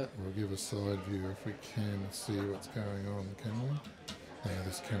now. So we'll give a side view if we can see what's going on, can we? Yeah,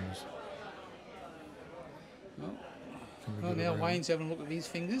 this camera's. Well, now Wayne's having a look at his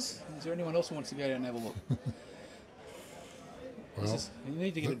fingers. Is there anyone else who wants to go down and have a look? Well, you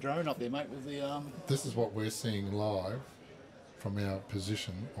need to get a drone up there, mate, with the... This is what we're seeing live from our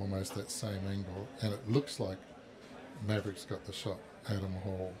position, almost that same angle, and it looks like Maverick's got the shot, Adam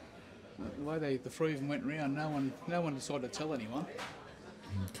Hall. The way the three of them went round, no one decided to tell anyone.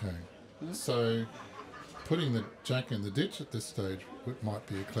 Okay. So putting the jack in the ditch at this stage might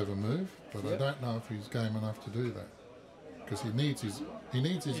be a clever move, but I don't know if he's game enough to do that. Because he needs his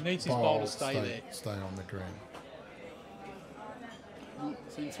bowl to stay on the green.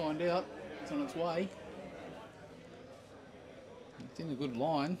 Soon find out. It's on its way. It's in a good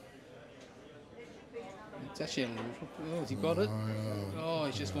line. It's actually a little. Oh, has he got it? Oh,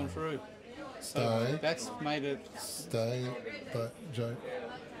 he's just gone through. So that's made it. Stay, but Joe.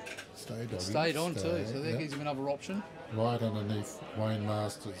 Stay, doggy. Stayed on too, so that yep. gives him another option. Right underneath Wayne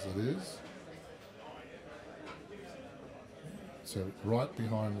Masters it is. So right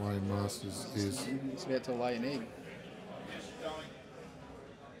behind Wayne Masters is... He's about to lay an egg.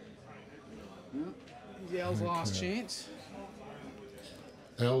 Here's Al's last chance.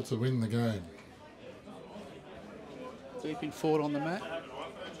 Al to win the game. Deep in forward on the mat.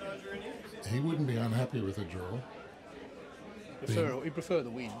 He wouldn't be unhappy with a draw. He'd prefer the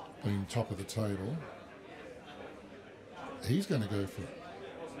win. Being top of the table. He's going to go for it.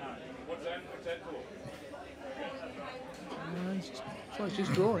 What's that for? So he's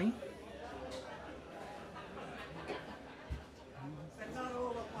just drawing.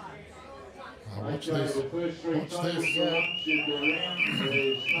 Watch this. Watch this.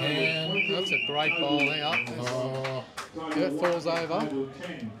 And that's a great ball there. It falls over.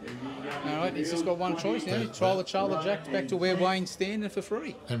 Alright, he's just got one choice now. Try the Charlie Jack back to where Wayne's standing for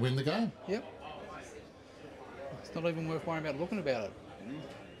free. And win the game. Yep. It's not even worth worrying about looking about it.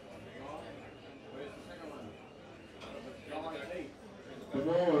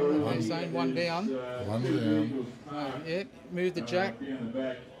 He's saying one down. One down. Yep, move the jack.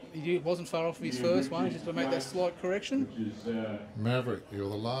 He wasn't far off of his first one, just to make that slight correction. Maverick, you're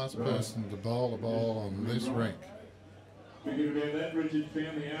the last person to bowl a ball on this rink. Thinking about that, Richard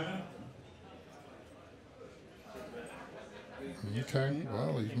family owner? Okay,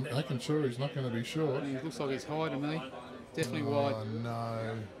 well, he's making sure he's not going to be short. It looks like he's high to me. Definitely wide. Oh,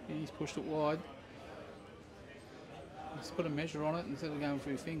 no. He's pushed it wide. Let's put a measure on it instead of going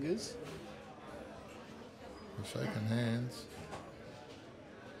through fingers. They're shaking hands.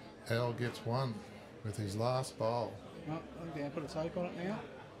 Al gets one with his last bowl. Oh, okay, put a tape on it now.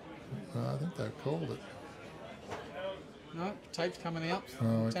 I think they've called it. No, tape's coming out.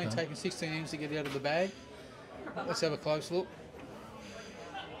 Oh, It's only okay. taken 16 innings to get it out of the bag. Let's have a close look.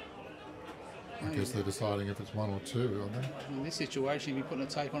 I guess they're deciding if it's one or two, aren't they? In this situation, you'd be putting a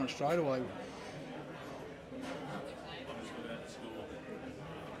tape on it straight away.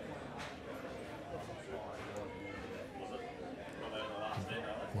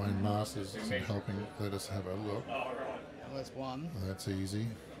 Wayne Masters isn't helping. Let us have a look. Well, that's one. That's easy.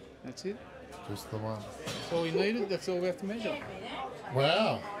 That's it. Just the one. That's all we needed. That's all we have to measure.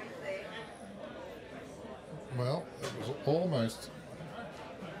 Wow. Well, it was almost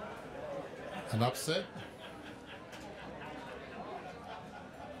an upset.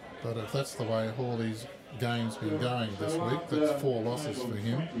 But if that's the way all these games been going this week, that's 4 losses for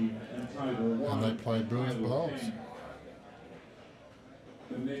him. And they play brilliant bowls.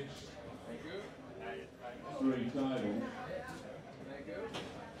 The next 3 titles.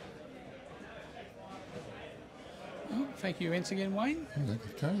 Oh, thank you once again, Wayne.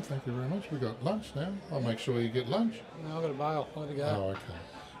 Okay, thank you very much. We've got lunch now. I'll make sure you get lunch. No, I've got to bail. I've got to go. Oh, okay.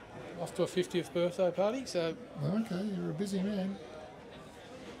 Off to a 50th birthday party, so... Okay, you're a busy man.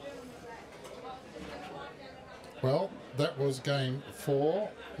 Well, that was game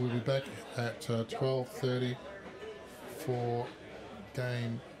 4. We'll be back at 12:30 for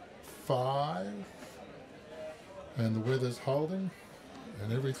game 5. And the weather's holding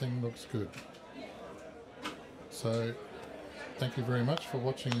and everything looks good. So, thank you very much for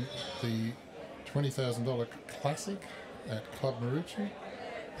watching the $20,000 Classic at Club Maroochy.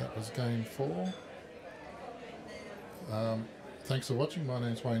 That was game 4. Thanks for watching. My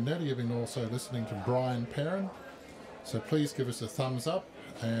name's Wayne Nettie. You've been also listening to Brian Perrin. So please give us a thumbs up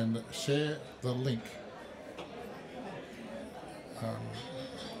and share the link.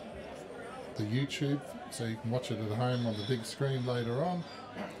 The YouTube, so you can watch it at home on the big screen later on.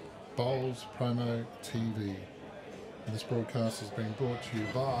 Bowls Promo TV. And this broadcast has been brought to you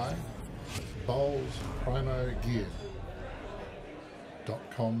by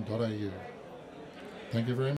bowlspromogear.com.au. Thank you very much.